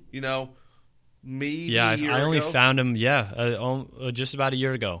 Maybe, maybe. Yeah, I only found him. Just about a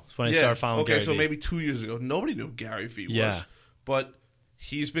year ago. That's when I started following Gary so Vee. Maybe 2 years ago. Nobody knew who Gary Vee was. But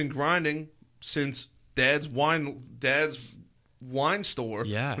he's been grinding since Dad's wine store.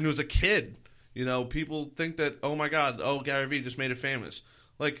 Yeah. When he was a kid. People think that, oh my God, Gary Vee just made it famous.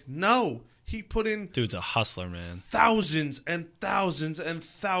 Like, no, he put in. Dude's a hustler, man. Thousands and thousands and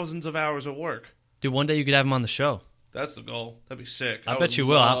thousands of hours of work. Dude, one day you could have him on the show. That's the goal. That'd be sick. I bet you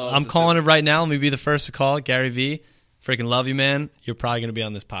will. I'm calling it right now. Let me be the first to call it. Gary Vee. Freaking love you, man. You're probably going to be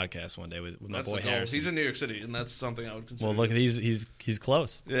on this podcast one day with my boy Harrison. He's in New York City, and that's something I would consider. Well, look, he's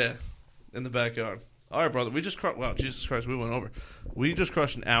close. Yeah, in the backyard. All right, brother. We just crushed. Wow, Jesus Christ, we went over. We just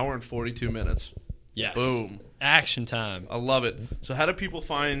crushed an hour and 42 minutes. Yes. Boom. Action time. I love it. So how do people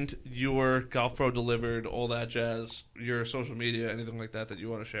find your Golf Pro Delivered, all that jazz, your social media, anything like that you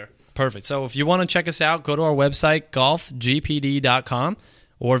want to share? Perfect. So if you want to check us out, go to our website, golfgpd.com,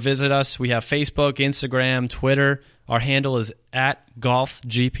 or visit us. We have Facebook, Instagram, Twitter. Our handle is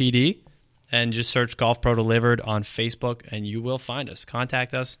 @golfgpd, and just search Golf Pro Delivered on Facebook, and you will find us.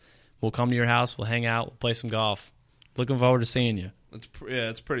 Contact us. We'll come to your house. We'll hang out. We'll play some golf. Looking forward to seeing you.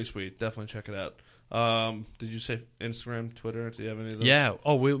 It's pretty sweet. Definitely check it out. Did you say Instagram, Twitter? Do you have any of those? Yeah.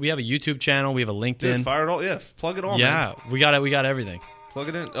 Oh, we have a YouTube channel. We have a LinkedIn. Dude, fire it all. Yeah, plug it all. Yeah, man. We got everything. Plug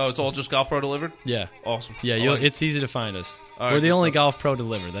it in. Oh, it's all just Golf Pro Delivered? Yeah. Awesome. Yeah, it's easy to find us. We're the only Golf Pro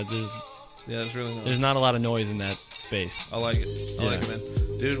Delivered. There's really there's not a lot of noise in that space. I like it. I like it, man.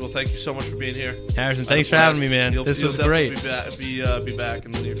 Dude, well, thank you so much for being here. Harrison, thanks for having me, man. This was great. Be back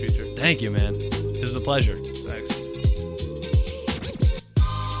in the near future. Thank you, man. This is a pleasure. Thanks.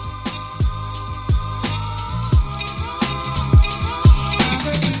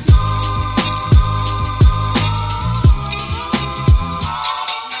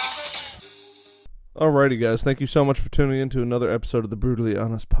 Alrighty, guys. Thank you so much for tuning in to another episode of the Brutally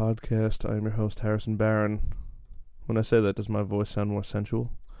Honest Podcast. I am your host, Harrison Barron. When I say that, does my voice sound more sensual?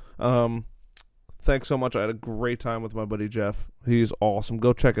 Thanks so much. I had a great time with my buddy Jeff. He's awesome.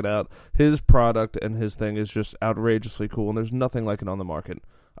 Go check it out. His product and his thing is just outrageously cool, and there's nothing like it on the market.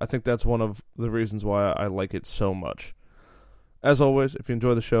 I think that's one of the reasons why I like it so much. As always, if you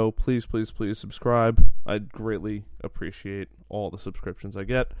enjoy the show, please, please, please subscribe. I'd greatly appreciate all the subscriptions I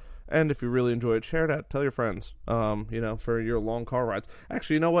get. And if you really enjoy it, share it out. Tell your friends, for your long car rides.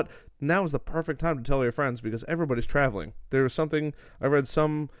 Actually, you know what? Now is the perfect time to tell your friends because everybody's traveling. There was something, I read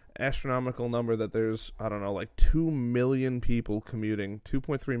some astronomical number that there's, 2 million people commuting,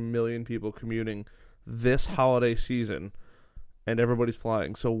 2.3 million people commuting this holiday season, and everybody's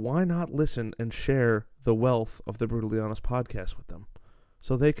flying. So why not listen and share the wealth of the Brutally Honest Podcast with them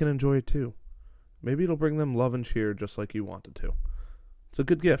so they can enjoy it too? Maybe it'll bring them love and cheer just like you wanted to. It's a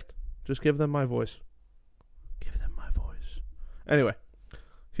good gift. Just give them my voice. Give them my voice. Anyway,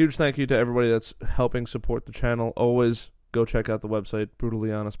 huge thank you to everybody that's helping support the channel. Always go check out the website,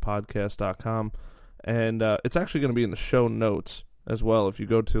 brutallyhonestpodcast.com. And it's actually going to be in the show notes as well. If you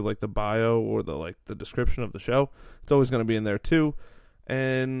go to the bio or the description of the show, it's always going to be in there too.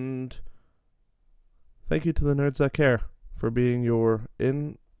 And thank you to the Nerds That Care for being your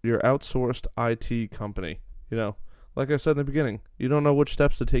outsourced IT company. You know, like I said in the beginning, you don't know which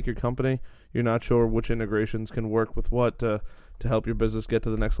steps to take your company. You're not sure which integrations can work with what to help your business get to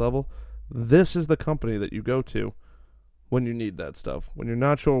the next level. This is the company that you go to when you need that stuff. When you're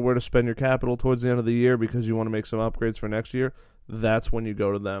not sure where to spend your capital towards the end of the year because you want to make some upgrades for next year, that's when you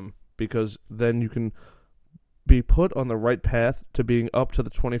go to them, because then you can be put on the right path to being up to the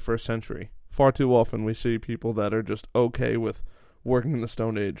 21st century. Far too often we see people that are just okay with working in the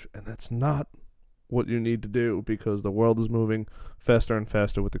Stone Age, and that's not what you need to do, because the world is moving faster and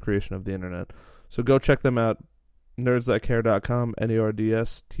faster with the creation of the internet. So go check them out, nerdsthatcare.com,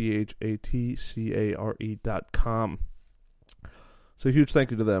 nerdsthatcare.com. So huge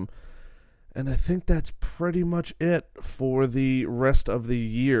thank you to them. And I think that's pretty much it for the rest of the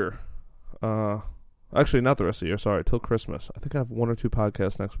year. Actually, not the rest of the year, sorry, till Christmas. I think I have 1 or 2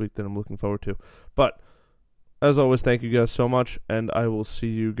 podcasts next week that I'm looking forward to. But, as always, thank you guys so much, and I will see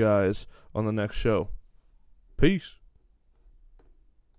you guys on the next show. Peace.